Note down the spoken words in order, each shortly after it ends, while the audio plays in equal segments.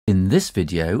In this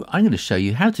video, I'm going to show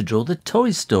you how to draw the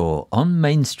toy store on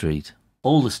Main Street.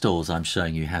 All the stores I'm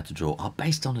showing you how to draw are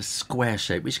based on a square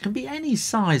shape, which can be any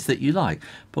size that you like.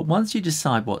 But once you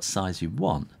decide what size you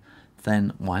want,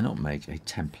 then why not make a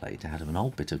template out of an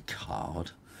old bit of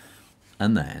card,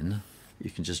 and then you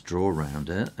can just draw around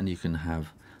it, and you can have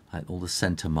like all the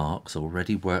center marks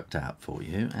already worked out for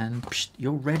you, and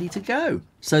you're ready to go.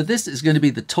 So this is going to be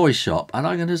the toy shop, and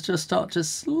I'm going to just start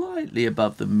just slightly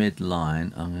above the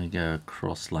midline. I'm going to go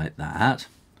across like that,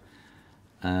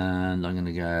 and I'm going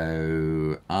to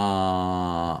go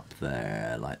up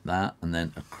there like that, and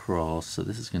then across. So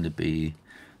this is going to be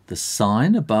the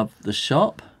sign above the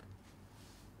shop,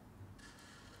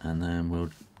 and then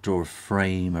we'll draw a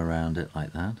frame around it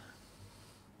like that.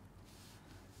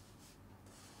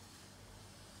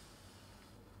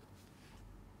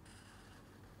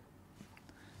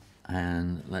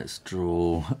 And let's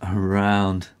draw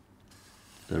around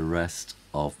the rest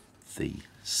of the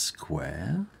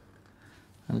square,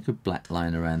 and a good black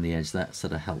line around the edge. That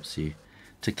sort of helps you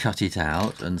to cut it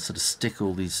out and sort of stick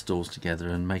all these stores together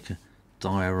and make a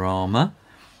diorama.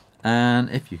 And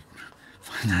if you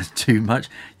find that too much,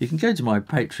 you can go to my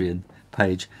Patreon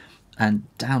page and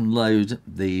download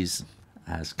these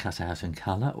as cut out in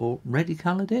colour or ready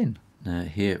coloured in. Now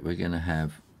here we're going to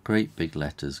have great big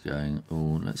letters going.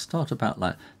 Oh, let's start about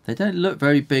like, they don't look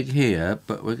very big here,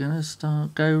 but we're going to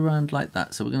go around like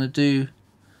that. So we're going to do,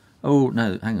 oh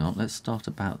no, hang on, let's start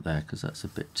about there because that's a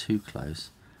bit too close.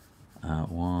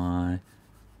 Y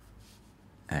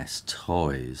S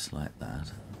toys like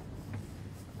that.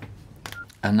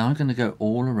 And now I'm going to go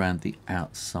all around the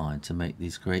outside to make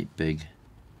these great big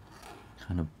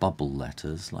kind of bubble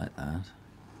letters like that.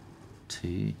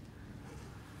 T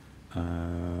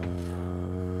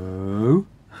O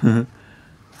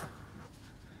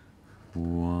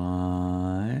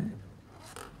Y,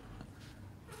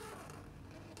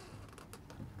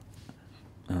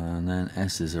 and then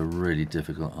S's are really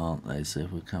difficult, aren't they? So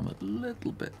if we come a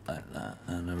little bit like that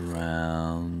and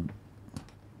around,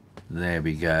 there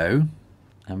we go.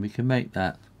 And we can make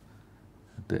that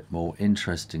a bit more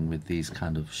interesting with these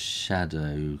kind of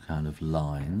shadow kind of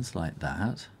lines like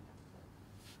that.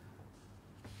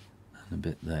 A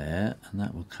bit there, and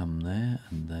that will come there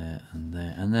and there and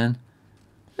there, and then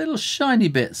little shiny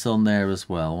bits on there as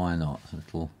well. Why not?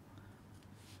 That'll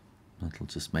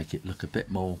just make it look a bit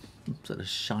more sort of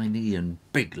shiny and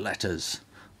big letters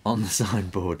on the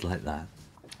signboard like that.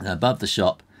 Now above the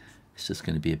shop, it's just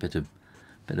going to be a bit of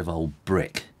old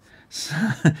brick.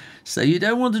 So you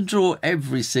don't want to draw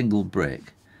every single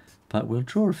brick, but we'll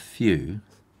draw a few.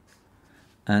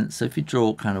 And so if you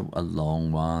draw kind of a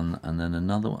long one and then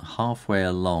another one halfway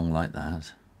along like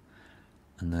that,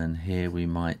 and then here we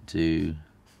might do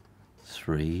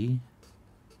 3,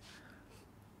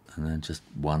 and then just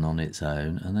one on its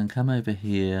own, and then come over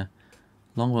here,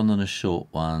 long one and a short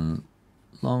one,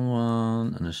 long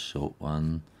one and a short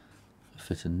one,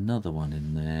 fit another one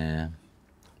in there,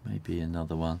 maybe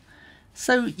another one.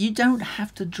 So you don't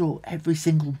have to draw every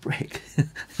single brick.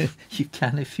 You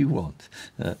can if you want,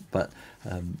 but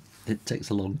it takes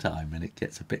a long time and it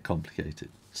gets a bit complicated.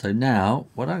 So now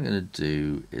what I'm going to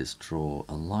do is draw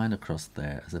a line across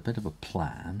there as a bit of a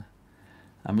plan,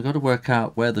 and we've got to work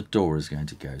out where the door is going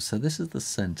to go. So this is the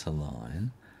center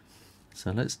line.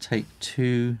 So let's take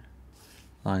 2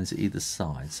 lines at either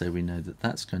side, so we know that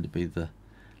that's going to be the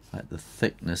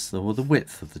thickness or the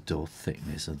width of the door.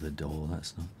 Thickness of the door,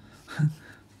 that's not.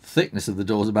 Thickness of the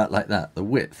door is about like that. The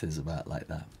width is about like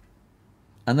that.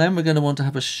 And then we're going to want to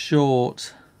have a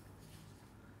short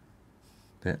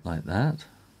bit like that.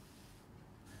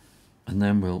 And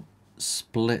then we'll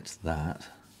split that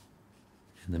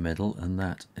in the middle and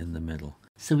that in the middle.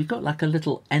 So we've got like a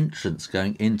little entrance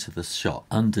going into the shop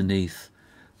underneath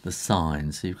the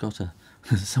sign. So you've got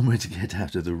somewhere to get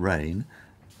out of the rain.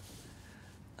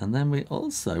 And then we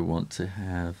also want to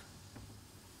have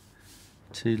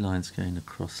 2 lines going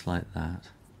across like that.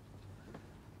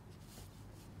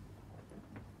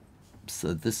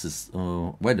 So this is,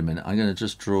 oh, wait a minute, I'm going to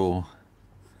just draw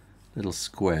little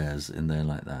squares in there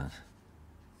like that.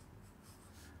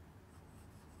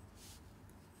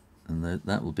 And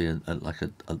that will be like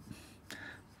a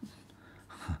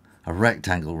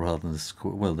rectangle rather than a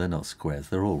square. Well, they're not squares,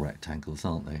 they're all rectangles,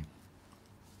 aren't they?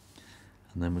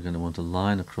 And then we're going to want a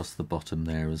line across the bottom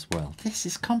there as well. This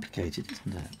is complicated,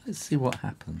 isn't it? Let's see what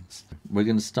happens. We're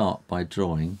going to start by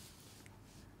drawing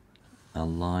a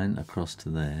line across to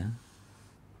there.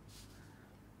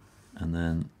 And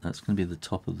then that's going to be the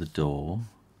top of the door.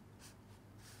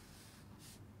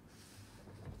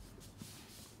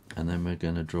 And then we're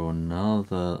going to draw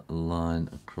another line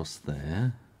across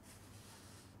there.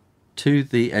 to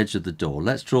the edge of the door.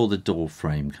 Let's draw the door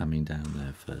frame coming down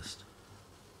there first.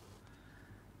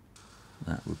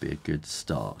 That would be a good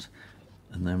start.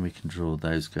 And then we can draw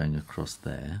those going across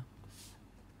there.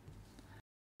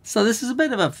 So this is a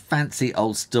bit of a fancy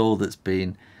old store that's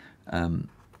been on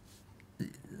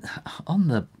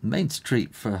the main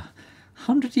street for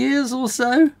 100 years or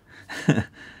so.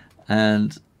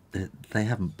 And they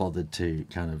haven't bothered to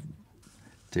kind of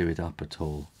do it up at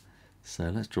all. So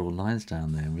let's draw lines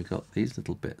down there, and we've got these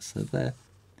little bits. So there,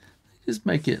 just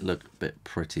make it look a bit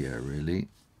prettier, really.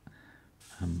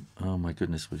 Oh my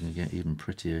goodness, we're going to get even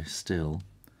prettier still.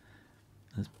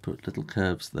 Let's put little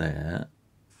curves there,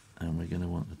 and we're going to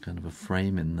want a kind of a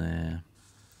frame in there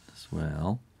as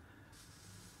well.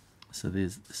 So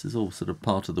this is all sort of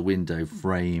part of the window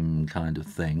frame kind of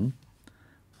thing.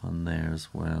 One there as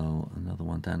well, another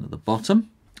one down at the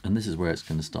bottom. And this is where it's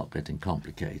going to start getting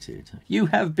complicated. You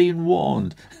have been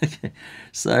warned. Okay,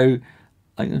 so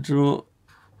I'm going to draw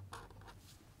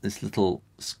this little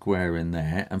square in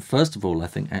there. And first of all, I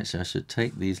think actually I should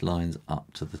take these lines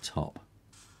up to the top,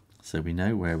 so we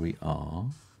know where we are.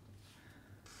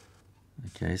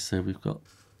 Okay, so we've got,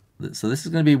 so this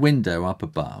is going to be window up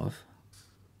above.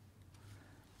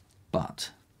 But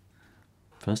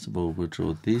first of all, we'll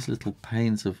draw these little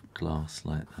panes of glass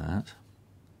like that.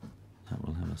 That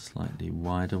will have a slightly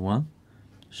wider one,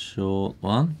 short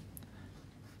one,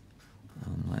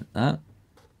 and like that.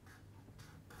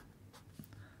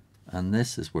 And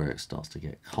this is where it starts to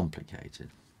get complicated.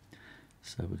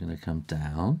 So we're going to come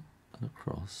down and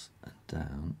across and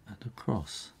down and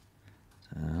across.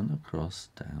 Down, across,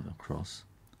 down, across,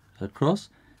 across,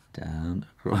 down,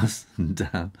 across, and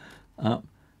down, up,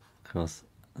 across,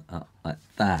 up, like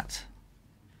that.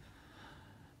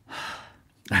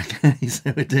 Okay,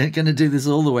 so we're going to do this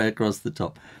all the way across the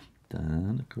top.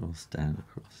 Down, across, down,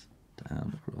 across,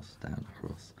 down, across, down,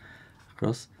 across,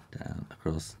 across, down,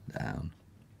 across, down,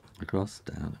 across,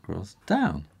 down, across,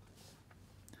 down.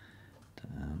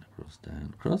 Down, across,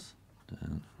 down, across,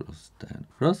 down, across, down,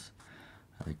 across.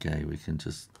 Okay, we can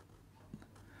just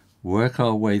work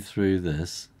our way through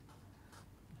this.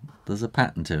 There's a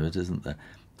pattern to it, isn't there?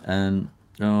 And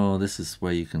oh, this is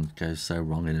where you can go so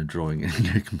wrong in a drawing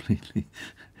and go completely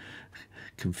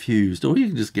confused, or you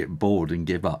can just get bored and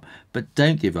give up. But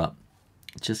don't give up.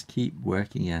 Just keep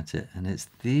working at it. And it's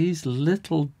these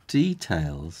little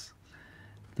details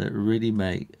that really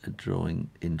make a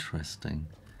drawing interesting.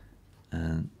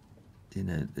 And you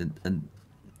know,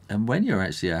 and when you're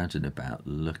actually out and about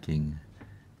looking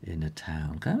in a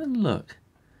town, go and look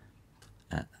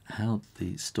at how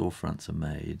the storefronts are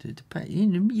made. It depends.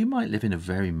 You might live in a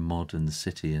very modern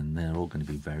city, and they're all going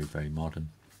to be very, very modern.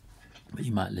 But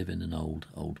you might live in an old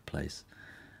place,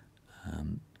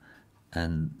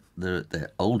 and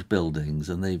they're old buildings,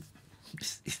 and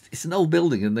it's an old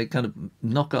building, and they kind of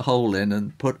knock a hole in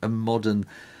and put a modern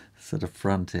sort of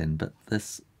front in. But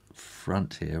this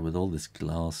front here, with all this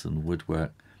glass and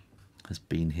woodwork, has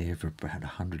been here for about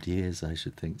 100 years, I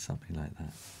should think, something like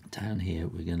that. Down here,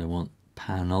 we're going to want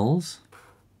panels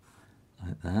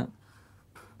like that.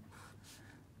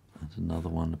 There's another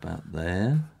one about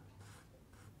there.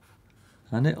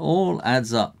 And it all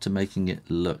adds up to making it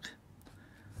look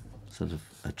sort of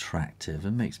attractive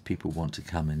and makes people want to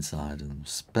come inside and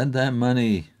spend their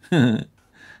money. Which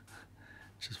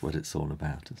is what it's all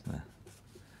about, isn't it?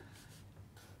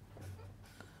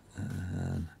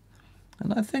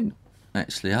 And I think,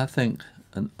 actually,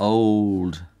 an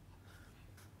old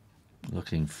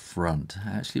looking front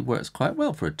actually works quite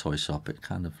well for a toy shop. It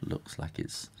kind of looks like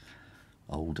it's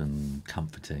old and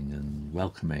comforting and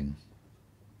welcoming.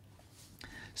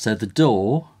 So the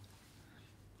door,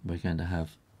 we're going to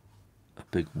have a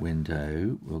big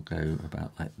window. We'll go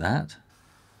about like that,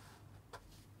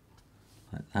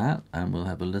 and we'll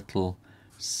have a little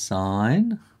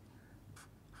sign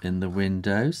in the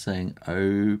window saying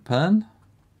open.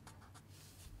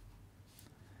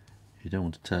 You don't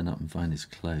want to turn up and find it's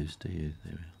closed, do you?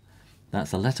 There we are.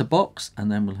 That's a letterbox,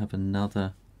 and then we'll have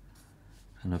another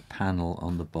kind of panel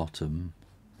on the bottom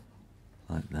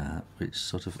like that, which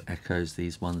sort of echoes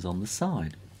these ones on the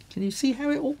side. Can you see how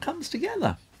it all comes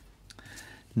together?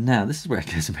 Now, this is where it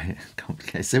gets a bit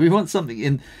complicated. So we want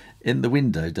something in the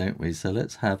window, don't we? So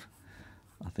let's have,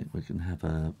 I think we can have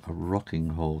a rocking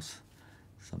horse,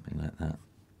 something like that.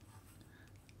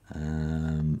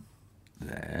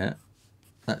 There.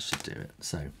 That should do it.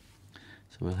 So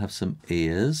we'll have some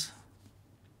ears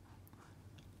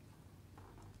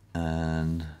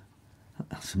and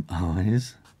some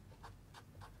eyes,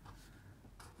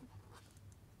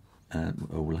 and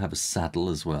we'll have a saddle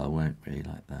as well, won't we?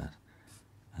 Like that,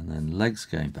 and then legs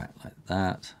going back like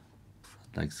that,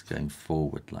 legs going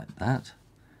forward like that,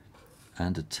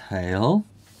 and a tail.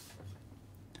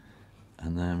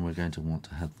 And then we're going to want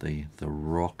to have the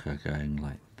rocker going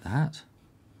like that.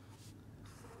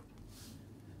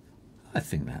 I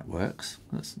think that works.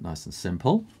 That's nice and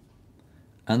simple.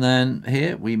 And then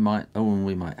here we might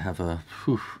have a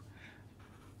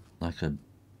like a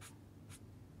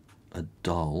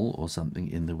doll or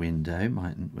something in the window,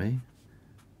 mightn't we?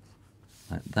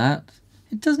 Like that.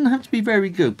 It doesn't have to be very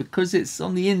good because it's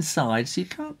on the inside, so you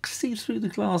can't see through the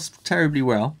glass terribly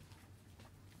well.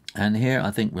 And here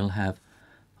I think we'll have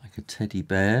like a teddy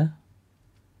bear,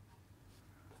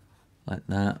 like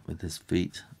that, with his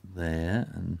feet there,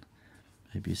 and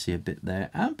maybe you see a bit there,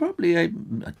 and probably a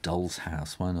doll's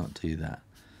house. Why not do that?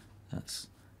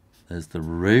 There's the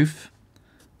roof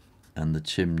and the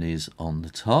chimneys on the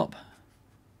top.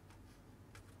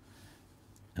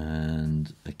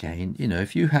 And again, you know,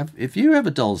 if you have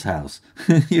a doll's house,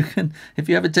 you can, if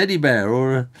you have a teddy bear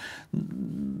or a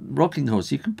rocking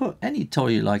horse, you can put any toy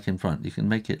you like in front. You can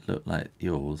make it look like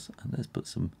yours. And let's put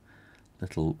some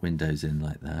little windows in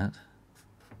like that.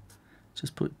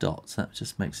 Just put dots. That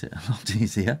just makes it a lot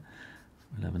easier.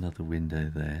 We'll have another window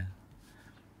there,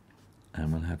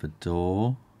 and we'll have a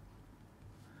door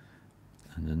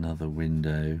and another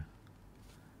window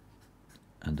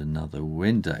and another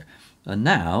window. And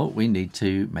now we need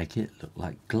to make it look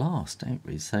like glass, don't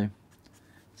we? So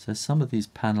some of these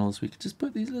panels, we could just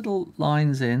put these little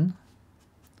lines in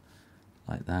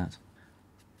like that.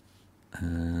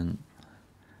 And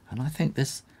I think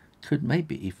this could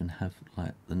maybe even have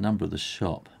like the number of the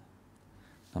shop,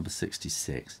 number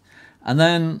 66. And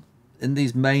then in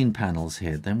these main panels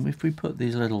here, then if we put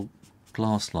these little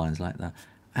glass lines like that,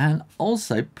 and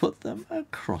also put them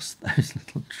across those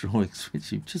little drawings,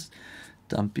 which you've just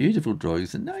done beautiful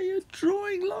drawings, and now you're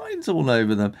drawing lines all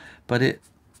over them. But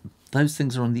those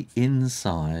things are on the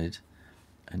inside,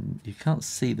 and you can't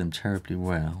see them terribly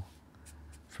well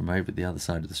from over the other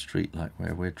side of the street, like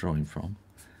where we're drawing from.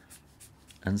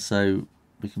 And so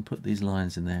we can put these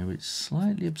lines in there which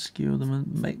slightly obscure them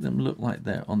and make them look like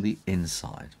they're on the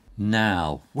inside.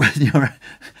 Now, when you're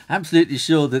absolutely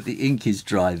sure that the ink is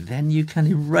dry, then you can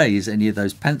erase any of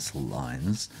those pencil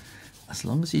lines, as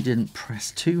long as you didn't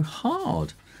press too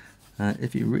hard.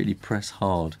 If you really press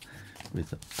hard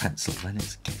with a pencil, then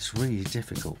it gets really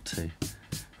difficult to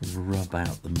rub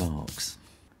out the marks.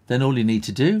 Then all you need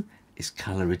to do is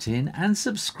colour it in and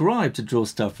subscribe to Draw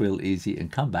Stuff Real Easy,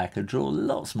 and come back and draw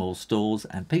lots more stores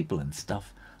and people and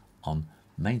stuff on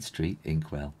Main Street,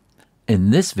 Inkwell.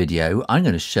 In this video, I'm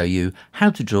going to show you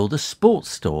how to draw the sports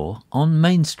store on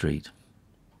Main Street.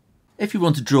 If you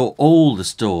want to draw all the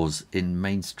stores in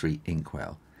Main Street,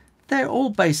 Inkwell, they're all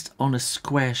based on a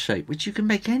square shape, which you can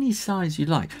make any size you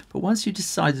like. But once you've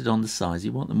decided on the size,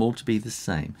 you want them all to be the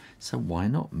same. So why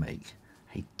not make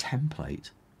a template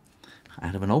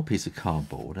out of an old piece of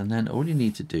cardboard, and then all you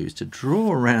need to do is to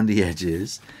draw around the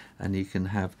edges, and you can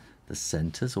have the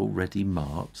centres already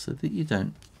marked so that you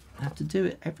don't have to do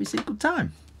it every single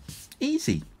time.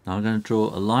 Easy. Now I'm going to draw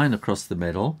a line across the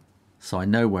middle so I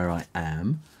know where I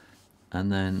am, and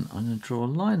then I'm going to draw a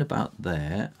line about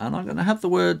there, and I'm going to have the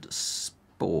word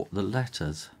sport, the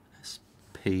letters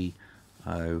S-P-O-R-T,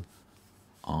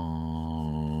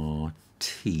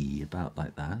 about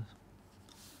like that.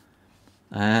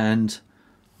 And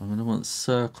I'm going to want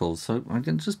circles, so I'm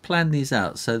going to just plan these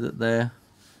out so that they're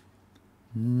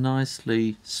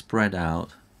nicely spread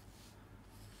out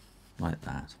like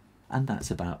that. And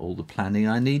that's about all the planning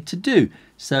I need to do.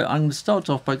 So I'm going to start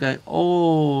off by going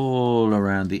all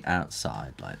around the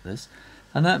outside like this,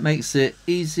 and that makes it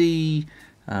easy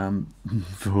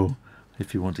for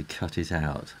if you want to cut it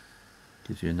out.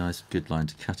 Gives you a nice good line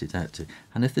to cut it out to.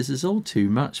 And if this is all too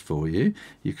much for you,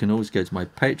 you can always go to my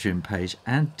Patreon page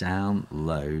and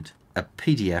download a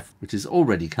PDF which is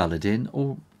already coloured in,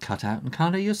 or cut out and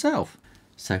colour yourself.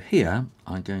 So here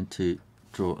I'm going to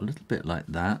draw a little bit like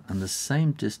that, and the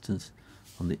same distance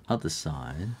on the other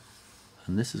side,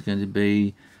 and this is going to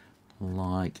be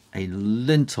like a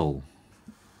lintel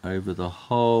over the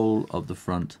whole of the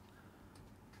front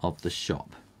of the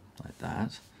shop, like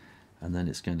that. And then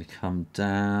it's going to come down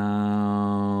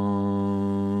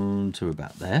to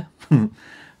about there.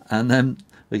 And then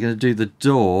we're going to do the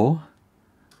door,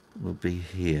 will be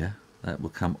here. That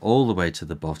will come all the way to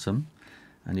the bottom.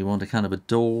 And you want a kind of a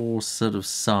door sort of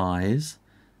size.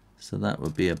 So that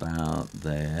would be about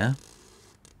there.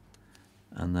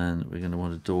 And then we're going to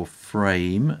want a door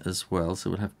frame as well.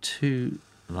 So we'll have two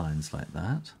lines like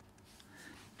that.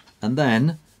 And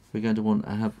then we're going to want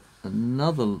to have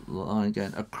another line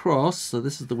going across. So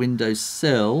this is the window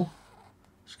sill,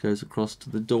 which goes across to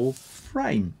the door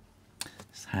frame.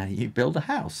 It's how you build a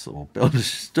house or build a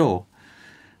store.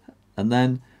 And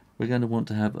then we're going to want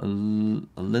to have a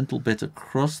little bit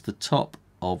across the top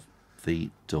of the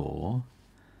door.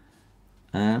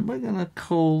 And we're going to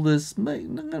call this, I'm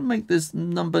going to make this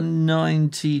number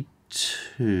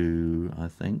 92, I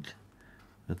think,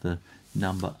 with the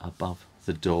number above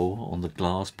the door on the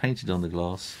glass, painted on the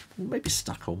glass, or maybe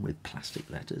stuck on with plastic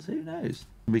letters, who knows.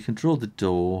 We can draw the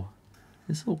door.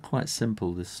 It's all quite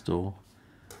simple, this door.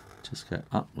 Just go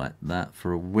up like that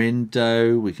for a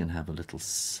window. We can have a little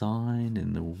sign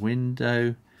in the window.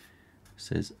 It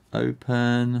says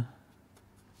open.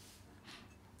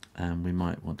 And we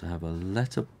might want to have a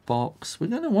letter box. We're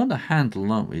going to want a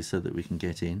handle, aren't we, so that we can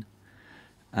get in.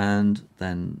 And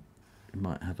then we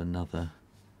might have another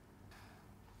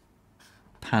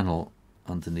panel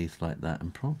underneath like that,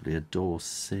 and probably a door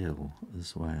sill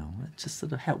as well. It just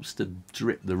sort of helps to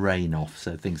drip the rain off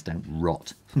so things don't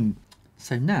rot.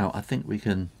 So now I think we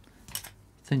can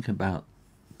think about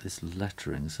this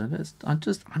lettering. So I'm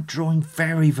drawing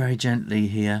very, very gently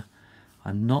here.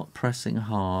 I'm not pressing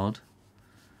hard.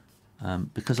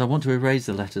 Because I want to erase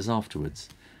the letters afterwards,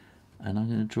 and I'm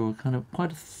going to draw kind of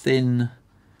quite a thin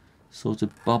sort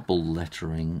of bubble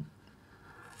lettering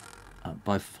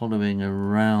by following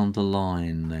around the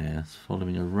line there,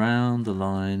 following around the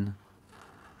line,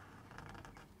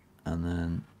 and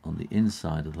then on the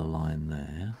inside of the line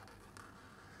there.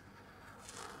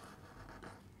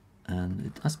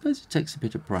 And I suppose it takes a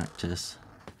bit of practice,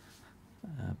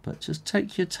 but just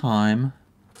take your time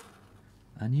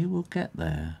and you will get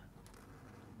there.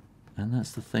 And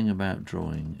that's the thing about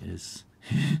drawing, is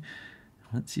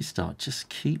once you start, just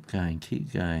keep going,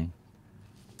 keep going.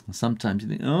 And sometimes you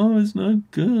think, oh, it's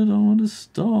not good, I want to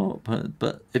stop.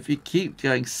 But if you keep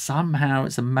going, somehow,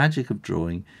 it's the magic of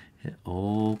drawing, it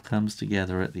all comes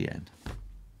together at the end.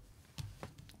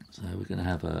 So we're going to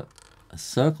have a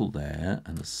circle there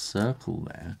and a circle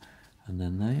there, and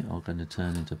then they are going to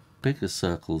turn into bigger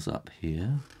circles up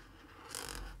here.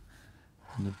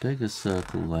 And a bigger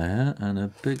circle there, and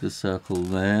a bigger circle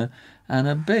there, and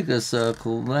a bigger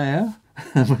circle there.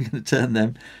 And we're going to turn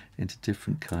them into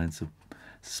different kinds of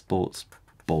sports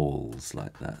balls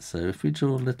like that. So if we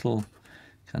draw little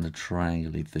kind of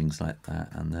triangle-y things like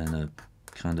that, and then a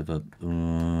kind of a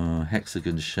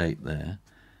hexagon shape there,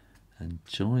 and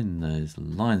join those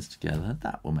lines together,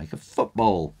 that will make a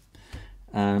football.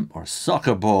 Or a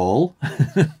soccer ball.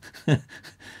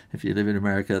 If you live in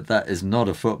America, that is not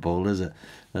a football, is it?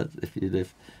 But if you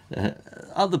live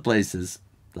other places,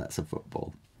 that's a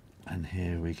football. And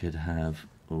here we could have,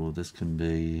 or this can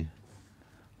be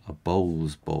a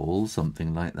bowls ball,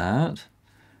 something like that.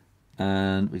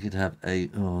 And we could have a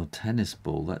tennis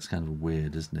ball. That's kind of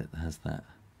weird, isn't it? It has that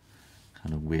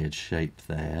kind of weird shape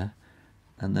there.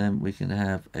 And then we can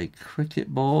have a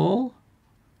cricket ball,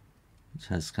 which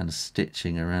has kind of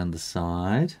stitching around the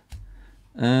side.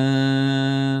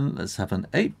 And let's have an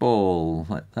 8-ball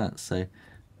like that. So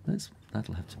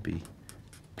that'll have to be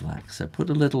black. So put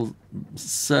a little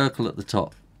circle at the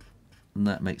top, and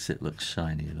that makes it look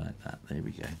shiny like that. There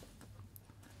we go.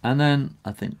 And then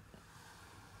I think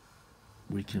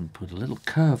we can put a little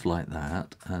curve like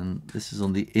that, and this is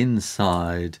on the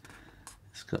inside.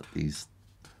 It's got these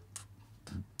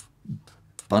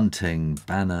bunting,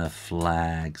 banner,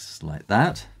 flags like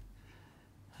that.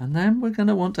 And then we're going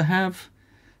to want to have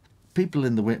people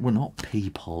in the window. Well, not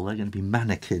people, they're going to be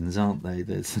mannequins, aren't they?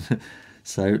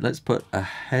 So let's put a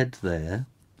head there,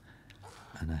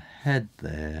 and a head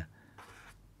there,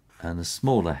 and a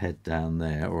smaller head down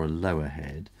there, or a lower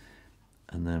head.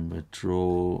 And then we'll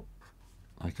draw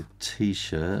like a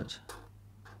t-shirt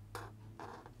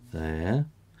there.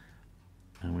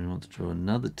 And we want to draw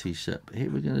another t-shirt. But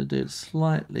here we're going to do it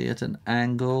slightly at an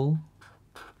angle,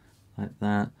 like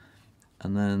that.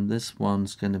 And then this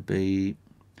one's going to be,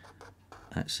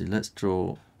 actually, let's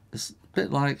draw, it's a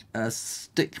bit like a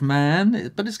stick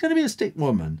man, but it's going to be a stick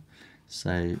woman.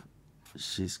 So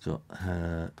she's got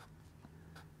her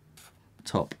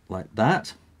top like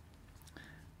that.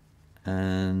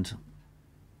 And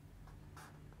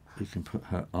we can put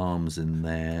her arms in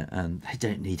there, and they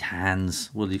don't need hands.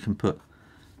 Well, you can put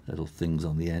little things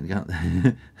on the end, can't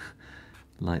they?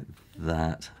 Like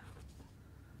that.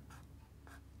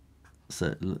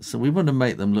 So we want to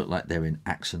make them look like they're in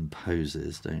action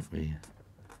poses, don't we?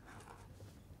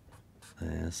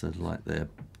 There, so like they're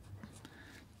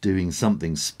doing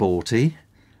something sporty.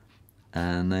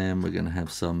 And then we're going to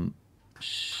have some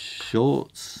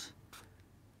shorts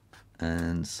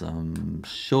and some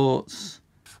shorts,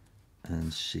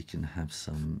 and she can have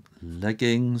some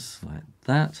leggings like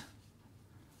that.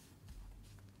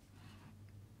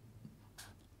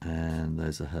 And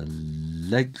those are her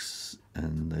legs,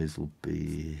 and those will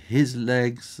be his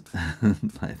legs,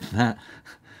 like that.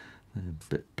 They're a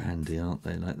bit bandy, aren't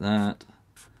they, like that.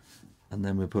 And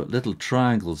then we put little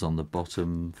triangles on the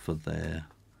bottom for their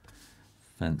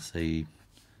fancy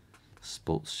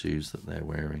sports shoes that they're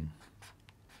wearing,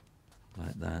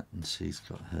 like that. And she's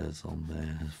got hers on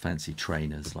there, fancy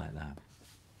trainers like that.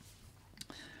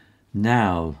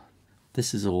 Now,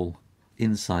 this is all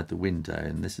inside the window,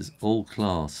 and this is all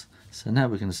glass. So now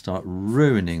we're going to start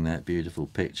ruining that beautiful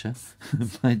picture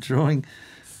by drawing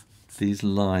these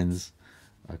lines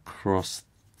across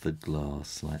the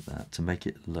glass like that to make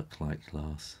it look like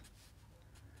glass.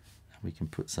 And we can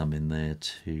put some in there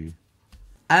too.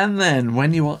 And then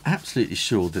when you are absolutely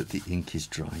sure that the ink is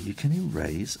dry, you can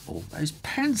erase all those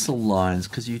pencil lines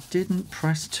because you didn't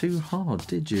press too hard,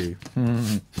 did you?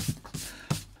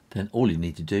 Then all you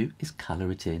need to do is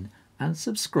colour it in and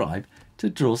subscribe to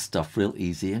Draw Stuff Real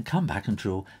Easy, and come back and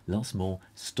draw lots more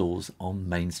stores on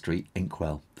Main Street,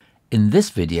 Inkwell. In this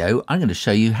video, I'm going to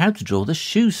show you how to draw the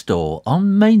shoe store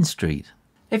on Main Street.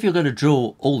 If you're going to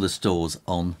draw all the stores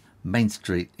on Main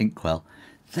Street, Inkwell,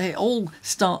 they all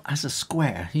start as a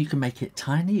square. You can make it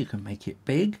tiny, you can make it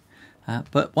big,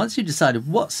 but once you've decided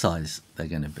what size they're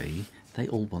going to be, they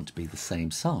all want to be the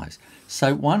same size.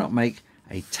 So why not make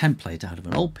a template out of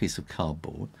an old piece of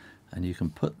cardboard, and you can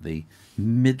put the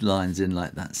midlines in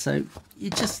like that, so you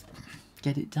just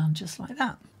get it done just like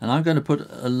that. And I'm going to put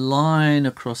a line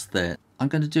across there. I'm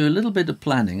going to do a little bit of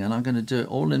planning, and I'm going to do it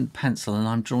all in pencil, and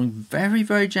I'm drawing very,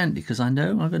 very gently because I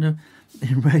know I'm going to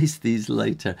erase these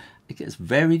later. It gets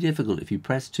very difficult if you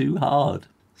press too hard.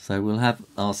 So we'll have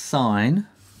our sign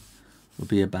will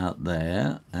be about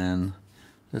there, and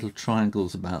little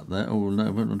triangles about there. Oh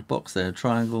no, we're on a box there.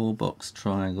 Triangle, box,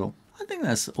 triangle. I think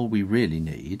that's all we really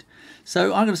need.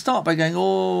 So I'm going to start by going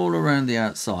all around the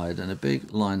outside, and a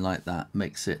big line like that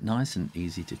makes it nice and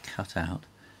easy to cut out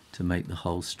to make the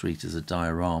whole street as a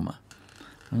diorama.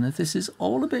 And if this is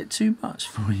all a bit too much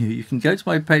for you, you can go to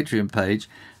my Patreon page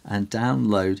and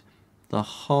download the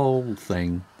whole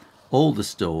thing, all the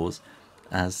stores,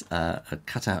 as a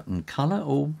cutout and colour,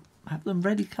 or have them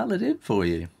ready coloured in for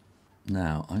you.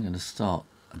 Now I'm going to start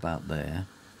about there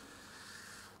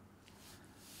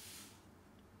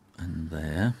and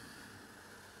there.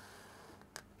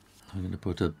 I'm going to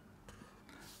put a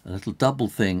little double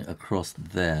thing across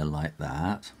there like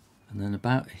that, and then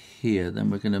about here, then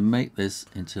we're going to make this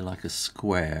into like a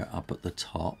square up at the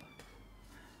top.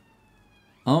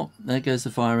 Oh, there goes the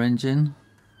fire engine.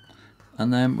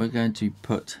 And then we're going to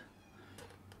put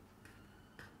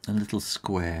a little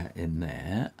square in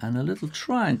there and a little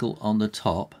triangle on the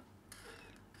top.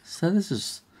 So this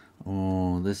is,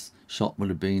 oh, this shop would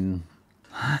have been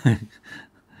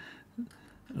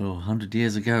 100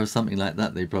 years ago or something like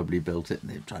that. They probably built it,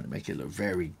 and they're trying to make it look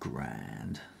very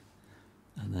grand.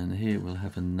 And then here we'll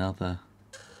have another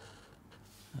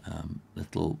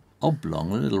little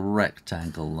oblong, a little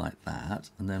rectangle like that,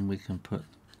 and then we can put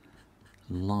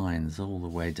lines all the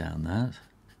way down that.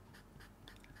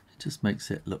 It just makes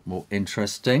it look more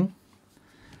interesting.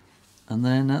 And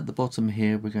then at the bottom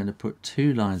here, we're going to put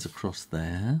 2 lines across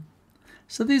there.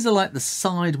 So these are like the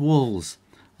side walls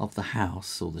of the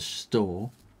house or the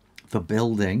store, the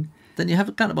building. Then you have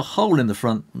a kind of a hole in the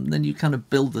front, and then you kind of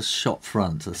build the shop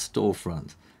front, a store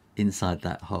front, inside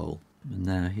that hole. And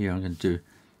now here I'm going to do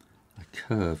a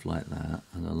curve like that,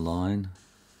 and a line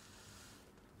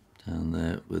down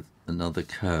there with another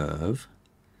curve.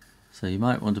 So you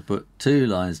might want to put 2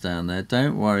 lines down there.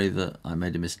 Don't worry that I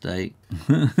made a mistake.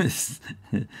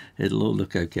 It'll all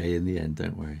look okay in the end,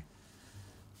 don't worry.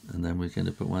 And then we're going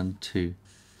to put 1, 2,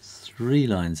 3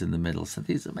 lines in the middle. So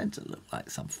these are meant to look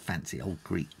like some fancy old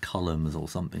Greek columns or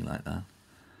something like that.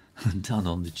 Done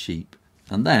on the cheap.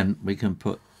 And then we can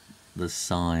put the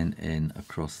sign in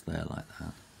across there like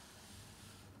that.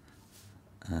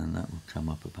 And that will come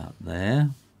up about there.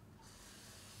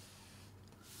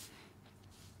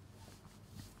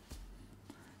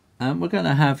 And we're going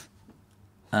to have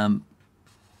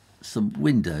some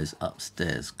windows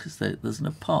upstairs, because there's an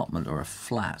apartment or a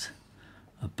flat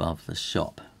above the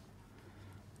shop.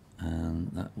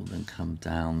 And that will then come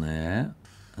down there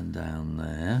and down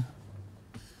there,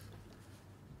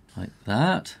 like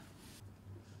that.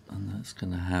 And that's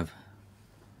going to have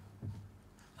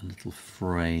a little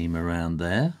frame around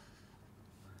there.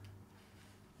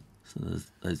 So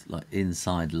there's those like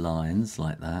inside lines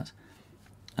like that.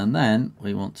 And then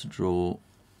we want to draw,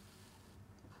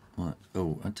 oh,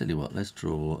 I'll tell you what, let's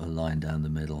draw a line down the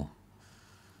middle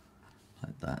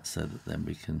like that, so that then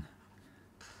we can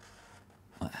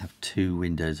have 2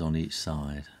 windows on each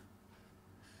side.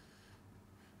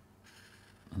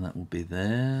 And that will be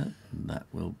there, and that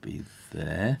will be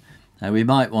there. Now we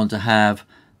might want to have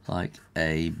like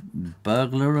a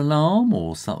burglar alarm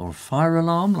or a fire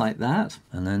alarm like that.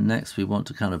 And then next we want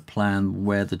to kind of plan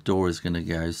where the door is going to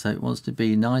go. So it wants to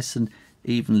be nice and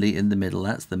evenly in the middle.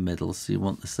 That's the middle, so you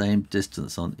want the same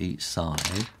distance on each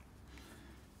side.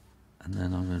 And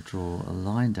then I'm going to draw a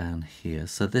line down here.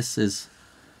 So this is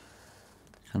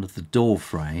kind of the door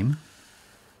frame.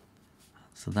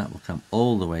 So that will come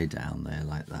all the way down there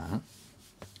like that.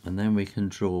 And then we can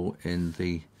draw in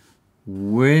the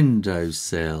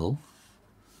windowsill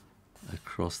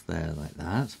across there like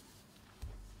that.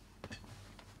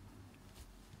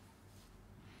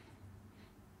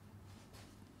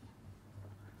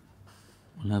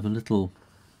 We'll have a little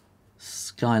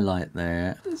skylight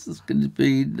there. This is going to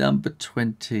be number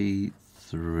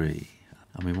 23.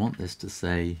 And we want this to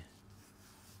say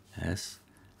S-H-O-E-S.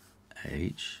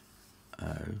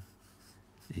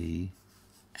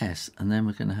 And then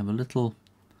we're going to have a little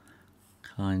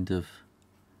kind of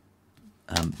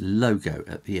logo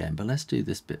at the end. But let's do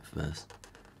this bit first.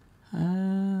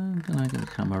 And then I'm going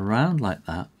to come around like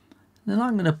that. And then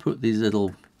I'm going to put these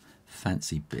little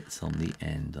fancy bits on the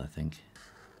end, I think,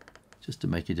 just to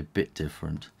make it a bit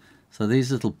different. So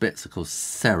these little bits are called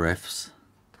serifs.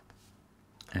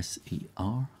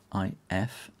 S-E-R-I-F-S,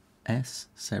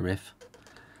 serif.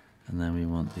 And then we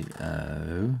want the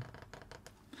O.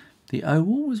 The O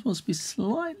always wants to be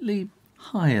slightly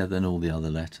higher than all the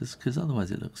other letters, because otherwise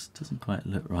it doesn't quite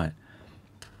look right.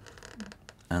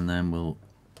 And then we'll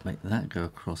make that go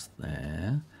across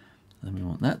there. Then we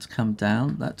want that to come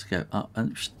down, that to go up,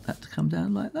 and that to come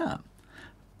down like that.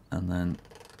 And then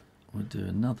we'll do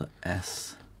another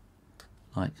S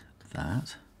like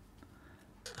that.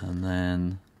 And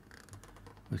then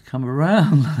we come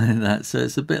around like that. So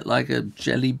it's a bit like a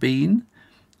jelly bean.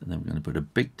 And then we're going to put a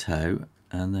big toe.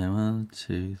 And then 1,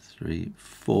 2, 3,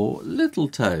 4 little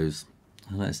toes.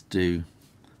 And let's do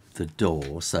the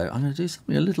door. So I'm going to do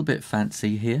something a little bit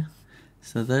fancy here.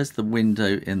 So there's the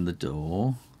window in the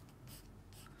door.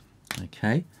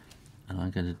 Okay. And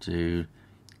I'm going to do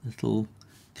little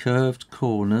curved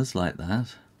corners like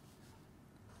that.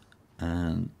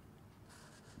 And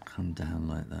come down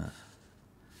like that.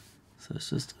 So it's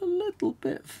just a little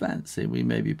bit fancy. We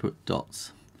maybe put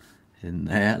dots in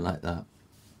there like that.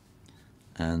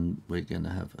 And we're going to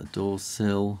have a door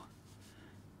sill,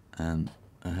 and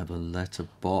I have a letter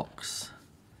box,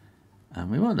 and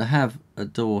we want to have a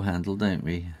door handle, don't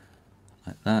we,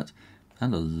 like that,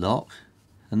 and a lock.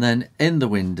 And then in the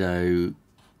window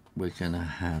we're going to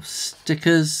have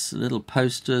stickers, little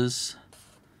posters,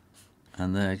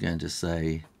 and they're going to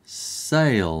say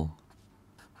sale,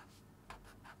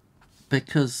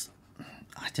 because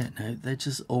I don't know, there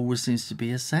just always seems to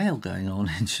be a sale going on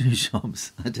in shoe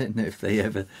shops. I don't know if they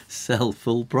ever sell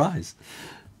full price.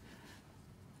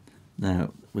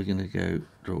 Now we're going to go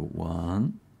draw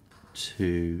 1,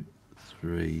 2,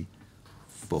 3,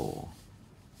 4.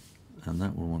 And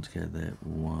that will want to go there.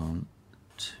 1,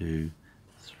 2,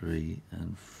 3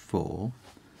 and 4.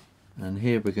 And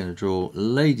here we're going to draw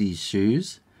ladies'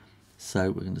 shoes. So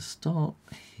we're going to start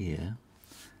here.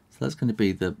 So that's going to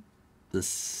be the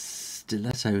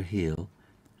stiletto heel,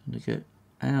 and we go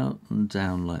out and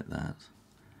down like that,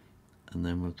 and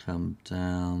then we'll come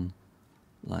down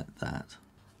like that.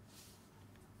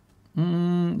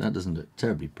 That doesn't look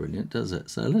terribly brilliant, does it?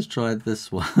 So let's try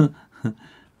this one.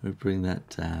 We'll bring that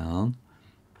down,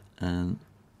 and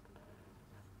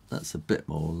that's a bit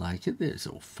more like it. There's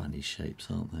all funny shapes,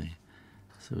 aren't they?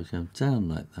 So we come down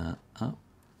like that, up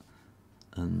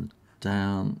and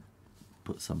down,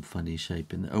 put some funny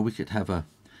shape in there. Oh, we could have a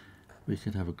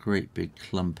great big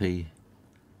clumpy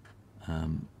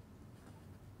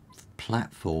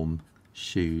platform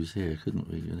shoes here, couldn't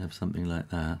we? We could have something like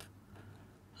that.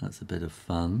 That's a bit of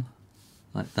fun,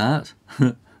 like that.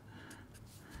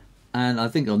 And I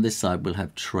think on this side we'll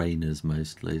have trainers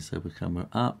mostly. So we come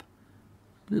up,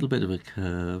 a little bit of a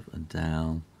curve and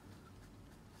down.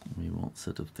 We want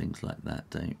sort of things like that,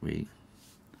 don't we?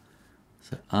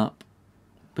 So up,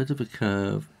 bit of a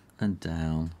curve and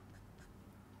down.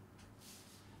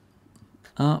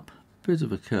 Up, bit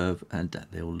of a curve and down.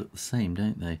 They all look the same,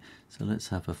 don't they? So let's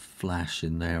have a flash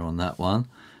in there on that one.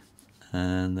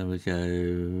 And then we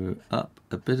go up,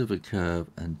 a bit of a curve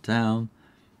and down.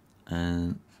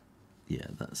 And yeah,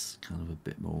 that's kind of a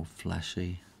bit more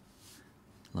flashy,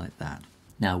 like that.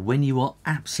 Now, when you are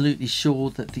absolutely sure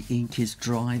that the ink is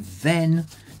dry, then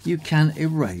you can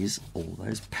erase all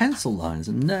those pencil lines,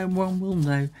 and no one will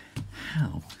know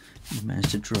how you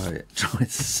managed to draw it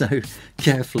so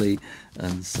carefully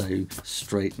and so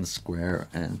straight and square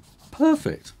and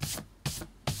perfect.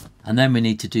 And then we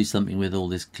need to do something with all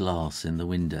this glass in the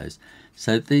windows.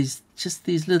 So these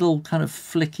little kind of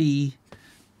flicky,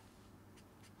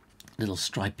 little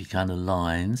stripy kind of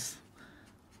lines,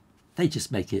 they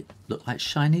just make it look like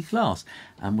shiny glass.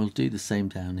 And we'll do the same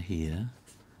down here.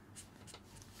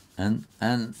 And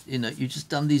you know, you've just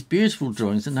done these beautiful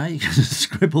drawings, and now you're going to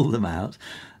scribble them out,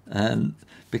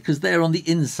 because they're on the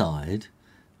inside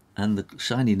and the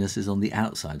shininess is on the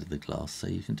outside of the glass. So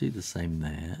you can do the same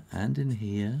there and in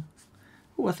here.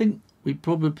 Oh, I think we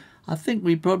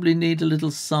probably need a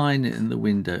little sign in the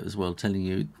window as well, telling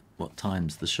you what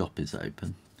times the shop is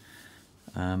open.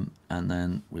 And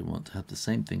then we want to have the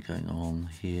same thing going on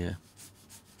here,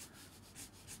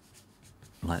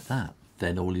 like that.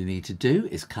 Then all you need to do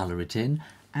is colour it in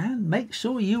and make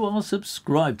sure you are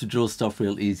subscribed to Draw Stuff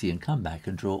Real Easy, and come back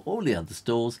and draw all the other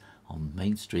stores on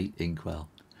Main Street, Inkwell.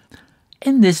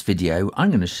 In this video, I'm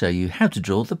going to show you how to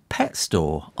draw the pet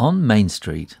store on Main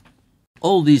Street.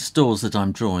 All these stores that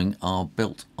I'm drawing are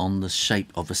built on the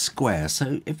shape of a square.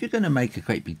 So if you're going to make a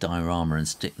great big diorama and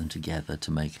stick them together to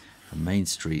make a Main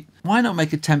Street, why not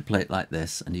make a template like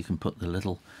this? And you can put the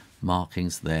little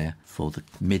markings there for the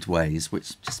midways,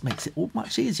 which just makes it all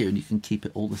much easier, and you can keep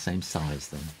it all the same size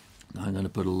then. Now I'm going to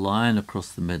put a line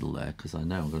across the middle there, because I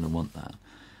know I'm going to want that.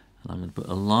 And I'm going to put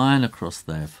a line across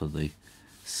there for the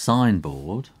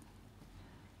signboard.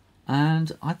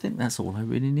 And I think that's all I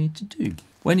really need to do.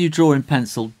 When you draw in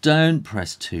pencil, don't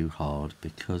press too hard,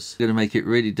 because it's going to make it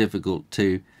really difficult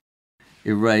to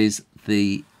erase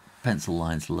the pencil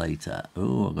lines later.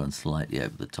 Oh, I've gone slightly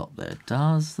over the top there.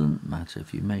 Doesn't matter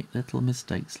if you make little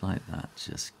mistakes like that.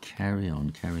 Just carry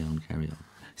on, carry on, carry on.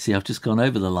 See, I've just gone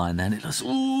over the line then. It looks,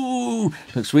 ooh,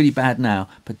 looks really bad now.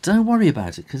 But don't worry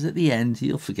about it, because at the end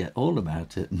you'll forget all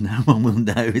about it and no one will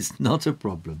know. It's not a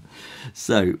problem.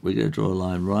 So we're going to draw a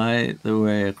line right the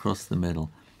way across the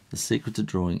middle. The secret to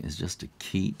drawing is just to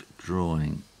keep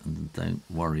drawing and don't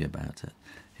worry about it.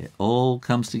 It all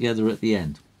comes together at the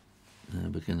end.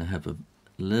 We're going to have a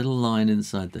little line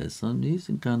inside there. So I'm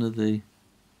using kind of the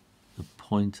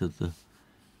point of the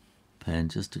pen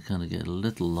just to kind of get a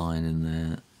little line in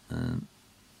there. And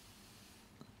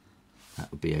that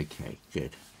would be okay.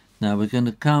 Good. Now we're going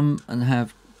to come and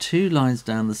have two lines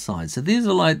down the side. So these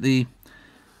are like the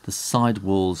side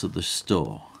walls of the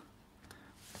store.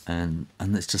 And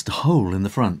it's just a hole in the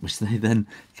front, which they then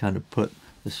kind of put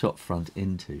the shop front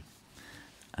into.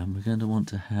 And we're going to want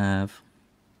to have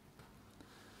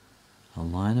a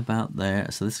line about there.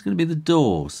 So this is going to be the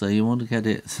door, so you want to get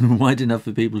it wide enough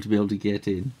for people to be able to get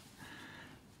in.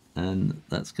 And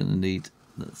that's going to need,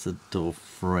 that's a door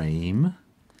frame,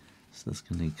 so that's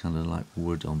going to need kind of like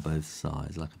wood on both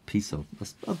sides, like a piece of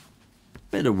a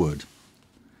bit of wood.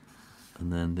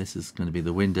 And then this is going to be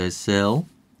the windowsill.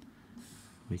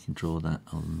 We can draw that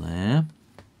on there.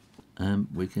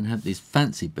 We can have these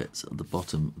fancy bits at the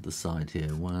bottom of the side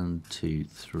here. 1, 2,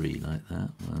 3, like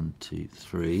that. 1, 2,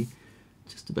 3.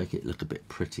 Just to make it look a bit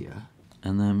prettier.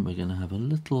 And then we're going to have a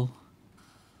little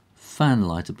fan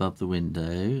light above the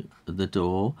window, the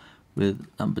door, with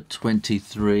number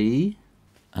 23.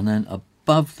 And then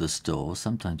above the store,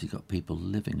 sometimes you've got people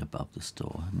living above the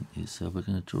store, haven't you? So we're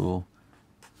going to draw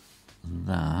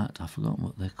that. I've forgotten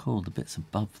what they're called, the bits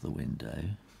above the window.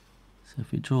 So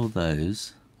if we draw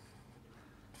those,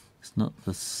 it's not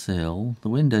the sill. The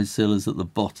window sill is at the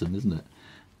bottom, isn't it?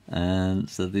 And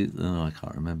so these, oh, I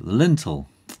can't remember, the lintel.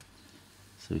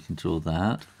 So we can draw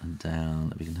that, and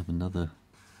down we can have another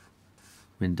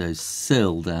window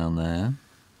sill down there.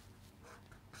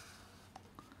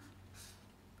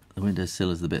 The window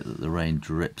sill is the bit that the rain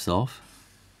drips off.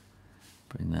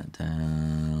 Bring that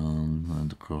down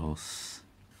and across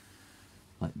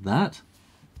like that.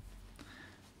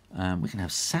 We can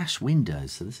have sash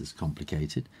windows, so this is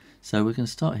complicated. So we're going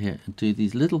to start here and do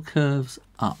these little curves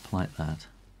up like that,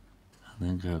 and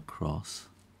then go across.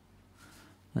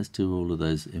 Let's do all of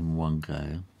those in one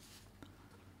go,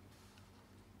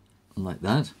 like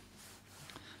that.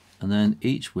 And then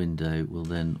each window will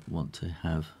then want to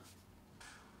have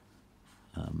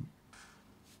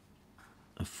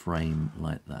a frame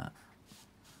like that.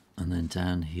 And then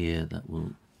down here that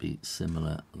will be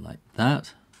similar like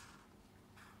that.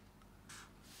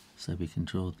 So we can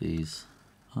draw these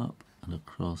up and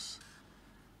across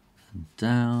and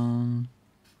down,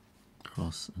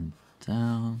 across and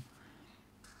down,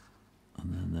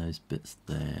 and then those bits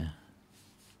there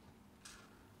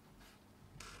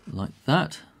like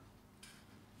that.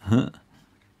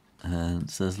 And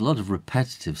so there's a lot of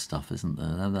repetitive stuff, isn't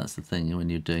there? That's the thing when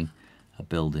you're doing a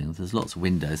building. There's lots of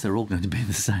windows. They're all going to be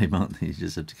the same, aren't they? You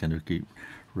just have to kind of keep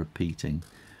repeating.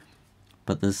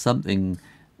 But there's something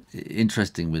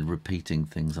interesting with repeating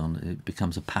things on. It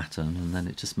becomes a pattern, and then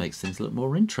it just makes things look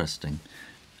more interesting.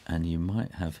 And you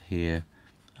might have here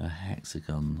a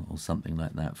hexagon or something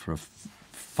like that for a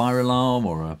fire alarm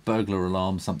or a burglar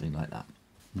alarm, something like that.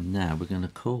 Now we're going to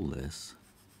call this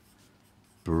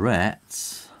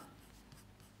Brett's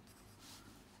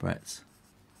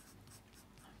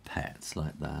Pets,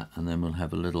 like that, and then we'll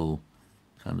have a little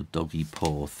kind of doggy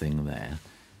paw thing there.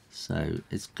 So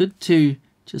it's good to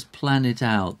just plan it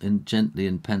out gently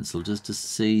in pencil, just to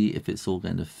see if it's all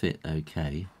going to fit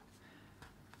okay.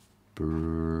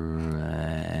 Brett,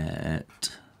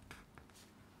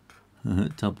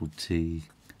 double T,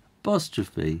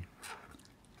 apostrophe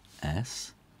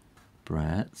S,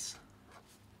 Brett's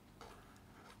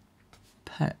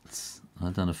Pets.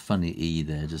 I've done a funny E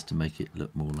there just to make it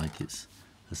look more like it's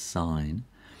a sign.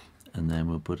 And then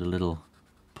we'll put a little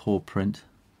paw print.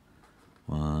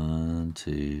 1,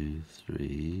 2,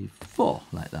 3, 4,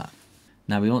 like that.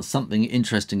 Now we want something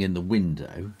interesting in the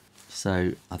window,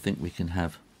 so I think we can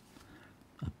have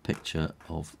a picture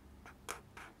of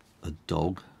a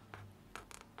dog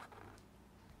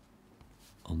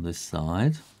on this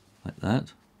side, like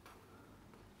that.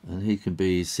 And he can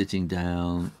be sitting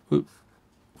down,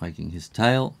 wagging his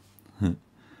tail.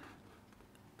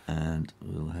 And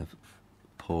we'll have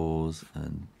paws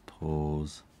and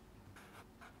paws,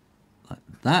 like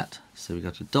that. So we've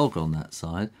got a dog on that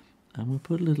side, and we'll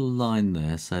put a little line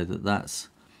there so that that's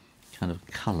kind of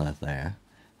colour there.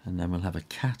 And then we'll have a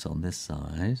cat on this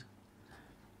side,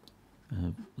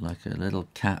 like a little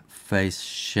cat face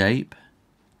shape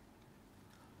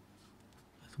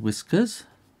with whiskers.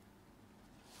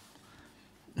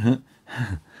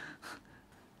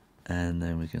 And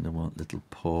then we're going to want little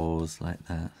paws like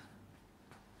that.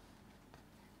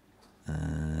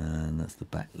 And that's the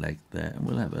back leg there. And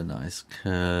we'll have a nice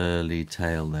curly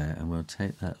tail there. And we'll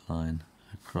take that line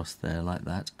across there like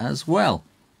that as well.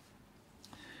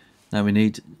 Now we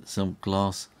need some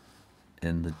glass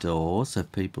in the door so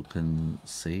people can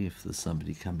see if there's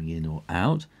somebody coming in or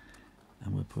out.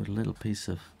 And we'll put a little piece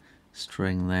of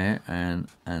string there and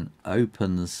an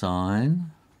open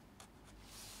sign.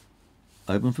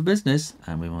 Open for business.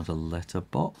 And we want a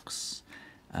letterbox.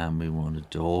 And we want a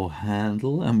door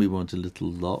handle. And we want a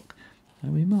little lock.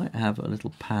 And we might have a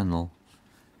little panel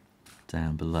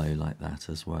down below like that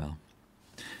as well.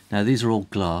 Now these are all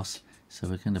glass. So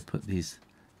we're going to put these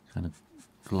kind of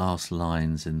glass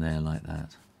lines in there like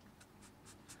that.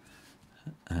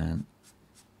 And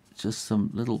just some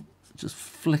little, just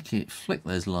flick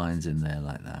those lines in there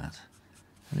like that.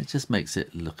 And it just makes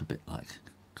it look a bit like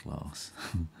glass.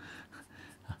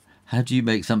 How do you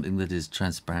make something that is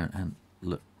transparent and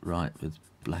look right with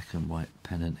black and white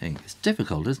pen and ink? It's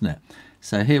difficult, isn't it?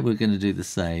 So here we're going to do the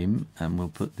same, and we'll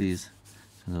put these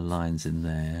kind of lines in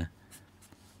there.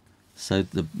 So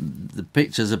the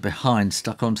pictures are behind,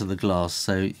 stuck onto the glass,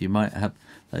 so you might have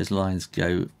those lines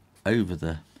go over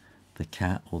the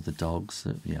cat or the dog.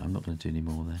 So yeah, I'm not going to do any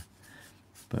more there,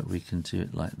 but we can do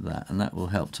it like that, and that will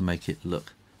help to make it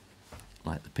look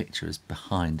like the picture is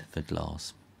behind the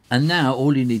glass. And now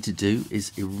all you need to do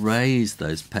is erase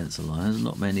those pencil lines,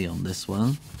 not many on this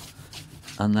one,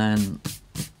 and then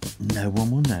no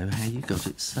one will know how you got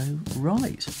it so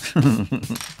right.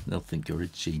 They'll think you're a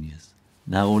genius.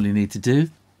 Now all you need to do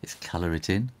is colour it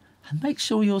in, and make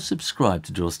sure you're subscribed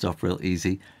to Draw Stuff Real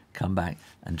Easy. Come back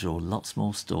and draw lots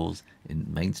more stores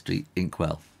in Main Street,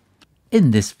 Inkwell.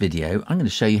 In this video I'm going to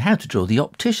show you how to draw the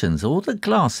Opticians or the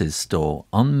glasses store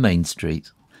on Main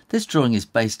Street. This drawing is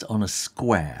based on a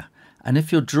square, and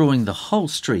if you're drawing the whole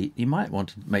street you might want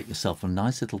to make yourself a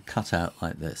nice little cutout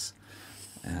like this,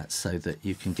 so that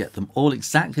you can get them all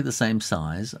exactly the same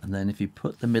size, and then if you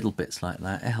put the middle bits like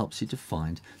that, it helps you to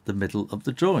find the middle of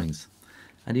the drawings.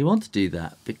 And you want to do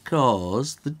that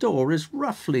because the door is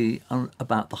roughly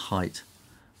about the height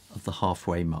of the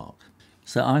halfway mark.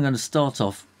 So I'm going to start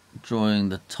off drawing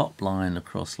the top line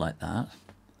across like that.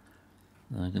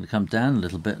 Then I'm going to come down a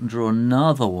little bit and draw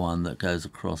another one that goes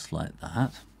across like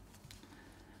that.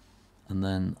 And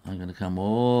then I'm going to come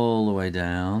all the way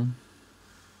down.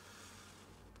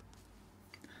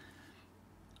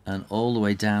 And all the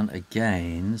way down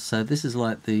again. So this is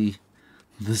like the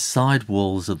side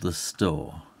walls of the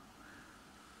store.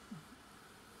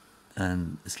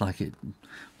 And it's like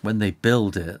when they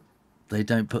build it, they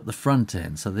don't put the front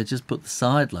in. So they just put the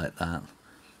side like that.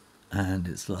 And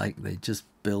it's like they just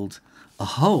build a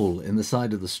hole in the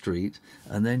side of the street,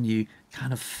 and then you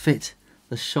kind of fit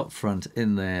the shop front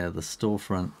in there, the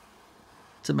storefront,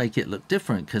 to make it look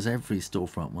different, because every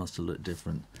storefront wants to look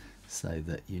different, so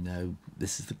that you know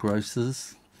this is the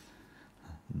grocers,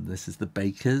 this is the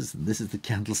bakers, and this is the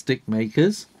candlestick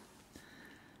makers.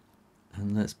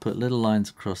 And let's put little lines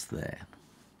across there.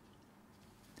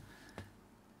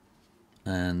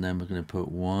 And then we're going to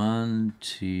put 1,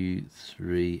 2,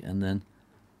 3, and then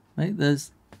make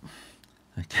those,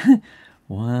 okay,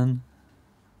 1,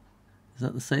 is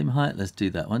that the same height? Let's do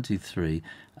that, 1, 2, 3,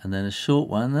 and then a short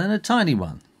one, and then a tiny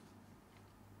one.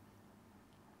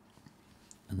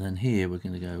 And then here we're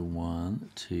going to go 1,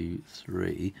 2,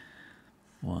 3,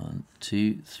 1,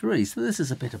 2, 3. So this is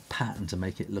a bit of pattern to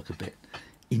make it look a bit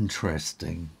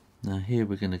interesting. Now here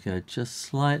we're going to go just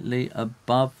slightly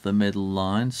above the middle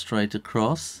line, straight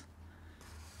across,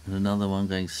 and another one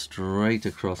going straight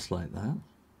across like that.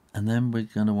 And then we're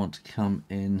going to want to come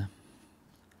in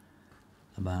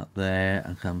about there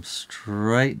and come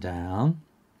straight down.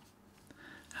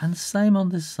 And same on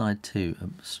this side too,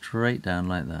 straight down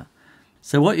like that.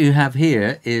 So what you have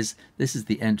here is, this is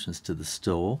the entrance to the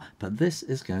store, but this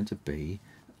is going to be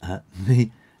the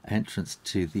entrance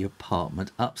to the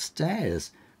apartment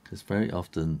upstairs. Because very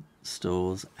often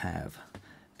stores have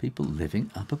people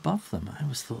living up above them. I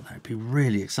always thought that would be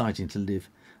really exciting to live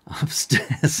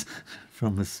upstairs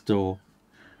from a store.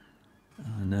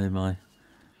 I know my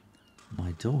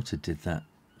daughter did that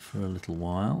for a little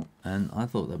while, and I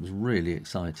thought that was really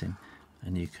exciting.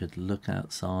 And you could look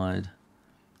outside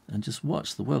and just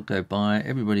watch the world go by,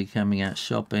 everybody coming out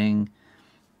shopping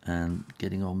and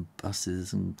getting on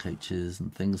buses and coaches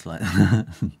and things like that.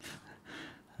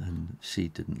 And she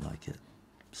didn't like it,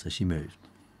 so she moved.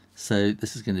 So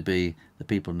this is going to be the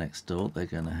people next door. They're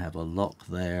going to have a lock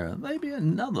there, and maybe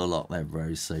another lock. They're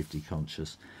very safety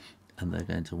conscious, and they're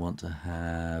going to want to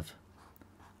have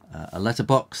a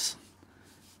letterbox,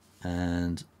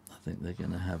 and I think they're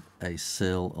going to have a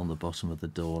sill on the bottom of the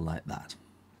door like that.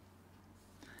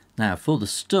 Now for the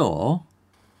store,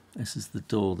 this is the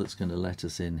door that's going to let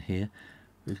us in here.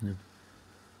 We're going to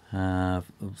have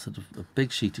a sort of a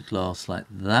big sheet of glass like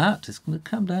that. It's going to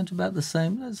come down to about the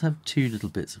same. Let's have 2 little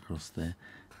bits across there,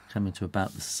 coming to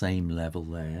about the same level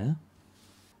there.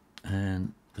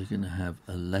 And we're going to have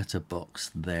a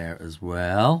letterbox there as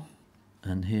well.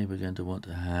 And here we're going to want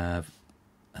to have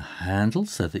a handle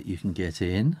so that you can get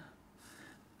in,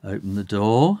 open the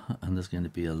door, and there's going to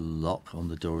be a lock on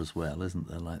the door as well, isn't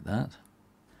there, like that?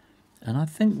 And I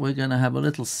think we're going to have a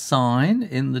little sign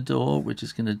in the door which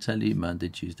is going to tell you Monday,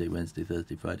 Tuesday, Wednesday,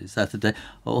 Thursday, Friday, Saturday,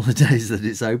 all the days that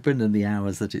it's open and the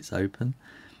hours that it's open.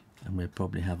 And we'll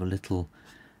probably have a little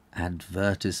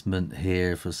advertisement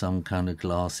here for some kind of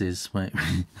glasses, like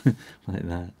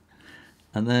that.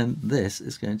 And then this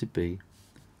is going to be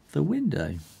the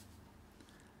window.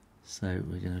 So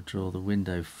we're going to draw the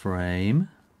window frame.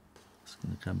 It's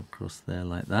going to come across there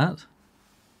like that.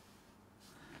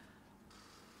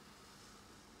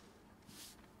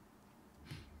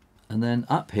 And then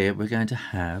up here we're going to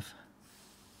have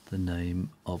the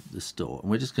name of the store,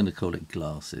 and we're just going to call it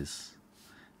Glasses.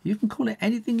 You can call it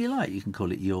anything you like. You can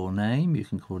call it your name, you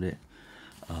can call it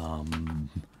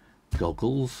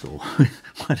Goggles, or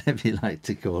whatever you like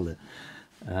to call it.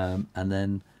 And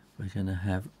then we're going to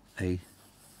have a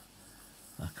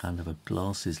kind of a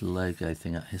Glasses logo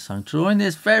thing up here. So I'm drawing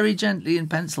this very gently in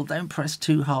pencil. Don't press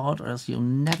too hard or else you'll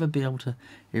never be able to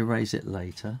erase it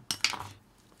later.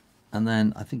 And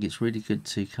then I think it's really good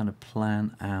to kind of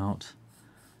plan out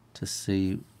to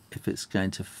see if it's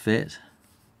going to fit.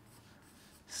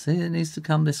 See, it needs to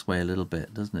come this way a little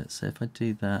bit, doesn't it? So if I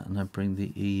do that and I bring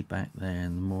the E back there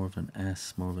and more of an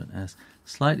S,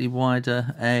 slightly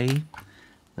wider A,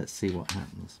 let's see what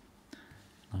happens.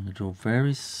 I'm going to draw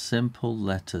very simple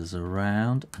letters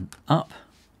around and up,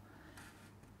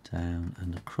 down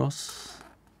and across.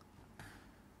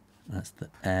 That's the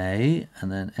A, and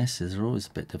then S's are always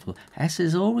a bit difficult.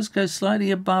 S's always go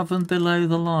slightly above and below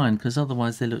the line, because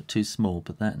otherwise they look too small,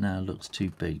 but that now looks too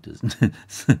big, doesn't it?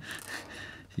 So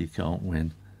you can't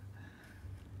win.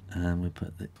 And we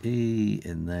put the E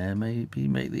in there, maybe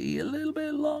make the E a little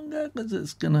bit longer, because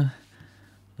it's going to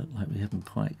look like we haven't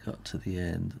quite got to the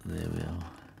end. There we are.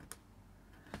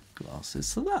 Glasses.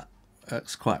 So that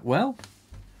works quite well.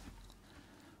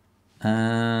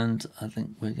 And I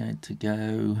think we're going to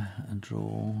go and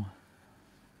draw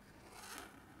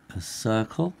a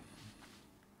circle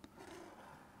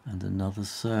and another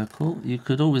circle. You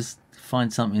could always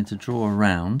find something to draw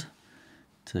around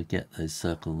to get those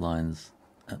circle lines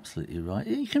absolutely right.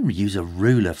 You can use a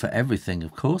ruler for everything,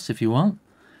 of course, if you want.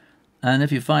 And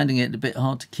if you're finding it a bit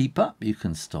hard to keep up, you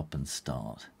can stop and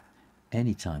start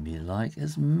anytime you like,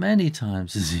 as many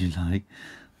times as you like.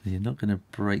 You're not going to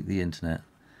break the internet.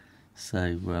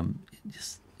 So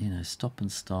just, stop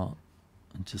and start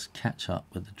and just catch up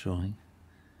with the drawing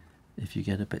if you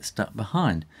get a bit stuck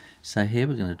behind. So here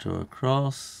we're going to draw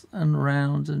across and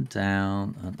round and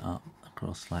down and up.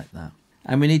 across like that.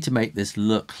 And we need to make this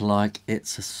look like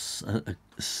it's a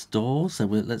store. So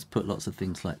let's put lots of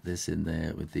things like this in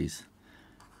there with these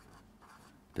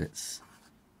bits.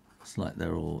 It's like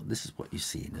they're all, this is what you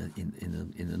see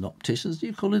in an optician's. Do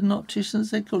you call it an optician's?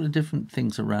 They call it different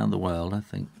things around the world, I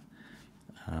think.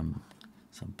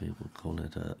 Some people call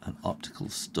it an optical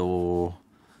store.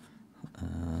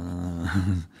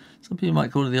 Some people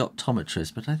might call it the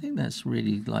optometrist, but I think that's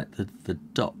really like the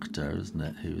doctor, isn't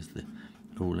it? Who is the,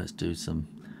 oh, let's do some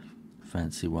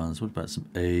fancy ones. What about some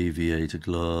aviator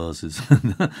glasses?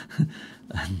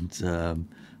 And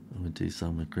we'll do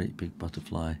some with great big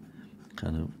butterfly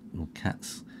kind of, or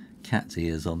cat's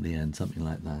ears on the end, something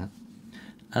like that.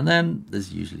 And then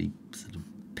there's usually sort of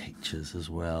pictures as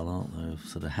well, aren't there, of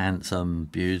sort of handsome,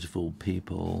 beautiful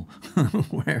people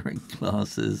wearing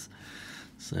glasses.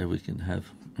 So we can have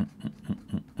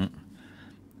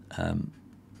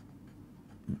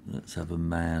let's have a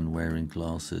man wearing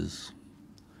glasses.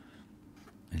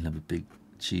 He'll have a big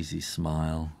cheesy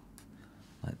smile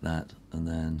like that, and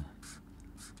then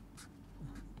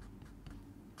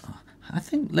I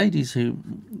think ladies who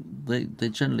they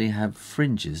generally have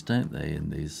fringes, don't they, in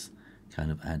these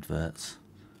kind of adverts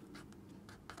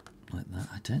like that.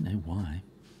 I don't know why.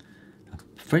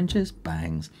 Fringes,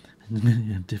 bangs, and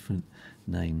many different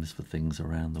names for things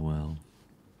around the world.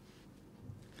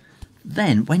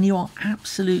 Then, when you are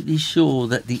absolutely sure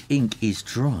that the ink is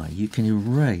dry, you can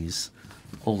erase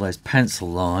all those pencil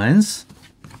lines.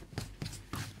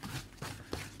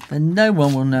 Then no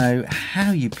one will know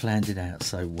how you planned it out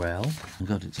so well and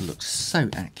got it to look so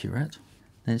accurate.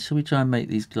 Then shall we try and make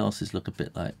these glasses look a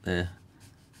bit like they're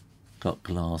got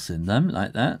glass in them,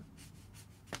 like that.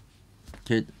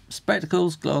 Good.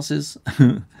 Spectacles, glasses.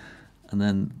 And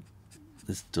then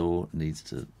this door needs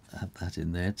to have that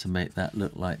in there to make that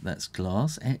look like that's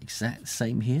glass. Exact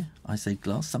same here. I say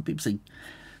glass. Some people say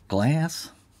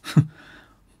glass.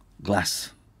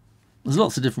 Glass. There's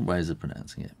lots of different ways of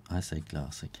pronouncing it. I say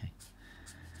glass, okay.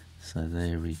 So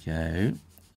there we go.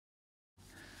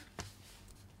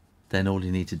 Then all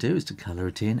you need to do is to colour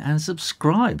it in and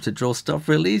subscribe to Draw Stuff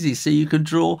Real Easy so you can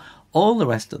draw all the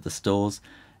rest of the stores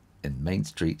in Main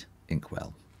Street,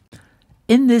 Inkwell.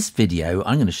 In this video,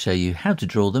 I'm going to show you how to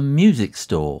draw the music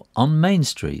store on Main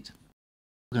Street.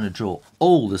 We're going to draw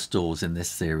all the stores in this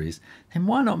series. Then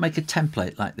why not make a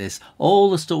template like this? All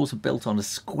the stores are built on a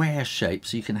square shape,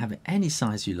 so you can have it any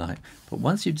size you like. But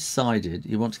once you've decided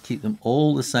you want to keep them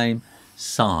all the same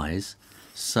size,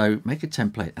 so make a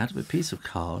template out of a piece of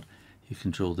card. You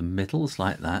can draw the middles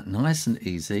like that, nice and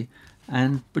easy,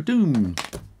 and ba-doom,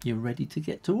 you're ready to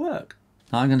get to work.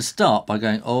 Now I'm going to start by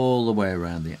going all the way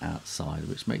around the outside,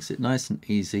 which makes it nice and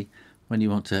easy when you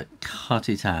want to cut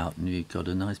it out and you've got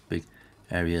a nice big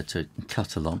area to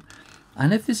cut along.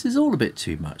 And if this is all a bit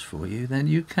too much for you, then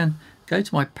you can go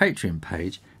to my Patreon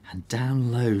page and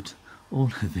download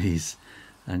all of these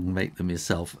and make them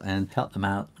yourself and cut them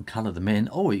out and colour them in,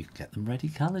 or you can get them ready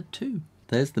coloured too.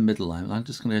 There's the middle line. I'm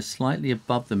just going to go slightly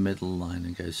above the middle line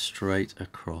and go straight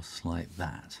across like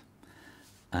that.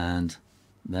 And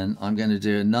then I'm going to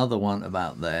do another one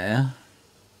about there.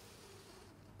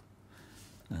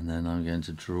 And then I'm going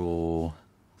to draw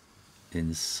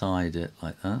inside it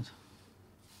like that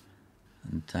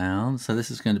and down. So this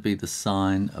is going to be the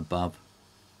sign above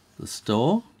the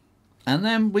store. And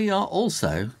then we are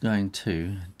also going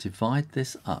to divide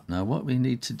this up. Now what we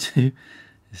need to do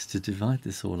is to divide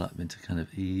this all up into kind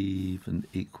of even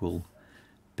equal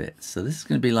bits. So this is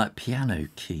going to be like piano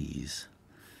keys.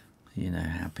 You know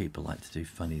how people like to do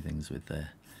funny things with their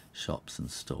shops and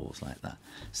stores like that.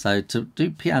 So to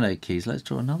do piano keys, let's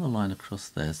draw another line across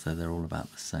there so they're all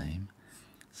about the same.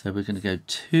 So we're going to go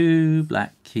 2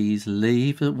 black keys,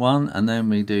 leave 1, and then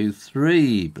we do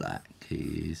 3 black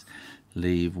keys,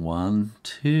 leave 1,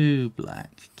 2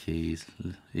 black keys,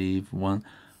 leave 1,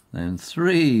 then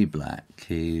 3 black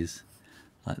keys,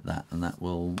 like that, and that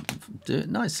will do it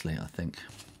nicely, I think.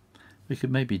 We could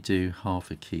maybe do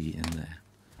half a key in there.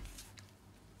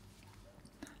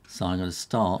 So I'm going to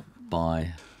start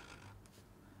by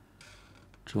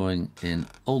drawing in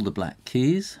all the black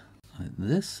keys like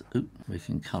this. Ooh, we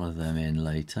can colour them in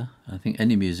later. I think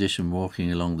any musician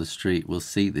walking along the street will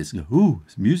see this and go, ooh,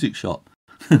 it's a music shop.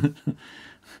 And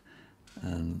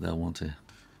they'll want to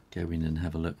go in and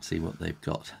have a look, see what they've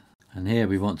got. And here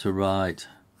we want to write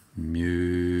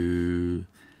music.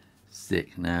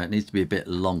 Now it needs to be a bit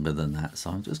longer than that, so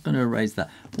I'm just going to erase that.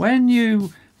 When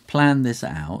you plan this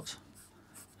out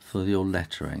for your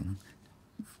lettering,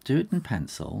 do it in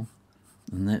pencil,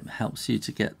 and it helps you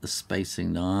to get the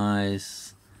spacing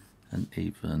nice and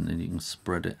even, and you can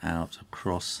spread it out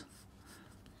across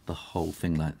the whole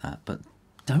thing like that. But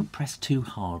don't press too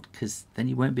hard because then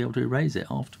you won't be able to erase it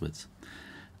afterwards.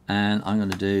 And I'm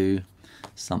going to do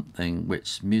something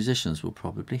which musicians will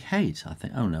probably hate. I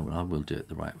think, oh no, well, I will do it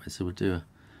the right way. So we'll do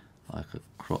like a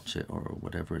crotchet or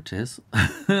whatever it is.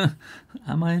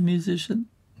 Am I a musician?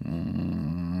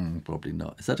 Probably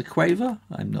not. Is that a quaver?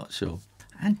 I'm not sure.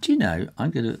 And do you know,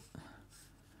 I'm going to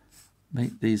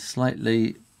make these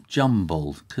slightly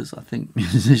jumbled because I think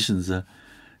musicians are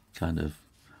kind of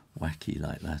wacky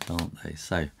like that, aren't they?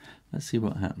 So let's see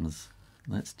what happens.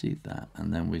 Let's do that.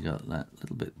 And then we got that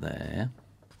little bit there.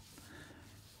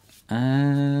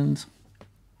 And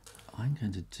I'm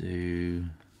going to do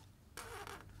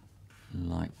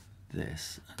like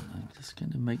this. And I'm just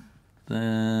going to make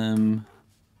them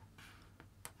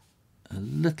a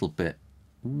little bit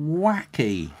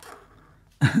wacky.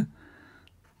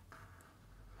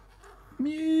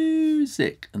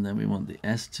 Music. And then we want the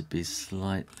S to be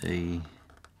slightly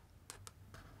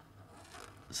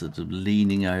sort of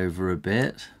leaning over a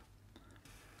bit.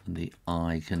 And the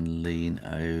I can lean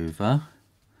over.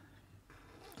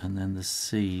 And then the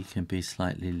C can be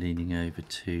slightly leaning over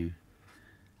too,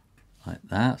 like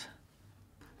that.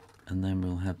 And then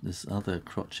we'll have this other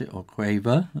crotchet or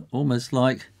quaver, almost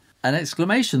like an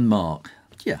exclamation mark.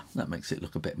 Yeah, that makes it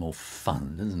look a bit more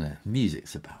fun, doesn't it?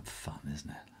 Music's about fun, isn't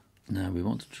it? Now we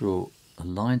want to draw a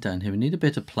line down here. We need a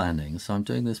bit of planning, so I'm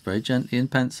doing this very gently in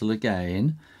pencil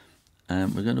again.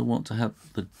 And we're going to want to have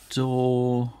the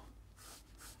door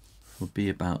will be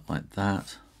about like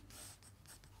that.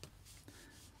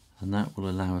 And that will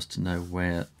allow us to know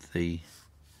where the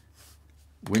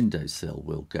windowsill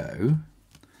will go.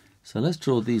 So let's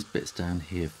draw these bits down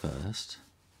here first.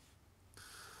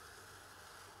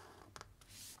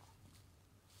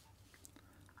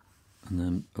 And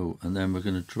then, and then we're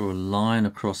going to draw a line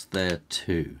across there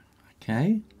too.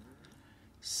 Okay.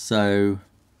 So,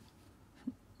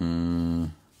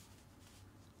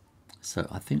 so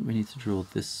I think we need to draw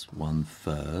this one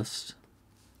first.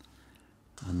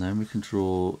 And then we can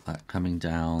draw that coming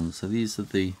down. So these are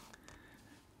the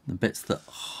bits that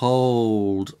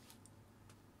hold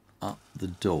up the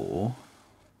door,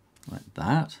 like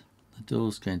that. The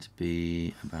door's going to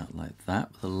be about like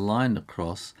that, with a line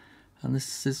across. And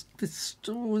this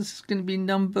door is going to be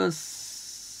number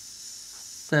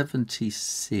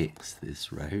 76.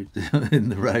 This road in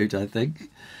the road, I think.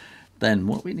 Then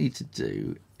what we need to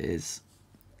do is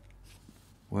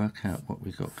work out what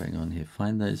we've got going on here.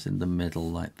 Find those in the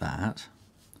middle like that.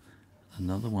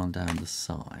 Another one down the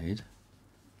side.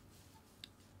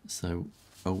 So,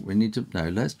 we need to, no,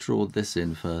 let's draw this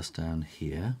in first down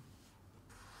here.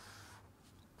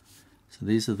 So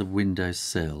these are the window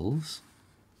sills.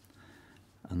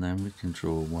 And then we can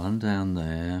draw one down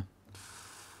there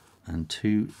and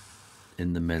two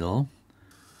in the middle.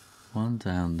 One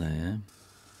down there,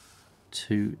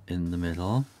 two in the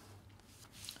middle.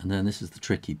 And then this is the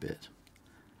tricky bit.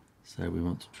 So we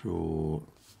want to draw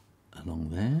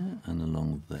along there and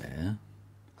along there.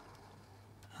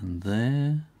 And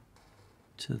there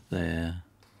to there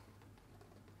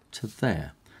to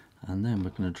there. And then we're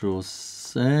going to draw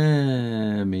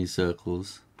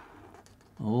semicircles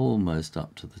almost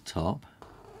up to the top.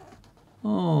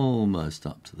 Almost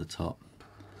up to the top.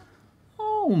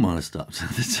 Almost up to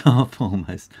the top.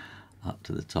 Almost up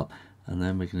to the top. And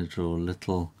then we're going to draw a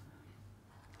little...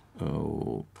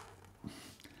 I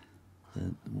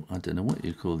don't know what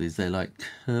you call these. They're like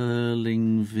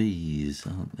curling V's,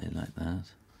 aren't they, like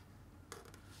that?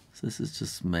 So this is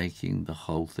just making the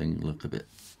whole thing look a bit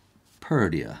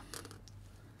purtier.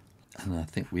 And I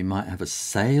think we might have a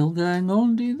sale going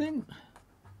on, do you think?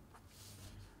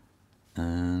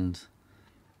 And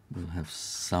we'll have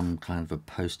some kind of a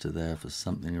poster there for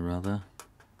something or other.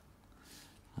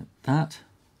 Like that.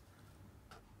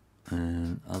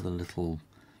 And other little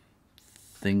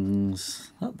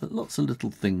things, lots of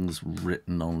little things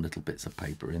written on little bits of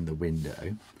paper in the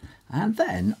window. And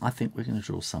then I think we're going to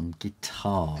draw some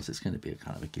guitars. It's going to be a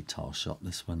kind of a guitar shop,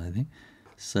 this one, I think.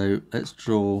 So let's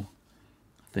draw a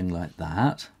thing like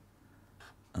that,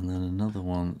 and then another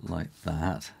one like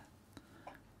that,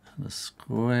 and a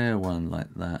square one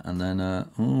like that, and then a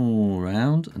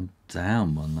round and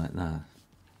down one like that.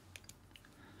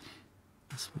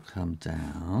 This will come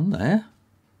down there.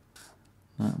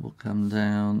 That will come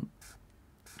down.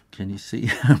 Can you see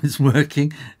how it's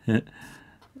working?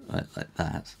 like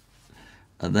that.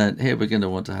 And then here we're going to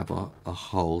want to have a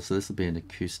hole. So this will be an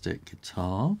acoustic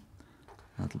guitar.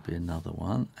 That'll be another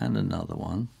one and another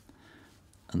one.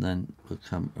 And then we'll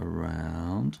come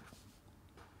around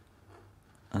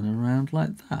and around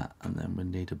like that. And then we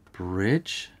need a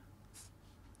bridge,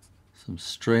 some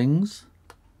strings,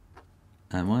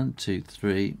 and 1, 2,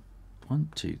 3, 1,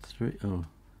 2, 3. Oh,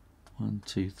 1,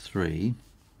 2, 3.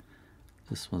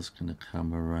 This one's going to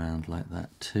come around like that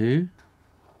too.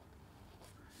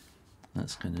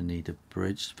 That's going to need a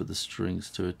bridge for the strings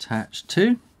to attach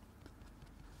to.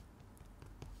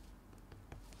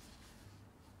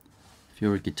 If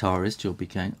you're a guitarist, you'll be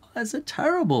going, oh, that's a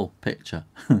terrible picture.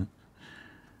 And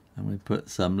we put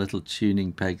some little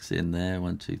tuning pegs in there.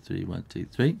 1, 2, 3, 1, 2,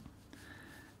 3.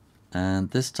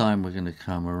 And this time we're going to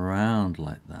come around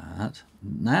like that.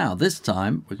 Now this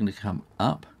time we're going to come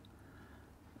up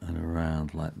and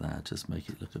around like that. Just make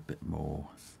it look a bit more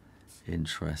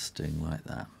interesting like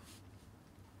that.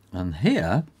 And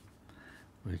here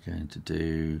we're going to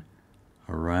do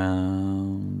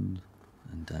around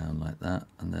and down like that.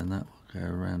 And then that will go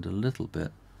around a little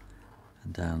bit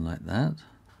and down like that.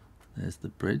 There's the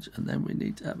bridge. And then we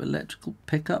need to have electrical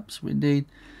pickups. We need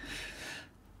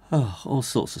all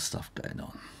sorts of stuff going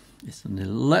on. It's an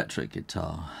electric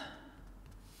guitar.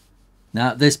 Now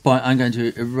at this point I'm going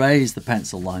to erase the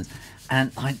pencil lines,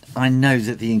 and I know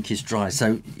that the ink is dry,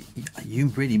 so you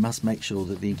really must make sure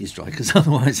that the ink is dry, because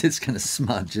otherwise it's going to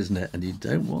smudge, isn't it? And you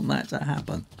don't want that to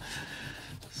happen.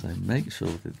 So make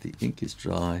sure that the ink is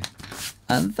dry,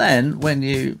 and then when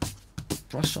you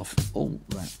brush off all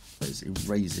those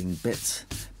erasing bits,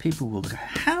 people will go,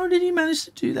 how did you manage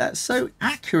to do that so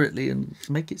accurately and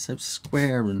make it so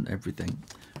square and everything?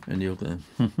 And you'll go,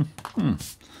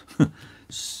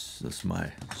 that's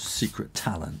my secret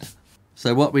talent.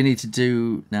 So what we need to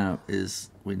do now is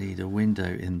we need a window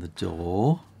in the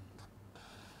door.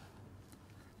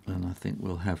 And I think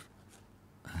we'll have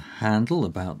a handle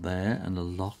about there and a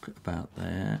lock about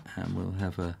there. And we'll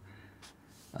have a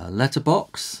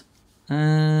letterbox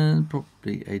and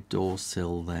probably a door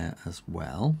sill there as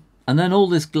well. And then all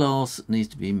this glass needs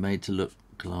to be made to look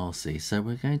glassy. So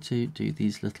we're going to do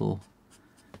these little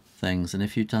things. And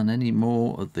if you've done any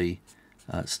more of the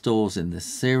stores in this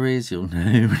series, you'll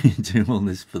know we do all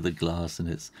this for the glass, and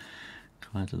it's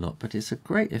quite a lot, but it's a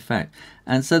great effect.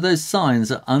 And so those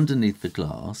signs are underneath the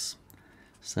glass,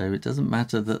 so it doesn't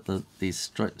matter that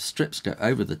these strips go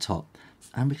over the top.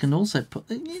 And we can also put,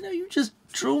 you've just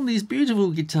drawn these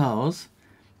beautiful guitars,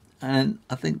 and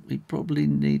I think we probably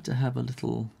need to have a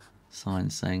little sign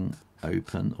saying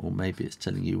open, or maybe it's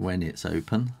telling you when it's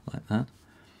open, like that.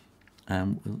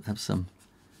 And we'll have some of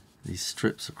these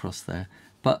strips across there.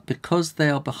 But because they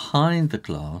are behind the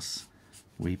glass,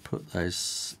 we put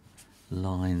those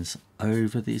lines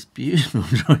over these beautiful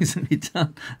drawings that we've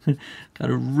done,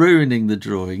 kind of ruining the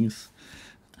drawings.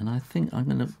 And I think I'm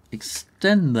going to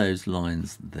extend those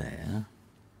lines there,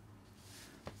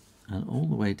 and all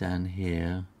the way down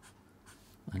here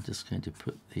I'm just going to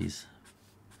put these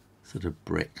sort of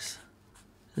bricks.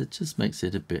 It just makes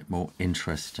it a bit more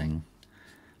interesting.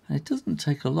 And it doesn't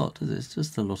take a lot, does it? It's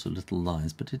just a lot of little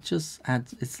lines, but it just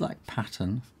adds, it's like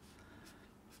pattern,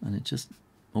 and it just,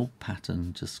 all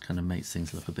pattern just kind of makes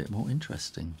things look a bit more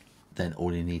interesting. Then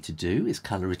all you need to do is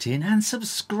colour it in and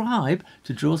subscribe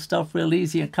to Draw Stuff Real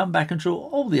Easy, and come back and draw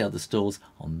all the other stores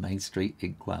on Main Street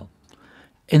Inkwell.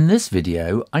 In this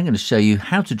video, I'm going to show you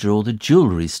how to draw the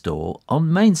jewellery store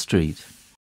on Main Street.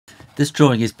 This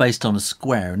drawing is based on a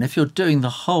square, and if you're doing the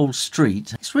whole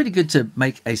street, it's really good to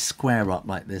make a square up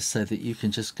like this so that you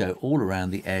can just go all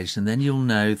around the edge, and then you'll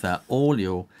know that all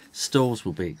your stores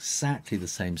will be exactly the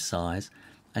same size,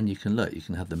 and you can look, you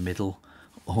can have the middle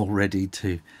all ready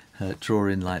to draw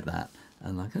in like that.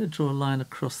 And I'm going to draw a line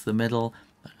across the middle.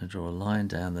 I'm going to draw a line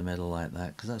down the middle like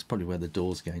that, because that's probably where the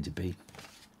door's going to be.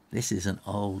 This is an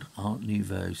old Art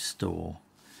Nouveau store,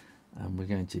 and we're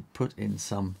going to put in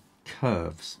some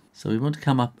curves. So we want to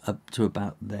come up to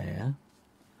about there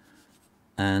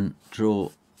and draw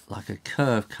like a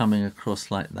curve coming across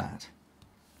like that.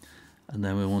 And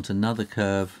then we want another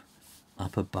curve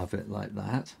up above it like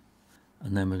that.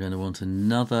 And then we're going to want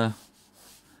another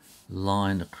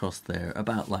line across there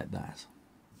about like that.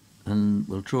 And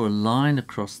we'll draw a line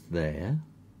across there.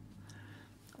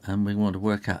 And we want to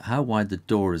work out how wide the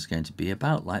door is going to be,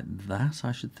 about like that,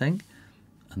 I should think.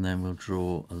 And then we'll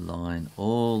draw a line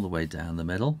all the way down the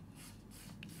middle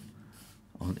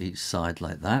on each side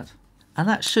like that. And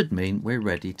that should mean we're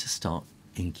ready to start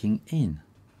inking in.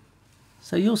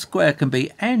 So your square can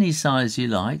be any size you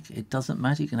like. It doesn't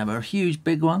matter. You can have a huge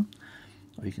big one,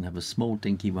 or you can have a small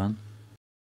dinky one.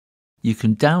 You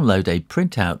can download a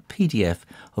printout PDF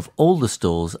of all the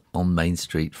stores on Main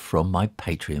Street from my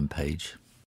Patreon page.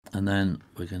 And then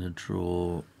we're going to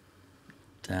draw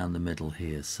down the middle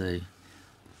here. See,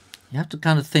 you have to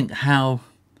kind of think how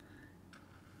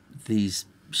these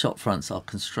shop fronts are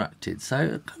constructed.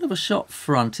 So kind of a shop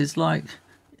front is like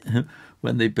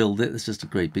when they build it, there's just a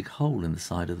great big hole in the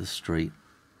side of the street.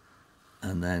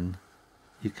 and then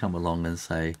you come along and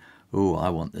say, oh, I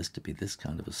want this to be this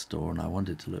kind of a store and I want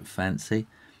it to look fancy,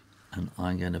 and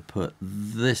I'm going to put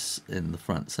this in the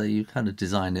front. So you kind of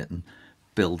design it and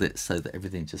build it so that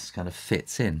everything just kind of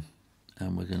fits in.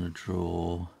 And we're going to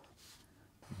draw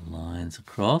lines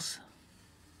across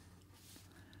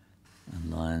and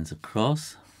lines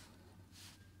across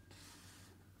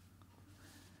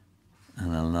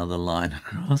and another line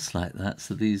across like that.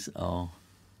 So these are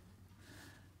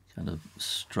kind of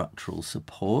structural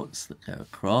supports that go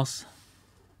across.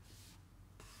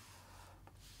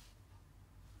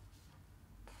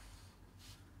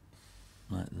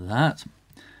 Like that.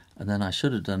 And then I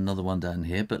should have done another one down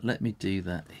here, but let me do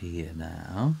that here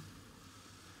now.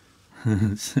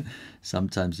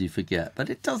 Sometimes you forget, but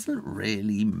it doesn't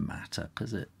really matter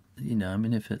because it, you know, I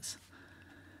mean, if it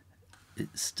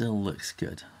still looks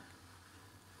good.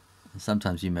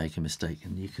 Sometimes you make a mistake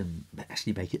and you can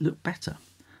actually make it look better.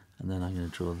 And then I'm going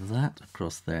to draw that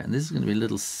across there. And this is going to be a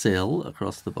little sill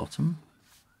across the bottom.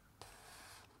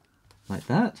 Like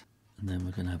that. And then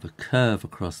we're going to have a curve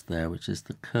across there, which is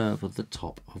the curve of the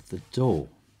top of the door.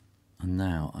 And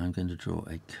now I'm going to draw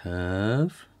a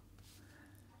curve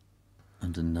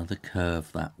and another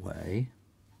curve that way.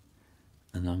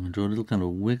 And I'm going to draw a little kind of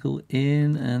wiggle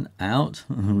in and out.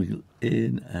 Wiggle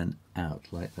in and out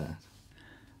like that.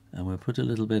 And we'll put a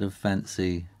little bit of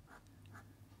fancy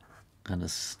kind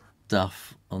of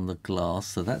stuff on the glass.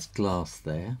 So that's glass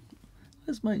there.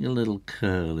 Let's make a little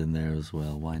curl in there as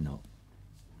well. Why not?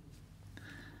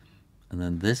 And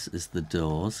then this is the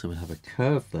door. So we'll have a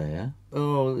curve there.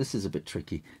 Oh, this is a bit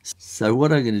tricky. So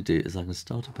what I'm going to do is I'm going to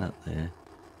start about there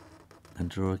and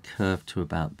draw a curve to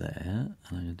about there. And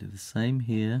I'm going to do the same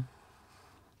here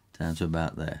down to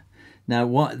about there.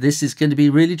 Now, this is going to be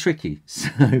really tricky.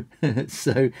 So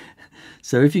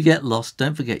if you get lost,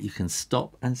 don't forget you can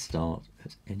stop and start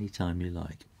at any time you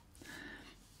like.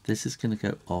 This is going to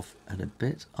go off at a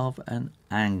bit of an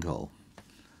angle,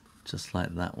 just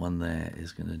like that one there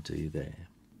is going to do there.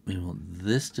 We want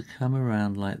this to come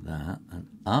around like that and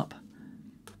up,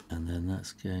 and then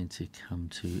that's going to come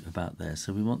to about there.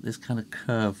 So we want this kind of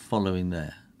curve following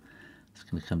there. It's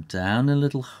going to come down a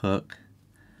little hook,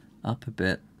 up a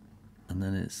bit, and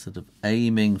then it's sort of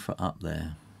aiming for up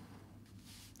there.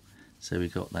 So we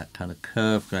got that kind of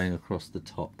curve going across the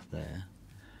top there.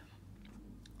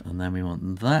 And then we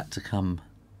want that to come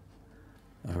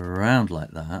around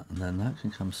like that, and then that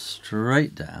can come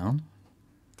straight down.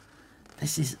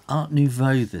 This is Art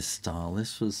Nouveau, this style.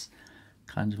 This was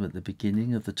kind of at the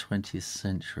beginning of the 20th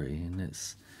century, and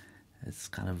it's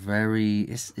kind of very,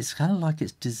 it's kind of like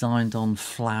it's designed on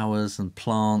flowers and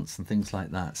plants and things like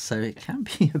that. So it can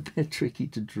be a bit tricky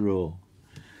to draw.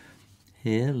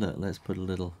 Here, look, let's put a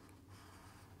little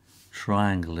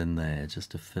triangle in there just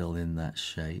to fill in that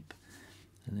shape.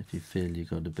 And if you feel you've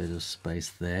got a bit of space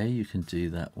there, you can do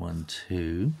that one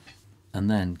too. And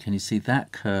then, can you see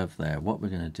that curve there? What we're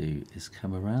going to do is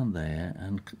come around there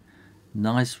and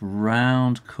nice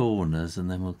round corners, and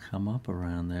then we'll come up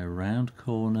around there, round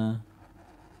corner,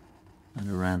 and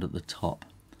around at the top.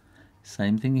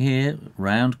 Same thing here,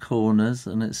 round corners,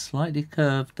 and it's slightly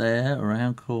curved there,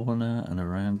 around corner and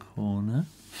around corner.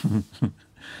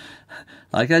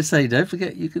 Like I say, don't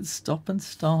forget you can stop and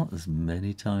start as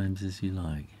many times as you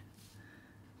like.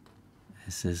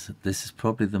 This is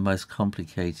probably the most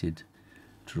complicated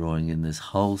drawing in this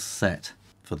whole set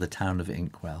for the town of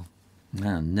Inkwell.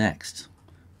 Now next,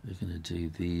 we're going to do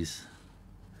these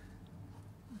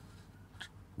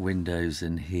windows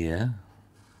in here.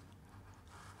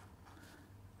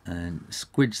 And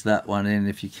squidge that one in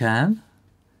if you can.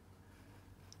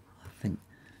 I think,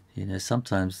 you know,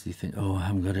 sometimes you think, oh, I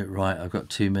haven't got it right, I've got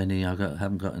too many,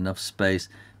 haven't got enough space.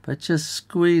 But just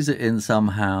squeeze it in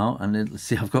somehow, and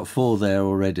see, I've got 4 there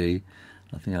already.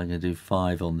 I think I'm going to do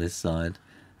 5 on this side.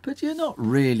 But you're not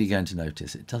really going to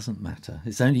notice. It doesn't matter.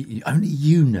 It's only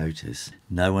you notice.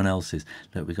 No one else is.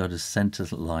 Look, we've got a centre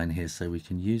line here, so we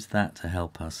can use that to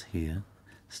help us here.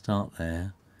 Start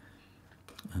there.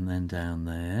 And then down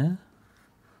there,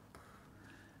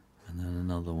 and then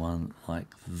another one like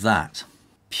that.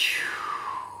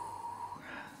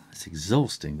 It's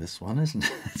exhausting, this one, isn't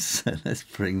it? So let's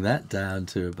bring that down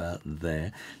to about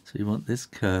there. So you want this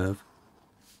curve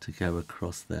to go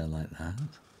across there like that.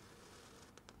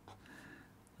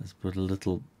 Let's put a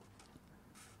little,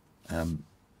 that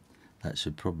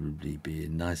should probably be a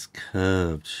nice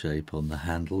curved shape on the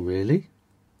handle, really.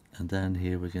 And down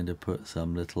here we're going to put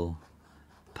some little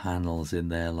panels in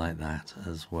there like that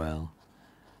as well.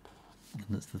 And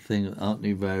that's the thing with Art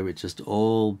Nouveau, it just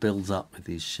all builds up with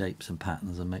these shapes and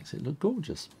patterns and makes it look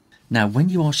gorgeous. Now when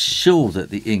you are sure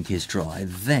that the ink is dry,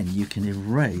 then you can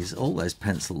erase all those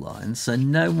pencil lines so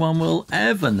no one will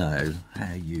ever know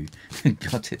how you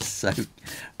got it so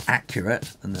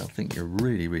accurate, and they'll think you're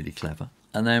really, really clever.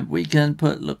 And then we can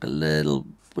put a little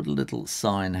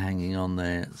sign hanging on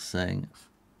there saying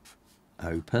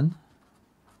open.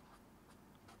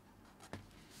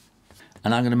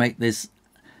 And I'm going to make this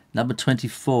number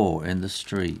 24 in the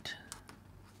street.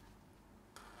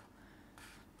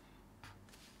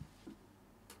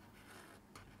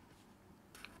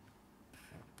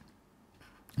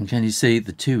 And can you see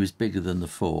the 2 is bigger than the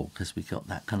 4 because we got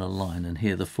that kind of line, and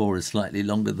here the 4 is slightly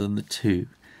longer than the 2.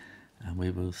 And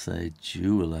we will say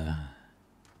jeweler.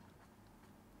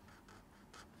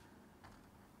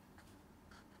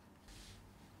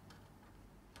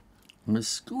 I'm going to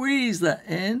squeeze that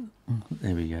in.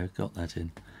 There we go, got that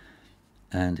in.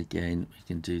 And again, we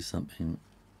can do something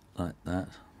like that.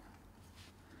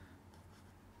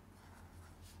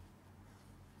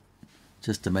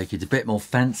 Just to make it a bit more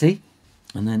fancy.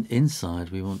 And then inside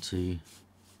we want to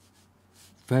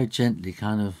very gently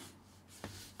kind of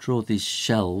draw these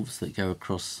shelves that go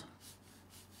across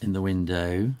in the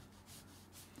window,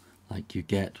 like you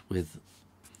get with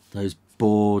those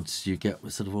boards you get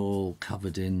sort of all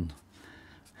covered in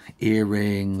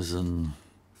earrings and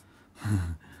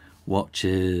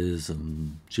watches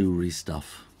and jewellery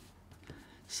stuff.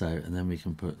 So, and then we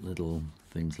can put little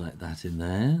things like that in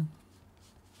there.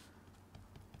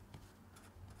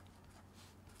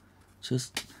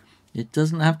 Just, it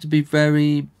doesn't have to be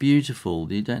very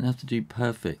beautiful. You don't have to do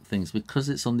perfect things, because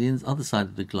it's on the other side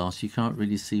of the glass. You can't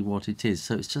really see what it is.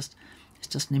 So it's just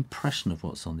an impression of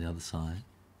what's on the other side.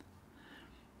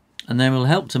 And then we'll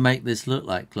help to make this look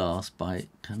like glass by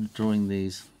kind of drawing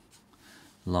these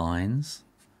lines.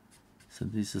 So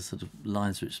these are sort of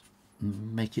lines which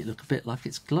make it look a bit like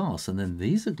it's glass. And then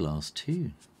these are glass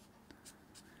too.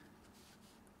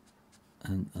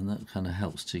 And that kind of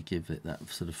helps to give it that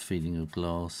sort of feeling of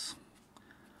glass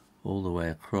all the way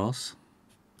across.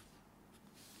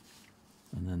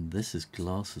 And then this is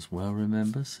glass as well,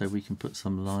 remember? So we can put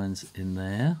some lines in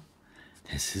there.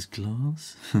 This is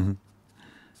glass.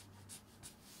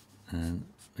 And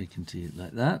we can do it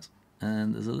like that.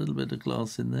 And there's a little bit of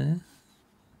glass in there.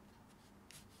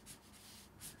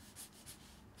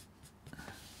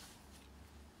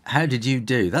 How did you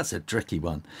do? That's a tricky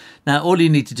one. Now all you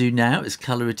need to do now is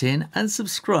colour it in and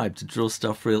subscribe to Draw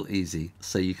Stuff Real Easy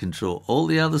so you can draw all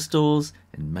the other stores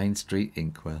in Main Street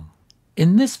Inkwell.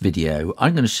 In this video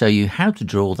I'm going to show you how to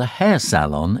draw the hair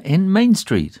salon in Main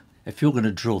Street. If you're going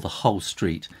to draw the whole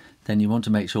street, then you want to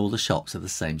make sure all the shops are the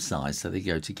same size so they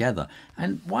go together.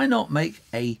 And why not make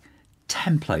a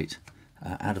template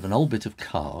out of an old bit of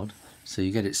card so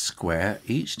you get it square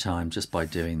each time just by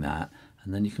doing that.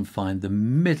 And then you can find the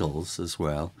middles as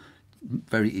well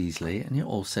very easily, and you're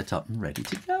all set up and ready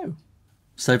to go.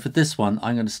 So for this one,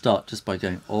 I'm going to start just by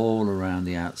going all around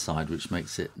the outside, which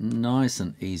makes it nice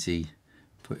and easy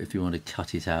for if you want to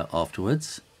cut it out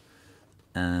afterwards.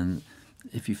 And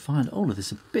if you find all of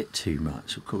this a bit too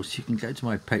much, of course, you can go to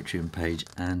my Patreon page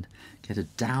and get a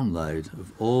download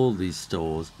of all these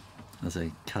stores as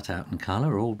a cut out and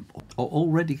colour, or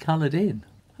already coloured in.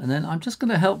 And then I'm just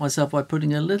going to help myself by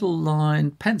putting a little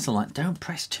line, pencil line. Don't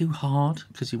press too hard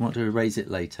because you want to erase it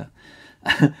later.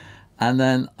 And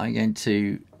then I'm going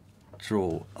to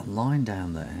draw a line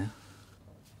down there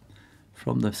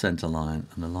from the centre line,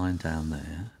 and a line down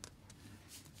there.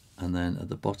 And then at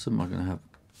the bottom I'm going to have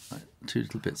 2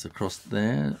 little bits across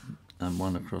there and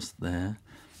 1 across there.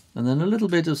 And then a little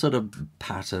bit of sort of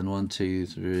pattern, 1, 2,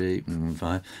 3,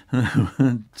 5,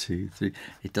 1, 2, 3.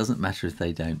 It doesn't matter if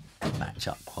they don't match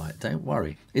up quite, don't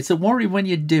worry. It's a worry when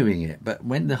you're doing it, but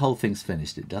when the whole thing's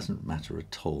finished, it doesn't matter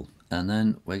at all. And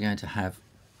then we're going to have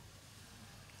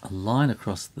a line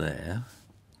across there,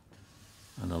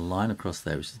 and a line across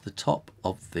there, which is the top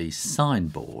of the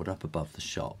signboard up above the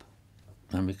shop.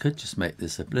 And we could just make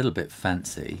this a little bit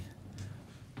fancy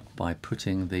by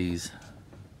putting these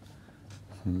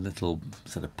little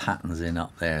sort of patterns in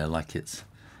up there, like it's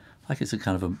a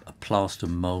kind of a plaster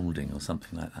moulding or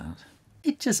something like that.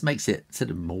 It just makes it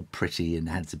sort of more pretty and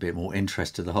adds a bit more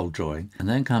interest to the whole drawing. And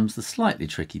then comes the slightly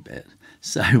tricky bit.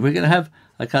 So we're going to have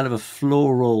a kind of a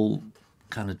floral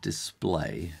kind of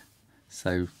display.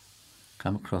 So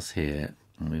come across here,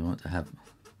 and we want to have,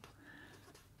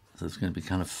 so there's going to be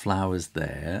kind of flowers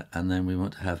there, and then we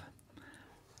want to have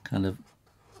kind of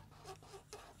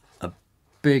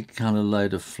big kind of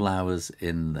load of flowers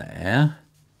in there,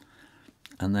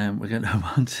 and then we're going to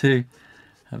want to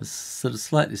have sort of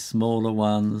slightly smaller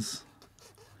ones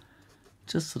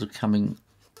just sort of coming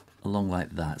along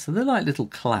like that. So they're like little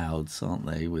clouds, aren't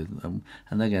they? With and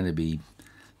they're going to be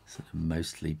sort of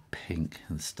mostly pink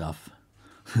and stuff.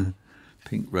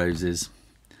 Pink roses.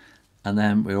 And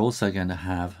then we're also going to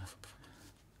have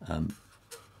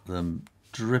them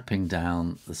dripping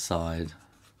down the side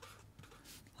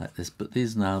like this, but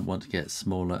these now want to get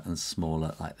smaller and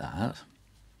smaller like that.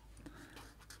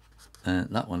 And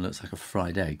that one looks like a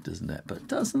fried egg, doesn't it? But it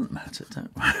doesn't matter,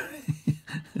 don't worry.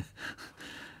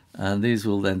 And these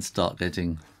will then start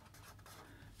getting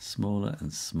smaller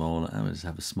and smaller, and we'll just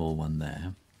have a small one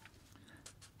there.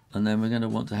 And then we're going to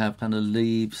want to have kind of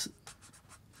leaves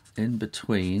in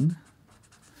between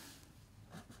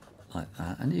like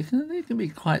that, and you can be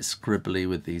quite scribbly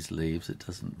with these leaves. It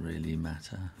doesn't really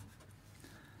matter,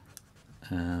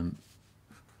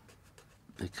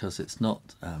 because it's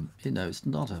not you know, it's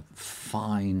not a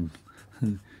fine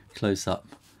close-up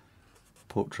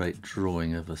portrait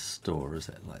drawing of a store, is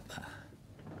it? Like that.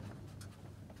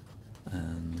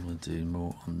 And we'll do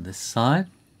more on this side.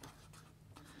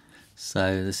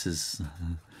 So this is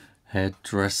a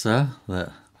hairdresser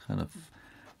that kind of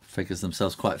figures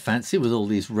themselves quite fancy with all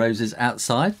these roses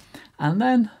outside. And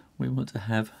then we want to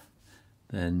have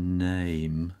their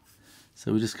name.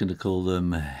 So we're just going to call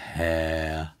them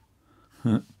Hair.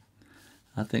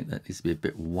 I think that needs to be a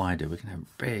bit wider. We can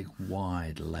have big,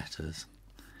 wide letters.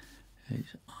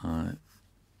 H-I-R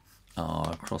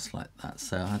across like that.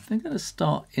 So I think I'm going to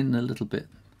start in a little bit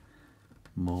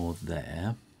more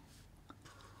there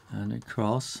and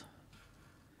across.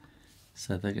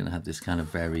 So they're going to have this kind of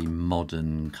very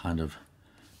modern kind of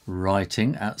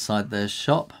writing outside their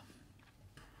shop.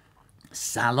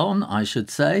 Salon, I should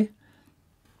say.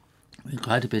 With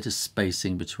quite a bit of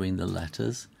spacing between the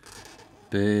letters.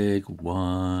 Big,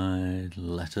 wide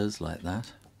letters like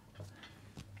that.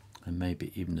 And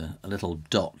maybe even a little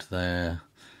dot there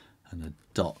and a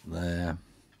dot there.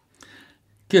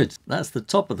 Good, that's the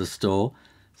top of the store.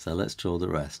 So let's draw the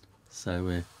rest. So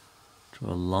we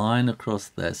draw a line across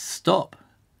there, stop,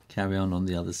 carry on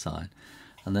the other side.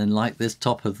 And then like this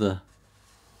top of the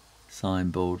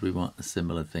signboard, we want a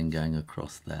similar thing going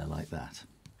across there like that.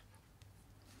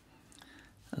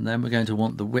 And then we're going to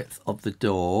want the width of the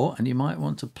door, and you might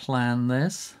want to plan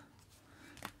this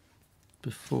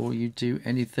before you do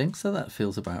anything, so that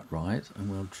feels about right.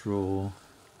 And we'll draw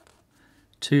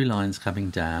 2 lines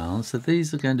coming down. So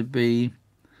these are going to be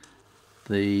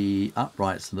the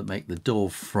uprights that make the door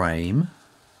frame,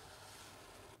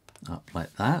 up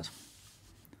like that.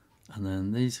 And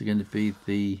then these are going to be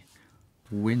the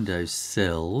window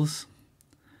sills.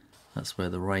 That's where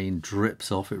the rain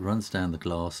drips off. It runs down the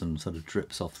glass and sort of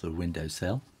drips off the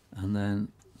windowsill. And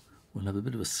then we'll have a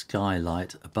bit of a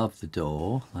skylight above the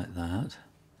door, like that.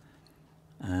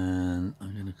 And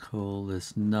I'm going to call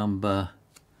this number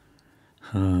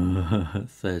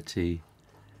 38.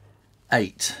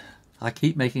 I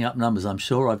keep making up numbers. I'm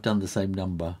sure I've done the same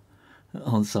number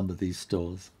on some of these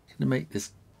stores. I'm going to make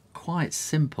this quite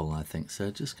simple, I think.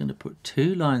 So just going to put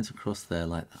 2 lines across there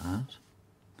like that.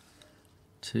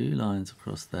 2 lines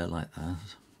across there like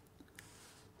that.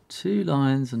 2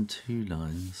 lines and 2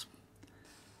 lines.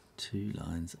 2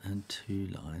 lines and 2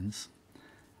 lines.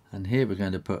 And here we're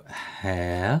going to put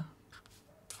hair.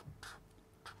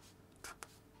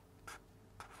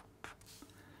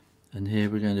 And here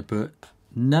we're going to put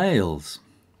nails.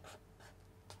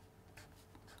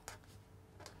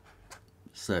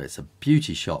 So it's a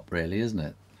beauty shop really, isn't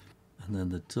it? And then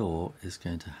the door is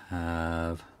going to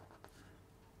have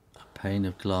a pane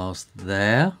of glass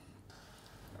there.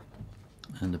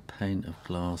 And a pane of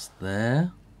glass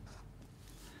there.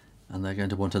 And they're going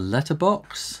to want a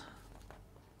letterbox.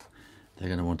 They're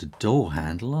going to want a door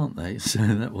handle, aren't they? So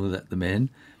that will let them in.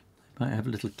 They might have a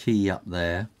little key up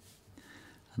there.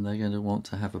 And they're going to want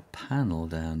to have a panel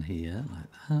down here, like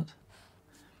that.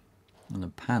 And a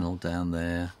panel down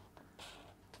there,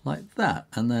 like that.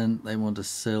 And then they want a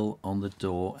sill on the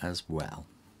door as well.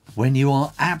 When you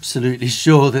are absolutely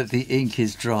sure that the ink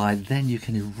is dry, then you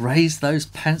can erase those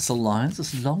pencil lines,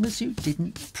 as long as you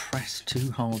didn't press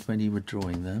too hard when you were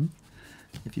drawing them.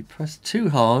 If you press too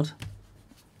hard,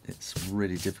 it's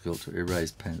really difficult to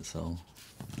erase pencil.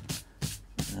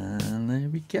 And there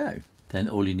we go. Then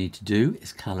all you need to do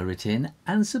is colour it in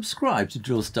and subscribe to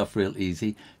Draw Stuff Real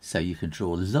Easy so you can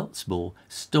draw lots more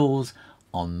stores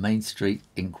on Main Street,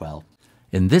 Inkwell.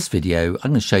 In this video,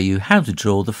 I'm going to show you how to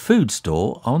draw the food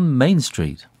store on Main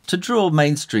Street. To draw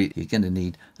Main Street, you're going to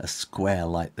need a square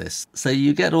like this, so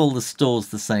you get all the stores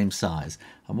the same size.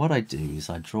 And what I do is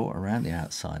I draw around the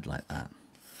outside like that.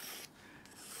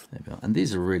 There we are. And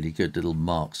these are really good little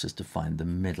marks just to find the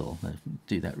middle. I'll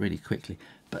do that really quickly.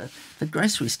 But the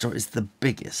grocery store is the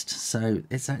biggest, so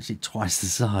it's actually twice the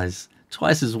size,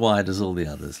 twice as wide as all the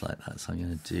others like that. So I'm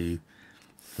going to do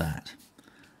that.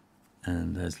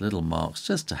 And those little marks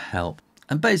just to help.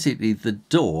 And basically the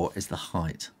door is the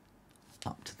height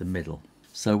up to the middle.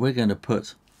 So we're going to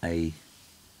put a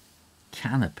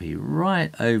canopy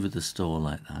right over the store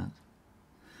like that.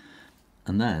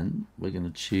 And then we're going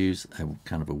to choose a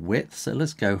kind of a width. So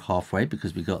let's go halfway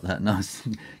because we got that nice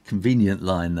convenient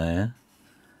line there.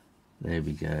 There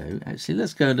we go. Actually,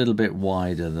 let's go a little bit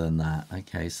wider than that.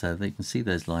 Okay, so they can see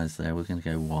those lines there. We're going to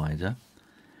go wider.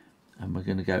 And we're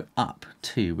going to go up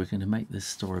too. We're going to make this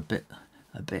store a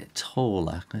bit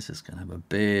taller. This is going to have a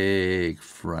big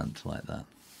front like that.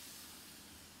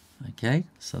 Okay,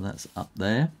 so that's up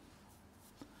there.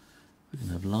 We're going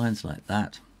to have lines like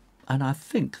that. And I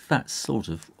think that's sort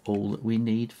of all that we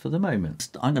need for the moment.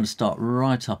 I'm going to start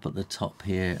right up at the top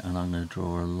here, and I'm going to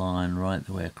draw a line right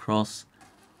the way across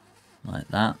like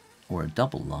that. Or a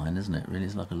double line, isn't it? Really,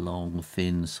 it's like a long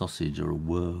thin sausage or a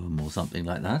worm or something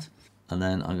like that. And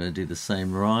then I'm going to do the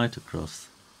same right across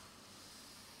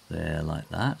there like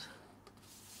that.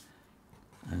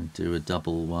 And do a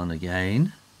double one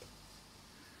again.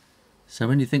 So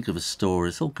when you think of a store,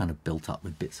 it's all kind of built up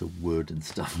with bits of wood and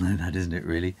stuff like that, isn't it,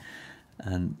 really?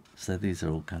 And so these are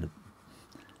all kind of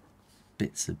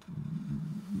bits of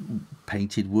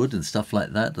painted wood and stuff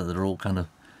like that that are all kind of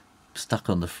stuck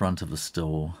on the front of the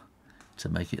store to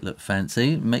make it look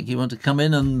fancy, make you want to come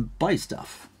in and buy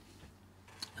stuff.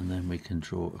 And then we can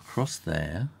draw across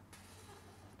there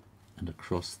and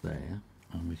across there,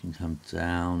 and we can come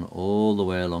down all the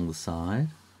way along the side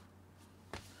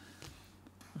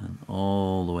and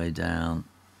all the way down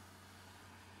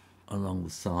along the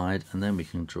side, and then we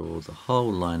can draw the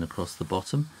whole line across the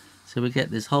bottom. So we get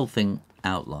this whole thing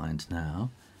outlined now,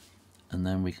 and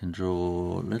then we can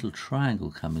draw a little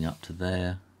triangle coming up to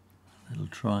there, a little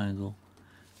triangle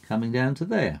coming down to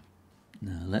there.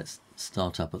 Now let's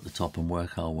start up at the top and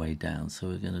work our way down. So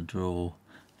we're going to draw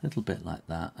a little bit like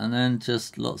that, and then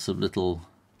just lots of little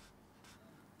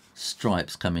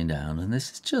stripes coming down, and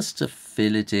this is just to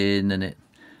fill it in, and it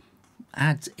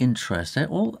adds interest.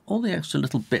 All the extra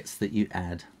little bits that you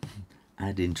add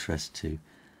interest to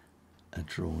a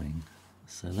drawing.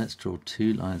 So let's draw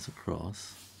two lines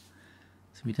across.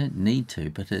 So we don't need to,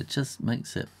 but it just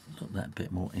makes it look that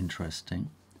bit more interesting.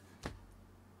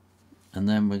 And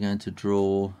then we're going to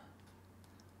draw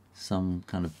some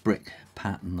kind of brick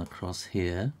pattern across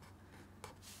here.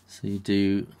 So you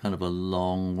do kind of a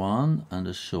long one and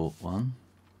a short one.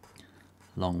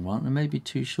 Long one and maybe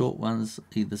two short ones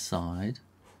either side,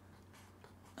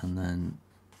 and then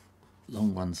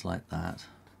long ones like that.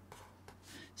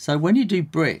 So when you do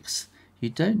bricks, you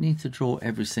don't need to draw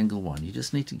every single one. You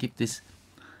just need to give this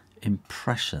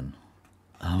impression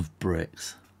of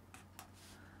bricks,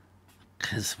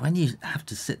 because when you have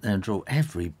to sit there and draw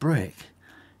every brick,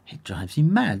 it drives you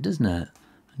mad, doesn't it?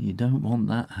 And you don't want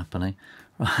that happening,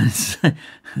 right? So,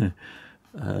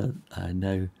 I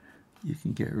know you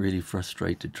can get really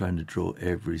frustrated trying to draw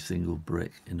every single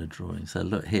brick in a drawing. So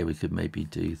look here, we could maybe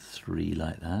do 3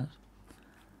 like that,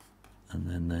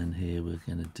 and then here we're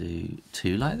going to do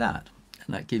 2 like that,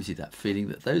 and that gives you that feeling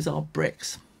that those are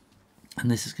bricks.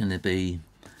 And this is going to be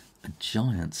a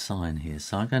giant sign here,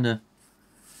 so I'm going to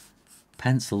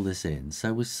pencil this in.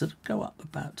 So we sort of go up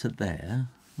about to there.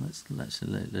 Let's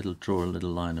draw a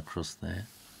little line across there,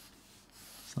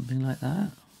 something like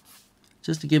that,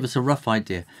 just to give us a rough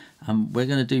idea. We're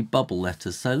going to do bubble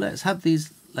letters, so let's have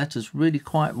these letters really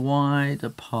quite wide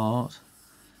apart,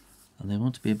 and they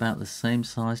want to be about the same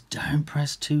size. Don't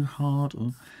press too hard.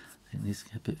 Ooh, it needs to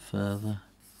get a bit further,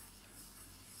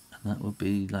 and that would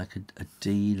be like a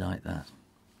D like that.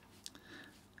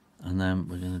 And then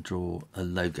we're going to draw a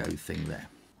logo thing there.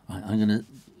 Right,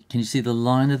 can you see the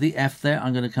line of the F there?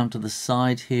 I'm going to come to the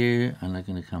side here, and I'm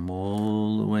going to come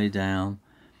all the way down,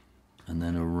 and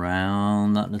then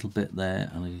around that little bit there,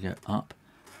 and I'm going to go up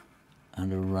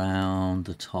and around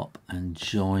the top and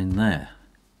join there.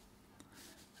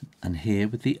 And here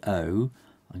with the O,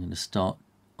 I'm going to start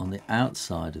on the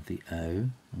outside of the O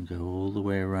and go all the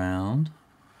way around.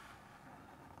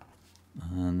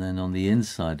 And then on the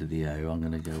inside of the O, I'm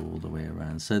going to go all the way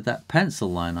around. So that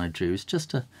pencil line I drew is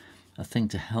just a thing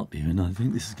to help you. And I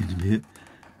think this is going to be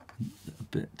a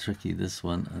bit tricky, this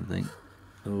one, I think.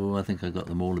 Oh, I think I got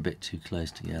them all a bit too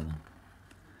close together.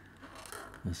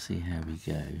 Let's see how we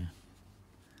go.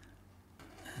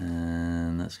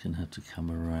 And that's going to have to come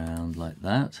around like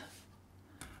that.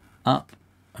 Up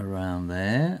around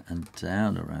there and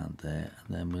down around there.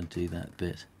 And then we'll do that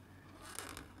bit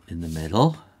in the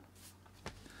middle.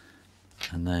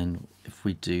 And then if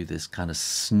we do this kind of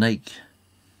snake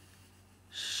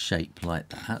shape like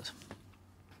that,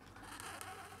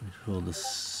 we draw the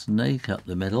snake up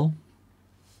the middle,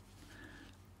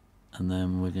 and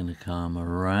then we're going to come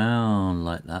around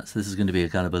like that. So this is going to be a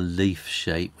kind of a leaf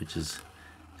shape, which is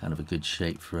kind of a good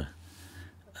shape for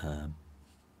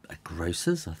a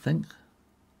grocer's, I think.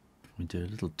 We do a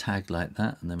little tag like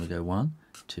that, and then we go 1,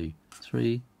 2,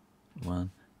 3,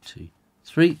 1, 2,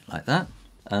 3, like that.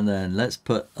 And then let's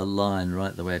put a line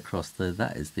right the way across there.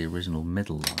 That is the original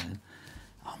middle line.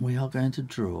 And we are going to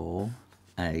draw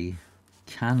a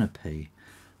canopy,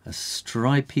 a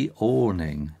stripy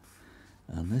awning.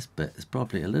 And this bit is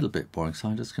probably a little bit boring, so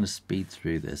I'm just going to speed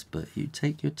through this, but you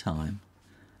take your time.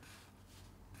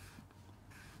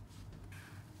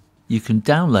 You can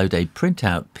download a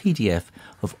printout PDF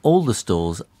of all the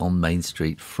stores on Main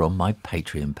Street from my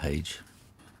Patreon page.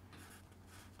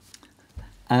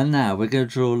 And now we're going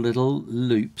to draw little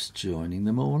loops joining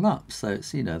them all up. So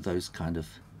it's, you know, those kind of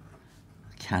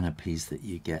canopies that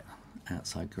you get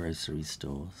outside grocery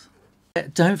stores.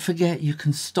 Don't forget, you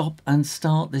can stop and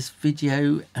start this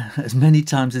video as many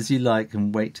times as you like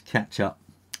and wait to catch up.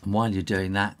 And while you're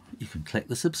doing that, you can click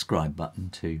the subscribe button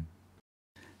too.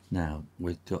 Now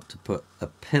we've got to put a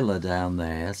pillar down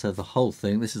there, so the whole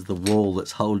thing, this is the wall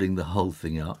that's holding the whole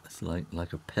thing up. It's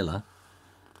like a pillar.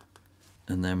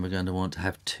 And then we're going to want to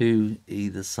have 2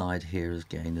 either side here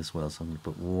again as well. So I'm going to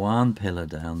put 1 pillar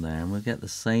down there, and we'll get the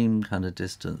same kind of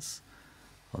distance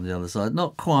on the other side.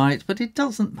 Not quite, but it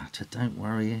doesn't matter. Don't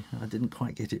worry, I didn't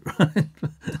quite get it right.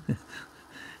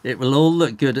 It will all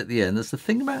look good at the end. That's the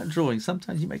thing about drawing.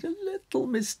 Sometimes you make a little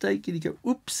mistake and you go,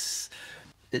 oops.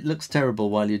 It looks terrible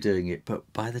while you're doing it,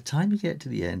 but by the time you get to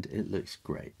the end, it looks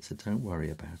great. So don't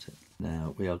worry about it.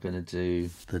 Now we are going to do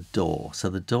the door. So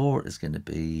the door is going to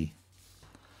be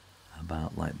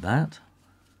about like that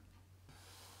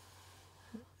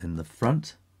in the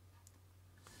front.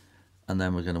 And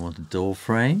then we're going to want a door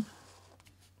frame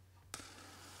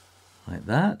like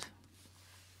that.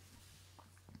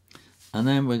 And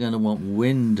then we're going to want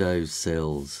window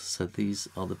sills. So these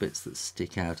are the bits that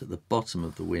stick out at the bottom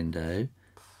of the window.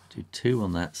 Do 2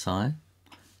 on that side.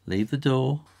 Leave the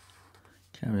door.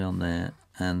 Carry on there.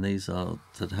 And these are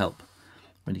to help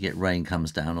when you get rain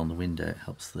comes down on the window. It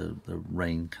helps the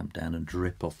rain come down and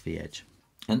drip off the edge.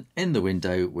 And in the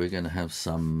window we're going to have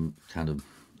some kind of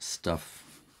stuff.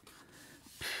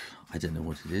 I don't know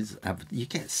what it is. You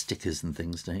get stickers and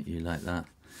things, don't you, like that,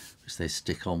 which they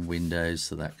stick on windows,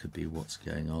 so that could be what's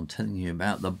going on, telling you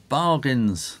about the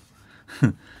bargains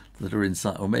that are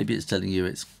inside. Or maybe it's telling you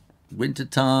it's winter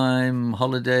time,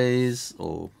 holidays,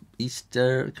 or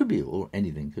Easter. It could be or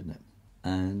anything, couldn't it?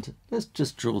 And let's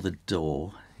just draw the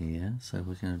door here. So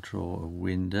we're going to draw a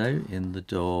window in the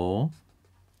door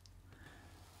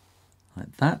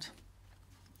like that.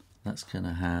 That's going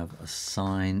to have a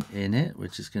sign in it,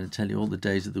 which is going to tell you all the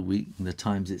days of the week and the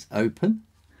times it's open.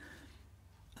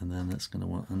 And then that's going to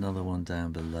want another one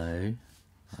down below,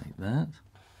 like that.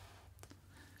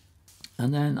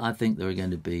 And then I think there are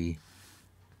going to be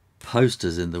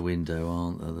posters in the window,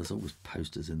 aren't there? There's always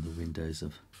posters in the windows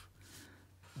of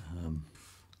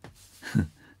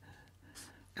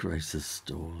grocery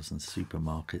stores and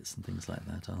supermarkets and things like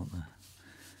that, aren't there?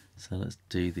 So let's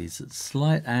do these at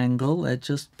slight angle. They're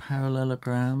just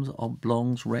parallelograms,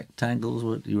 oblongs, rectangles,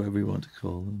 whatever you want to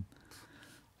call them.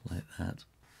 Like that.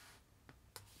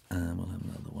 And we'll have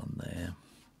another one there.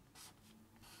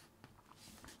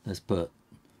 Let's put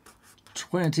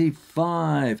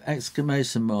 25,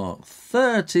 exclamation mark,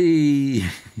 30,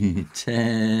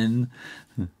 10,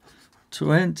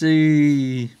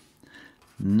 20,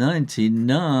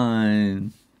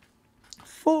 99,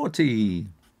 40.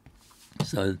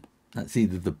 So that's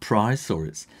either the price or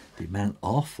it's the amount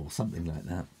off or something like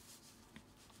that.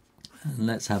 And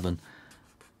let's have an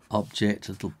object,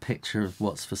 a little picture of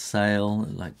what's for sale,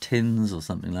 like tins or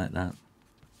something like that.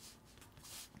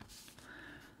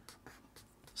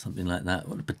 Something like that.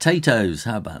 What, potatoes,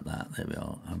 how about that? There we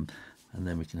are. And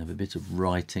then we can have a bit of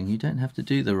writing. You don't have to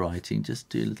do the writing, just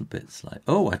do little bits like,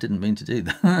 oh, I didn't mean to do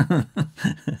that.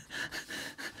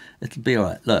 It'll be all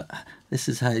right. Look, this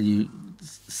is how you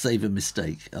save a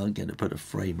mistake. I'm going to put a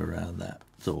frame around that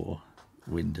door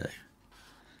window.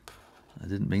 I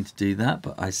didn't mean to do that,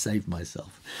 but I saved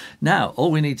myself. Now,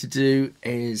 all we need to do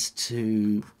is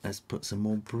let's put some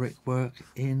more brickwork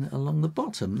in along the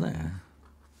bottom there.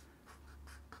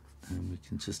 And we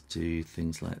can just do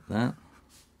things like that.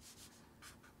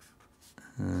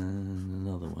 And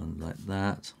another one like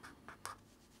that.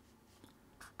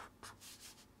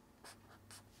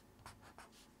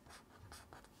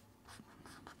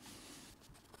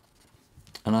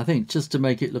 And I think just to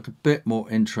make it look a bit more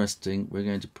interesting, we're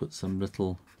going to put some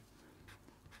little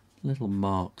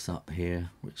marks up here,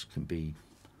 which can be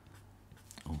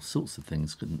all sorts of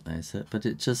things, couldn't they? So, but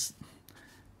it just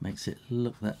makes it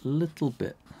look that little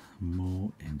bit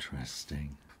more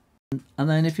interesting. And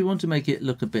then if you want to make it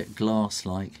look a bit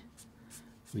glass-like,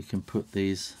 we can put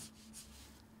these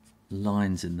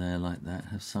lines in there like that,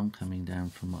 have some coming down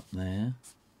from up there.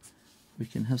 We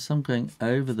can have some going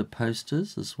over the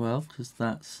posters as well,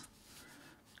 because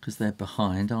they're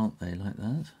behind, aren't they, like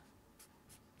that.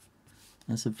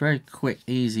 That's a very quick,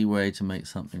 easy way to make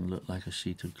something look like a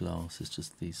sheet of glass. It's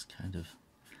just these kind of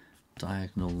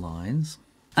diagonal lines.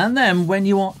 And then when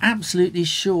you are absolutely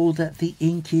sure that the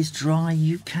ink is dry,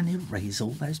 you can erase all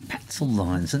those pencil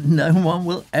lines and no one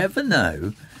will ever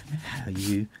know how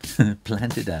you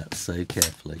planned it out so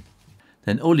carefully.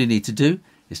 Then all you need to do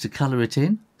is to colour it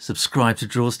in, subscribe to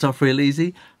Draw Stuff Real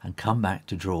Easy, and come back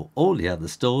to draw all the other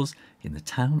stores in the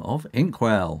town of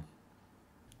Inkwell.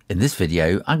 In this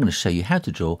video, I'm going to show you how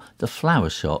to draw the flower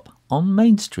shop on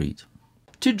Main Street.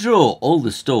 To draw all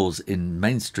the stores in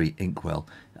Main Street, Inkwell,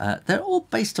 they're all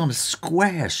based on a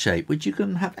square shape, which you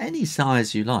can have any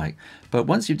size you like. But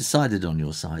once you've decided on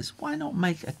your size, why not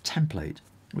make a template?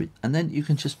 And then you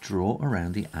can just draw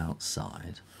around the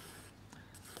outside.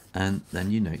 And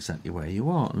then you know exactly where you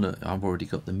are. Look, I've already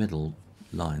got the middle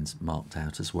lines marked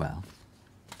out as well.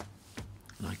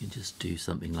 And I can just do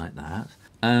something like that.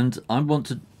 And I want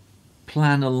to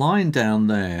plan a line down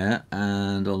there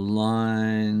and a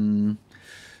line,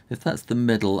 if that's the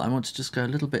middle, I want to just go a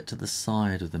little bit to the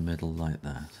side of the middle like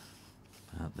that,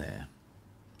 out there.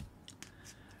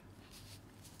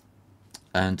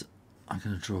 And I'm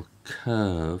going to draw a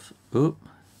curve, oop,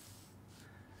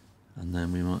 and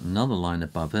then we want another line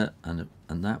above it, and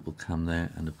that will come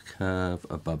there, and a curve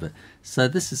above it. So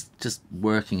this is just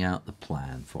working out the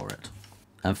plan for it.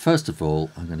 And first of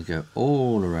all, I'm going to go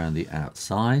all around the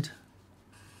outside.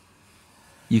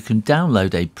 You can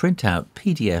download a printout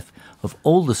PDF of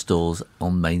all the stores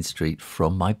on Main Street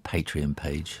from my Patreon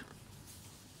page.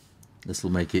 This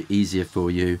will make it easier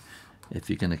for you if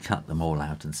you're going to cut them all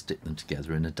out and stick them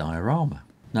together in a diorama.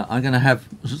 Now I'm going to have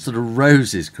sort of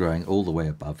roses growing all the way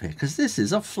above here, because this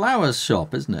is a flower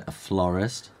shop, isn't it? A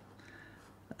florist,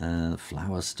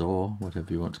 flower store,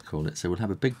 whatever you want to call it. So we'll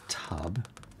have a big tub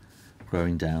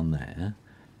growing down there,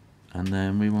 and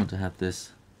then we want to have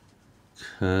this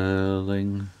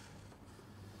curling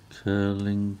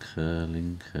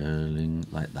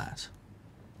like that.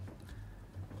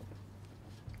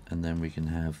 And then we can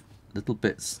have little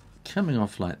bits coming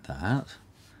off like that,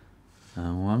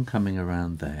 and one coming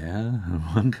around there, and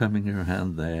one coming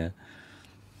around there,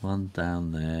 one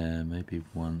down there, maybe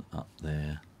one up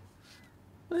there,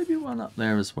 maybe one up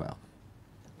there as well.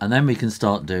 And then we can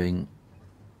start doing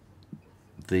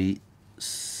the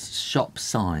shop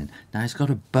sign. Now it's got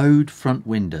a bowed front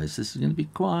window, so this is going to be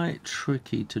quite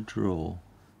tricky to draw.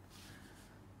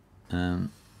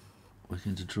 We're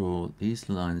going to draw these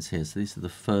lines here, so these are the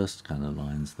first kind of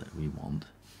lines that we want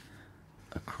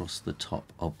across the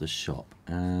top of the shop,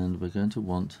 and we're going to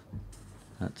want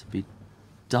that to be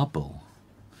double.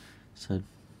 So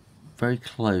very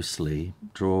closely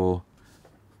draw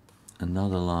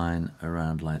another line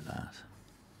around like that,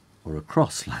 or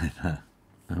across like that.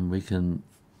 And we can,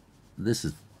 this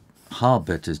is hard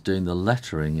bit, is doing the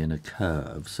lettering in a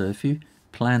curve. So if you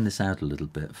plan this out a little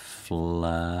bit,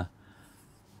 flowers,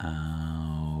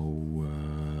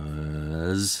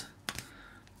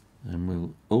 and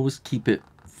we'll always keep it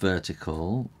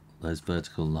vertical, those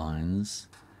vertical lines,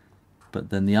 but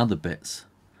then the other bits,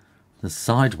 the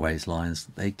sideways lines,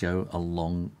 they go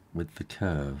along with the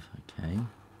curve. Okay,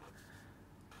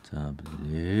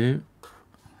 W,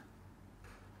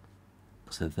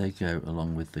 so they go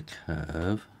along with the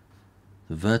curve.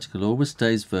 The vertical always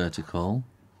stays vertical,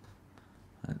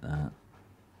 like that.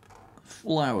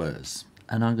 Flowers.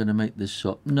 And I'm going to make this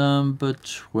shop number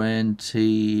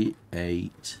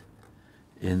 28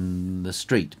 in the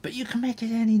street. But you can make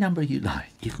it any number you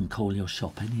like. You can call your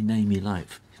shop any name you like.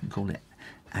 You can call it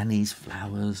Annie's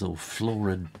Flowers or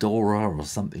Floradora or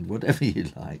something, whatever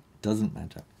you like. Doesn't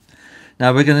matter.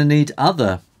 Now we're going to need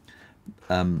other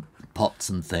pots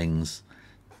and things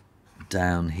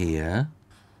down here,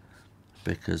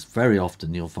 because very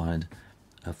often you'll find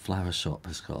a flower shop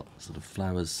has got sort of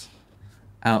flowers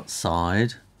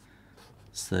outside,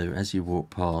 so as you walk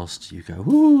past you go,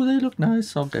 ooh, they look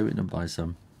nice, I'll go in and buy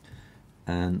some,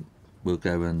 and we'll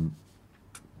go and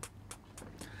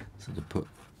sort of put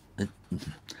it.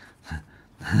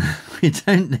 We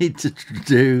don't need to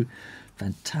do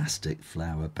fantastic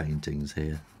flower paintings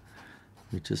here,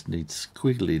 we just need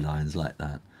squiggly lines like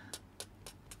that.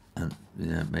 And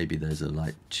maybe those are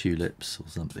like tulips or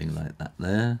something like that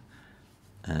there.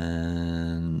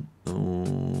 And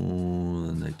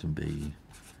then they can be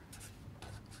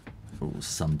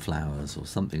sunflowers or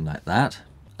something like that.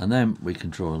 And then we can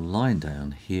draw a line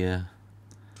down here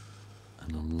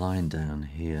and a line down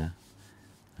here,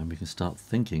 and we can start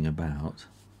thinking about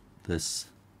this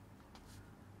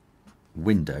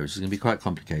window, which is going to be quite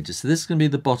complicated. So this is going to be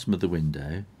the bottom of the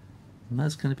window, and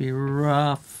that's going to be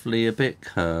roughly a bit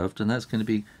curved, and that's going to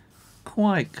be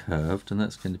quite curved, and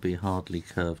that's going to be hardly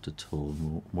curved at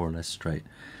all, more or less straight.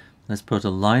 Let's put a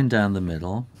line down the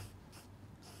middle,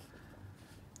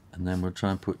 and then we'll try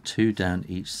and put 2 down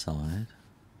each side.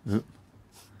 Oop.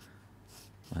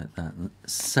 Like that, and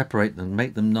separate them,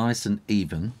 make them nice and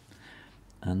even,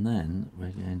 and then we're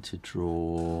going to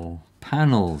draw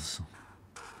panels,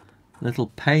 little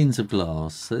panes of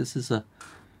glass. So this is a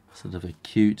sort of a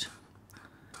cute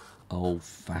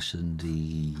old-fashioned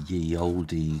ye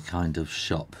olde kind of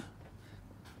shop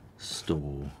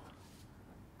store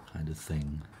kind of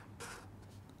thing.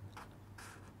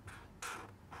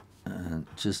 And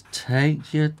just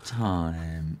take your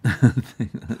time. I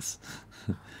think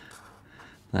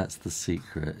that's the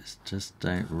secret. Just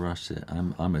don't rush it.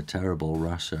 I'm a terrible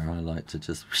rusher. I like to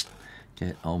just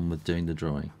get on with doing the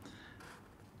drawing.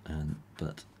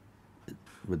 But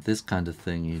with this kind of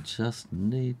thing, you just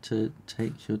need to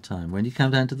take your time. When you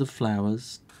come down to the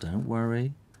flowers, don't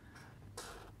worry.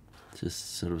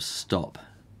 Just sort of stop.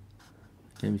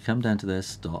 Okay, we come down to there,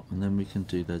 stop, and then we can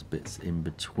do those bits in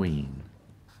between.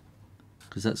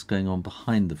 Because that's going on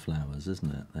behind the flowers,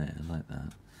 isn't it? There, like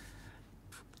that.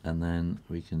 And then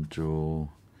we can draw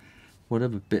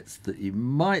whatever bits that you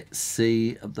might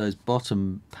see of those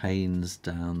bottom panes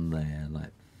down there,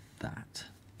 like that.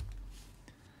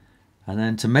 And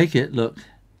then to make it look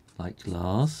like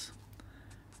glass,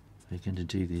 we're going to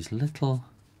do these little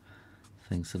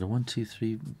things that are 1, 2,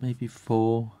 3, maybe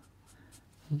 4,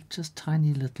 just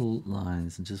tiny little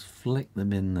lines, and just flick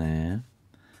them in there.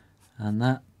 And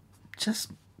that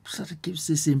just sort of gives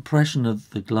this impression of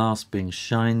the glass being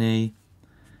shiny,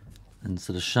 and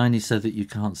sort of shiny so that you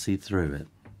can't see through it.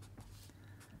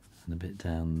 And a bit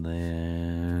down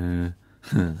there.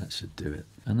 That should do it.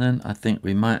 And then I think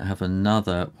we might have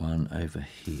another one over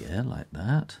here like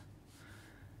that.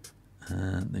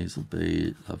 And these will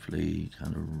be lovely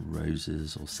kind of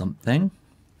roses or something.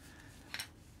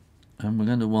 And we're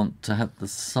going to want to have the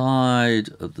side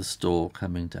of the store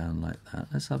coming down like that.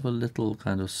 Let's have a little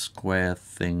kind of square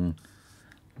thing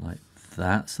like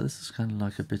that. So this is kind of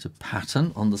like a bit of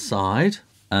pattern on the side.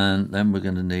 And then we're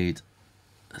going to need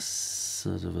a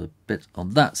sort of a bit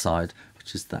on that side,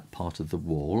 which is that part of the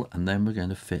wall. And then we're going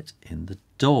to fit in the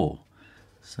door.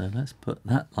 So let's put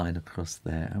that line across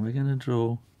there. And we're going to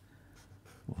draw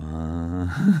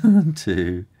 1,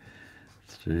 2,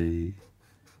 3,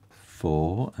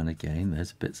 4, and again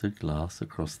there's bits of glass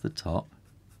across the top.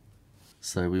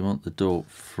 So we want the door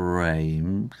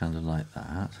frame kind of like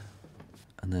that,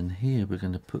 and then here we're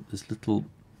going to put this little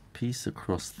piece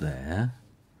across there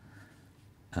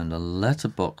and a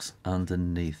letterbox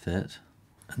underneath it,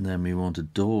 and then we want a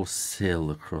door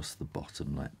sill across the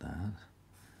bottom like that,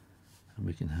 and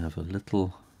we can have a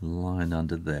little line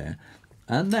under there,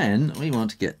 and then we want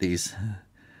to get these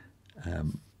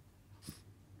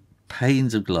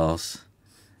panes of glass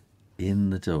in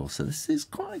the door. So this is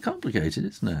quite complicated,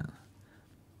 isn't it?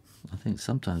 I think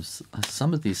sometimes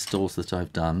some of these stores that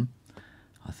I've done,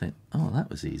 I think, oh, that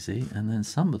was easy, and then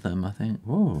some of them I think,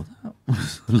 whoa, that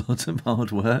was a lot of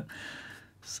hard work.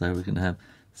 So we're going to have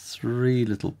 3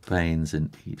 little panes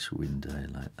in each window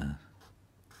like that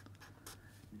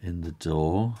in the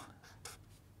door.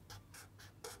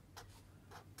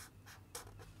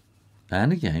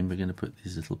 And again we're going to put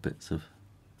these little bits of,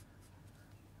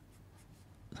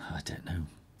 I don't know,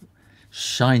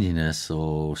 shininess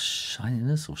or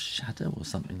shadow or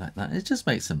something like that. It just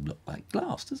makes them look like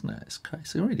glass, doesn't it?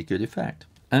 It's a really good effect.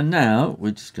 And now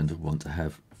we're just going to want to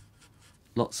have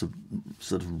lots of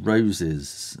sort of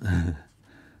roses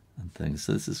and things.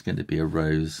 So this is going to be a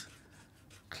rose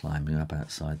climbing up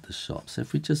outside the shop. So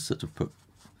if we just sort of put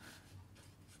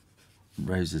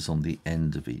roses on the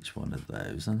end of each one of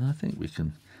those, and I think we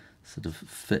can sort of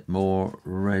fit more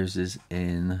roses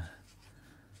in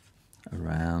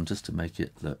around just to make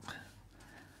it look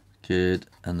good.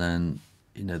 And then,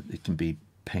 you know, it can be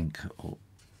pink, or,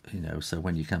 you know, so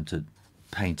when you come to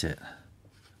paint it,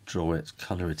 draw it,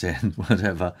 colour it in,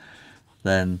 whatever,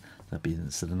 then there'll be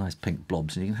sort of nice pink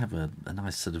blobs, and you can have a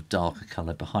nice sort of darker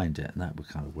colour behind it, and that would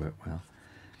kind of work well.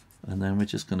 And then we're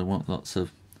just going to want lots and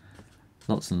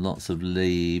lots of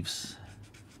leaves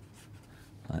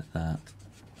like that,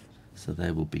 So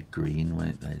they will be green,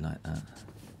 won't they, like that?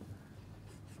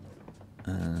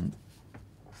 And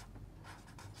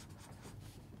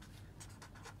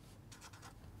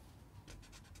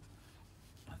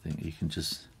I think you can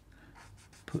just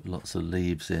put lots of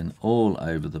leaves in all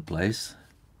over the place.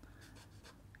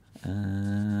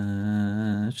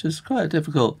 It's just quite a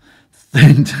difficult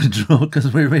thing to draw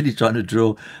because we're really trying to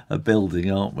draw a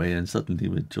building, aren't we? And suddenly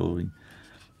we're drawing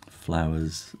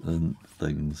flowers and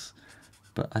things.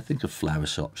 But I think a flower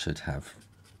shop should have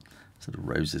sort of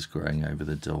roses growing over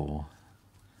the door.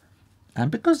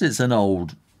 And because it's an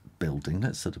old building,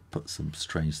 let's sort of put some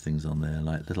strange things on there,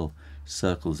 like little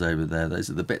circles over there. Those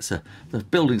are the bits of the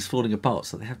building's falling apart,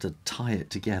 so they have to tie it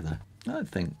together. I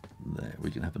think there we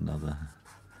can have another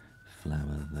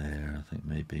flower there. I think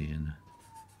maybe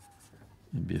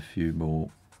a few more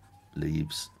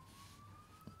leaves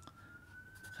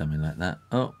coming like that.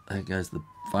 Oh, there goes the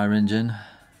fire engine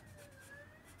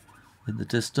in the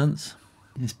distance.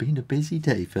 It's been a busy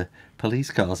day for police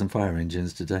cars and fire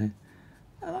engines today.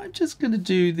 And I'm just going to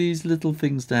do these little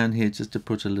things down here just to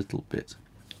put a little bit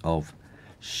of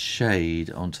shade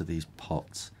onto these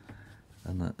pots.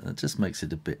 And that just makes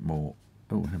it a bit more...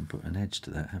 Oh, I haven't put an edge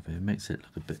to that, have we? It makes it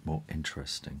look a bit more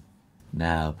interesting.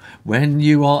 Now, when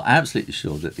you are absolutely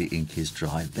sure that the ink is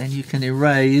dry, then you can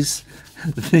erase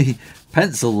the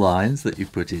pencil lines that you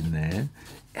put in there.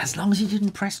 As long as you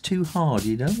didn't press too hard.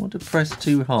 You don't want to press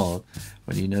too hard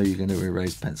when you know you're going to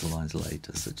erase pencil lines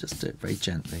later. So just do it very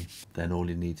gently. Then all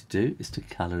you need to do is to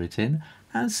colour it in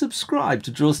and subscribe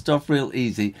to Draw Stuff Real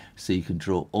Easy so you can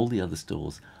draw all the other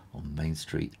stores on Main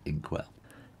Street, Inkwell.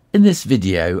 In this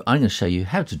video, I'm going to show you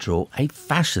how to draw a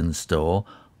fashion store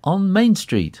on Main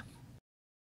Street.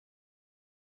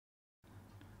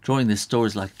 Drawing this store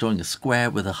is like drawing a square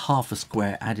with a half a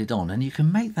square added on, and you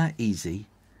can make that easy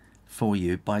for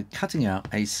you by cutting out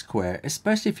a square,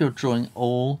 especially if you're drawing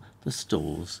all the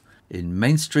stores in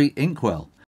Main Street, Inkwell.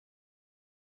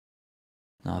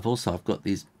 Now I've got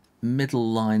these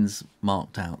middle lines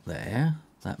marked out there.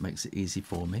 That makes it easy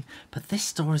for me. But this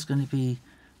store is going to be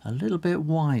a little bit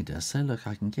wider. So look,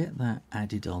 I can get that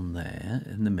added on there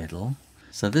in the middle.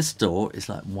 So this store is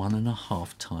like 1.5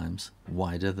 times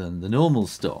wider than the normal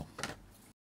store.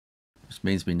 Which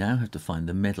means we now have to find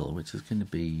the middle, which is going to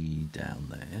be down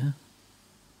there.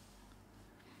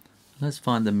 Let's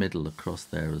find the middle across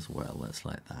there as well. That's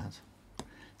like that.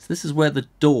 So this is where the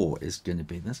door is going to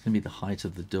be. That's going to be the height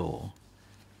of the door.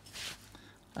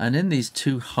 And in these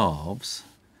two halves,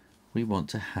 we want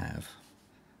to have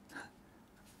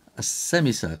a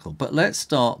semicircle. But let's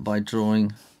start by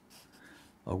drawing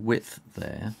a width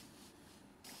there.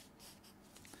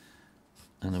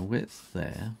 And a width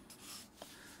there.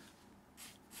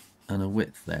 And a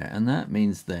width there, and that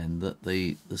means then that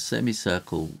the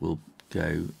semicircle will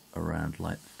go around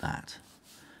like that,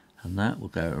 and that will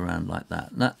go around like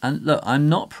that. Now, and look, I'm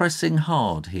not pressing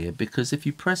hard here, because if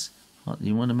you press hard,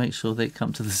 you want to make sure they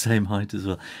come to the same height as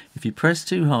well. If you press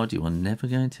too hard, you are never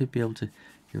going to be able to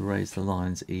erase the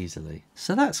lines easily.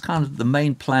 So that's kind of the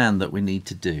main plan that we need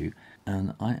to do,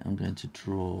 and I am going to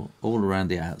draw all around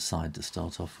the outside to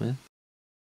start off with.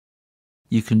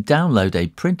 You can download a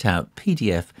printout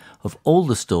PDF of all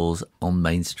the stores on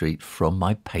Main Street from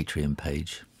my Patreon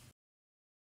page.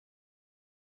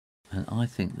 And I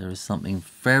think there is something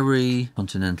very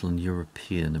continental and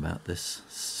European about this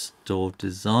store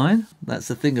design. That's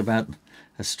the thing about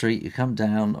a street. You come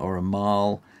down, or a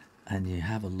mall, and you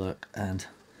have a look, and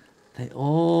they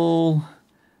all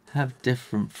have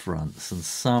different fronts, and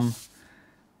some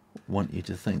want you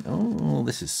to think, oh,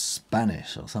 this is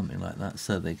Spanish or something like that,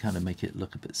 so they kind of make it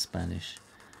look a bit Spanish,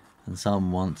 and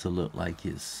some want to look like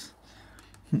it's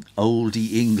oldie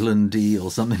Englandy or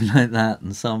something like that,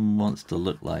 and some wants to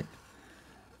look like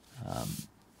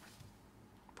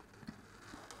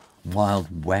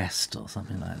Wild West or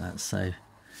something like that.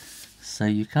 So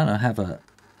you kind of have a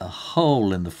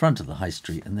hole in the front of the high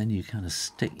street, and then you kind of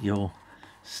stick your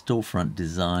storefront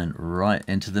design right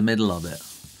into the middle of it.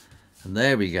 And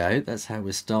there we go, that's how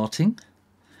we're starting.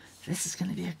 This is going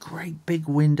to be a great big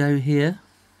window here.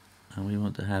 And we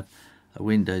want to have a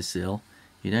windowsill.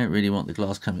 You don't really want the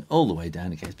glass coming all the way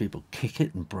down in case people kick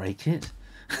it and break it.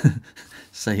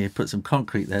 So you put some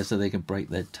concrete there so they can break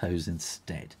their toes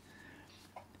instead.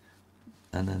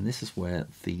 And then this is where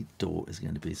the door is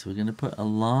going to be. So we're going to put a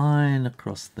line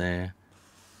across there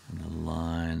and a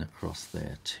line across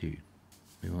there too.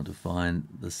 We want to find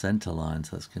the center line,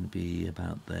 so that's going to be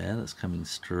about there. That's coming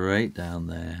straight down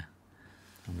there.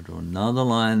 And we draw another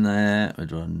line there. We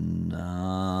draw another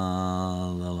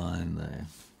line there.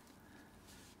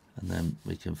 And then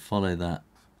we can follow that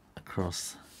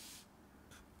across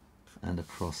and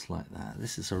across like that.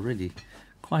 This is a really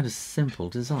quite a simple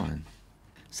design.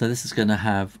 So this is going to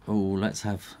have, oh, let's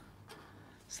have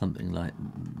something like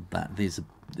that. These are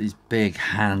these big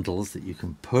handles that you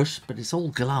can push, but it's all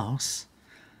glass.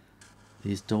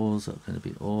 These doors are going to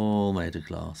be all made of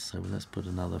glass. So let's put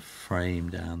another frame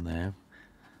down there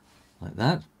like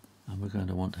that. And we're going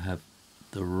to want to have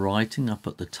the writing up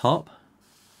at the top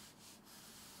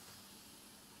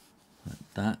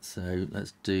like that. So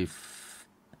let's do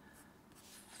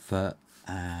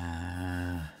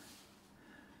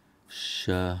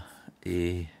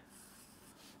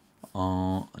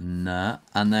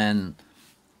and then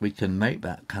we can make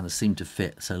that kind of seem to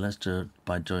fit. So let's do it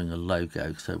by drawing a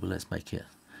logo. So let's make it,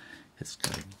 it's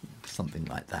something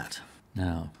like that.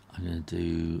 Now I'm going to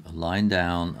do a line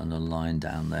down and a line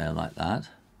down there like that,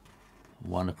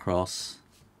 one across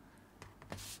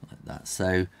like that. So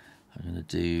I'm going to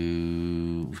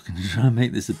do, we're going to try and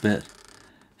make this a bit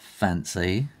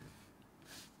fancy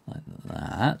like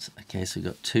that. Okay, so we've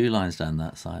got two lines down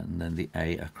that side and then the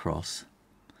A across.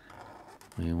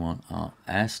 We want our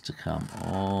S to come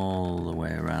all the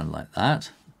way around like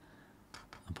that,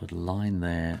 and put a line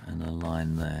there and a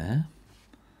line there.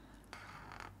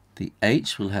 The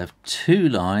H will have two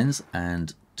lines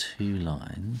and two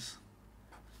lines.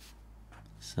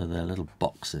 So they're little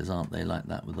boxes, aren't they, like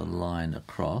that, with a line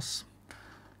across.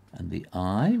 And the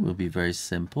I will be very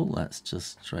simple. That's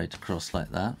just straight across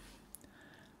like that.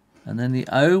 And then the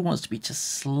O wants to be just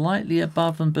slightly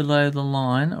above and below the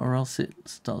line, or else it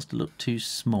starts to look too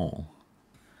small.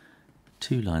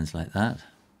 Two lines like that.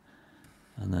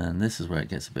 And then this is where it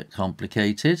gets a bit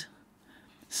complicated.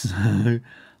 So we're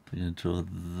going to draw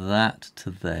that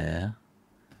to there,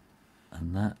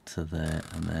 and that to there,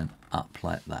 and then up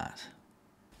like that.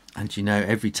 And you know,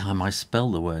 every time I spell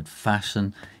the word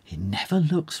fashion, it never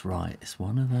looks right. It's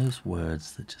one of those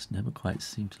words that just never quite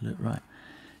seem to look right.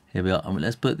 Here we are.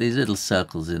 Let's put these little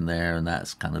circles in there, and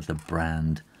that's kind of the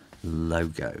brand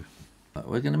logo. But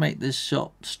we're going to make this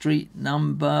shop street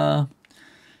number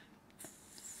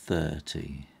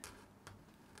 30.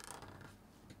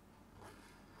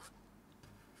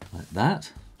 Like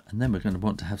that. And then we're going to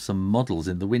want to have some models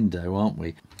in the window, aren't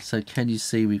we? So can you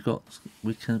see we've got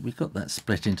that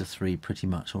split into three pretty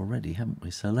much already, haven't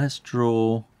we? So let's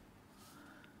draw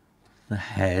the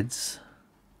heads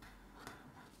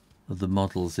of the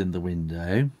models in the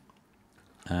window.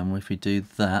 And if we do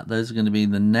that, those are going to be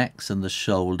the necks and the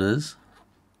shoulders.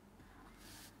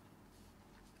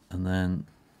 And then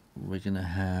we're going to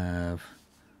have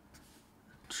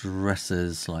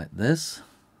dresses like this.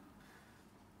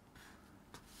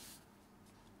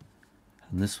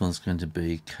 And this one's going to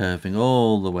be curving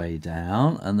all the way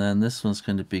down, and then this one's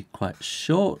going to be quite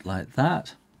short like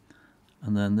that,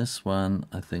 and then this one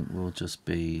I think will just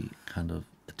be kind of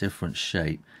a different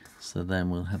shape. So then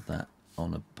we'll have that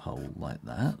on a pole like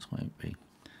that, won't we?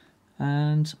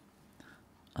 And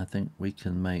I think we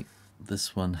can make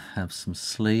this one have some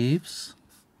sleeves,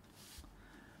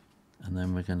 and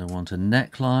then we're going to want a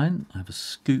neckline. I have a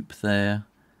scoop there,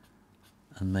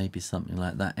 and maybe something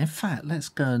like that. In fact, let's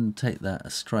go and take that a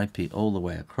stripy all the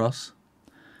way across,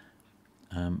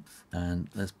 and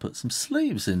let's put some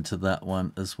sleeves into that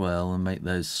one as well and make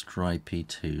those stripy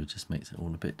too. Just makes it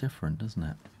all a bit different, doesn't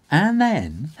it? And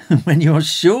then when you're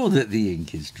sure that the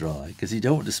ink is dry, because you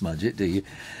don't want to smudge it, do you,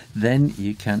 then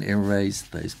you can erase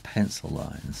those pencil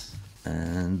lines,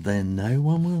 and then no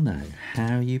one will know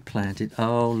how you planned it.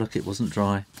 Oh look, it wasn't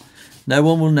dry. No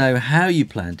one will know how you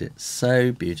planned it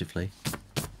so beautifully.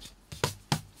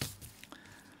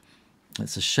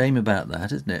 It's a shame about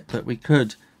that, isn't it? But we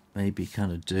could maybe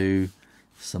kind of do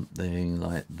something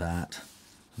like that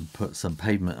and put some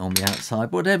pavement on the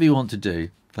outside, whatever you want to do,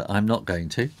 but I'm not going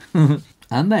to.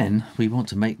 And then we want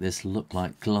to make this look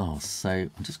like glass. So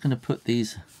I'm just going to put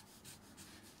these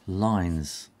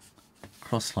lines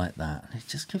across like that. It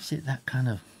just gives it that kind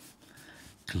of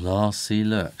glassy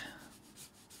look.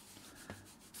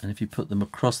 And if you put them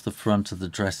across the front of the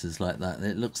dresses like that,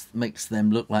 it makes them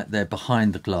look like they're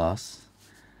behind the glass.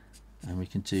 And we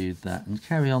can do that and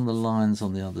carry on the lines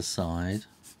on the other side.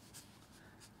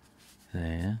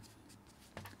 There.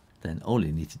 Then all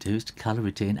you need to do is to colour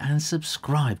it in and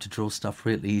subscribe to Draw Stuff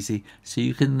Real Easy, so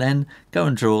you can then go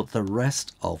and draw the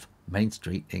rest of Main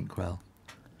Street Inkwell.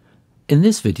 In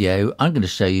this video, I'm going to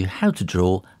show you how to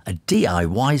draw a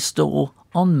DIY store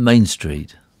on Main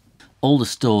Street. All the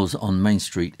stores on Main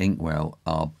Street Inkwell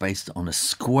are based on a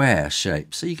square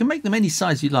shape, so you can make them any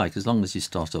size you like as long as you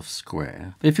start off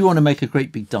square. But if you want to make a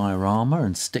great big diorama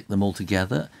and stick them all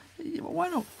together, why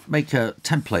not make a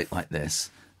template like this,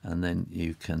 and then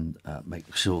you can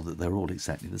make sure that they're all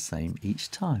exactly the same each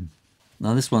time.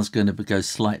 Now this one's going to go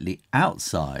slightly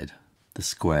outside the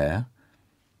square,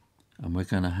 and we're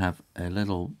going to have a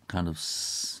little kind of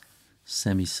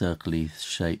semicircle-y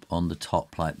shape on the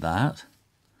top like that.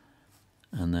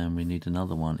 And then we need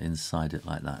another one inside it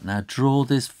like that. Now draw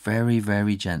this very,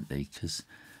 very gently, because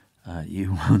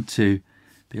you want to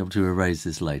be able to erase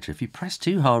this later. If you press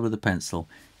too hard with a pencil,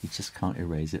 you just can't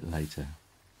erase it later.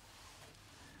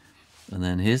 And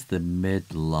then here's the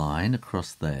mid line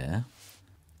across there.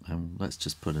 And let's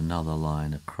just put another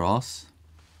line across.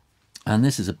 And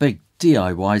this is a big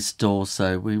DIY store,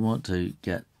 so we want to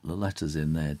get the letters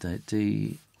in there.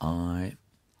 DIY.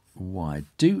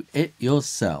 Do it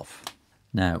yourself.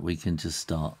 Now we can just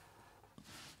start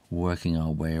working our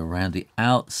way around the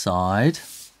outside.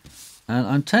 And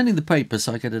I'm turning the paper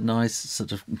so I get a nice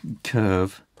sort of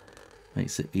curve.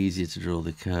 Makes it easier to draw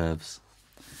the curves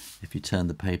if you turn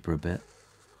the paper a bit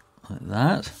like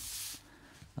that.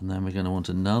 And then we're going to want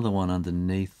another one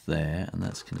underneath there, and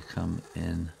that's going to come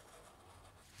in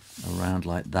around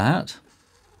like that,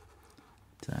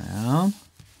 down,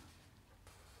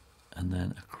 and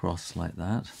then across like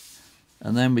that.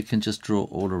 And then we can just draw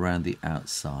all around the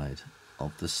outside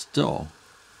of the store.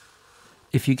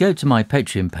 If you go to my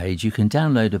Patreon page, you can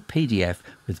download a PDF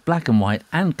with black and white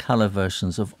and colour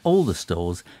versions of all the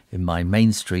stores in my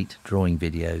Main Street drawing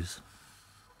videos.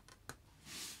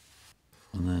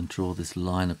 And then draw this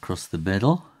line across the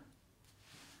middle.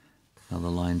 Another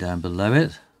line down below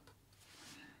it.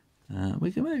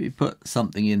 We can maybe put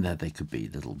something in there. They could be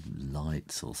little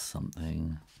lights or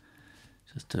something,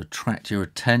 just to attract your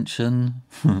attention.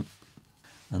 And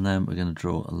then we're going to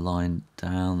draw a line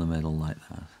down the middle like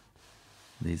that.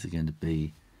 These are going to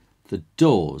be the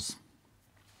doors.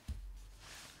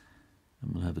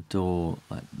 And we'll have a door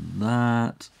like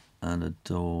that and a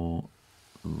door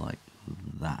like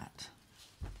that.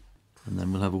 And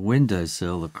then we'll have a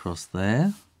windowsill across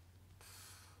there.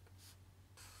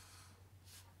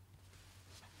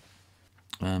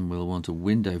 And we'll want a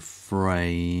window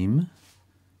frame.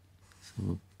 So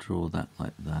we'll draw that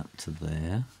like that to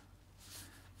there.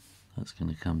 That's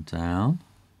going to come down.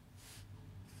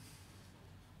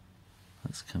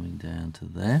 That's coming down to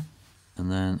there.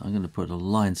 And then I'm going to put a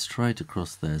line straight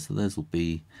across there. So those will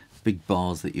be big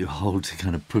bars that you hold to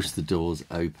kind of push the doors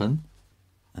open.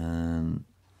 And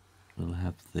we'll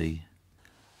have the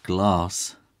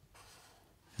glass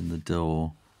in the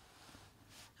door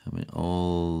coming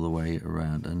all the way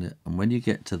around. And when you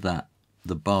get to that,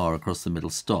 the bar across the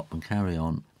middle, stop and carry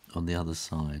on the other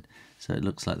side. So it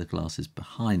looks like the glass is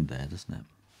behind there, doesn't it?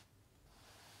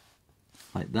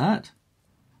 Like that.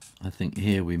 I think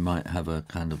here we might have a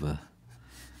kind of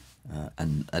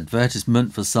an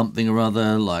advertisement for something or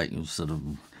other, like sort of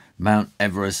Mount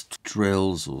Everest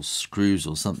drills or screws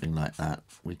or something like that.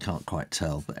 We can't quite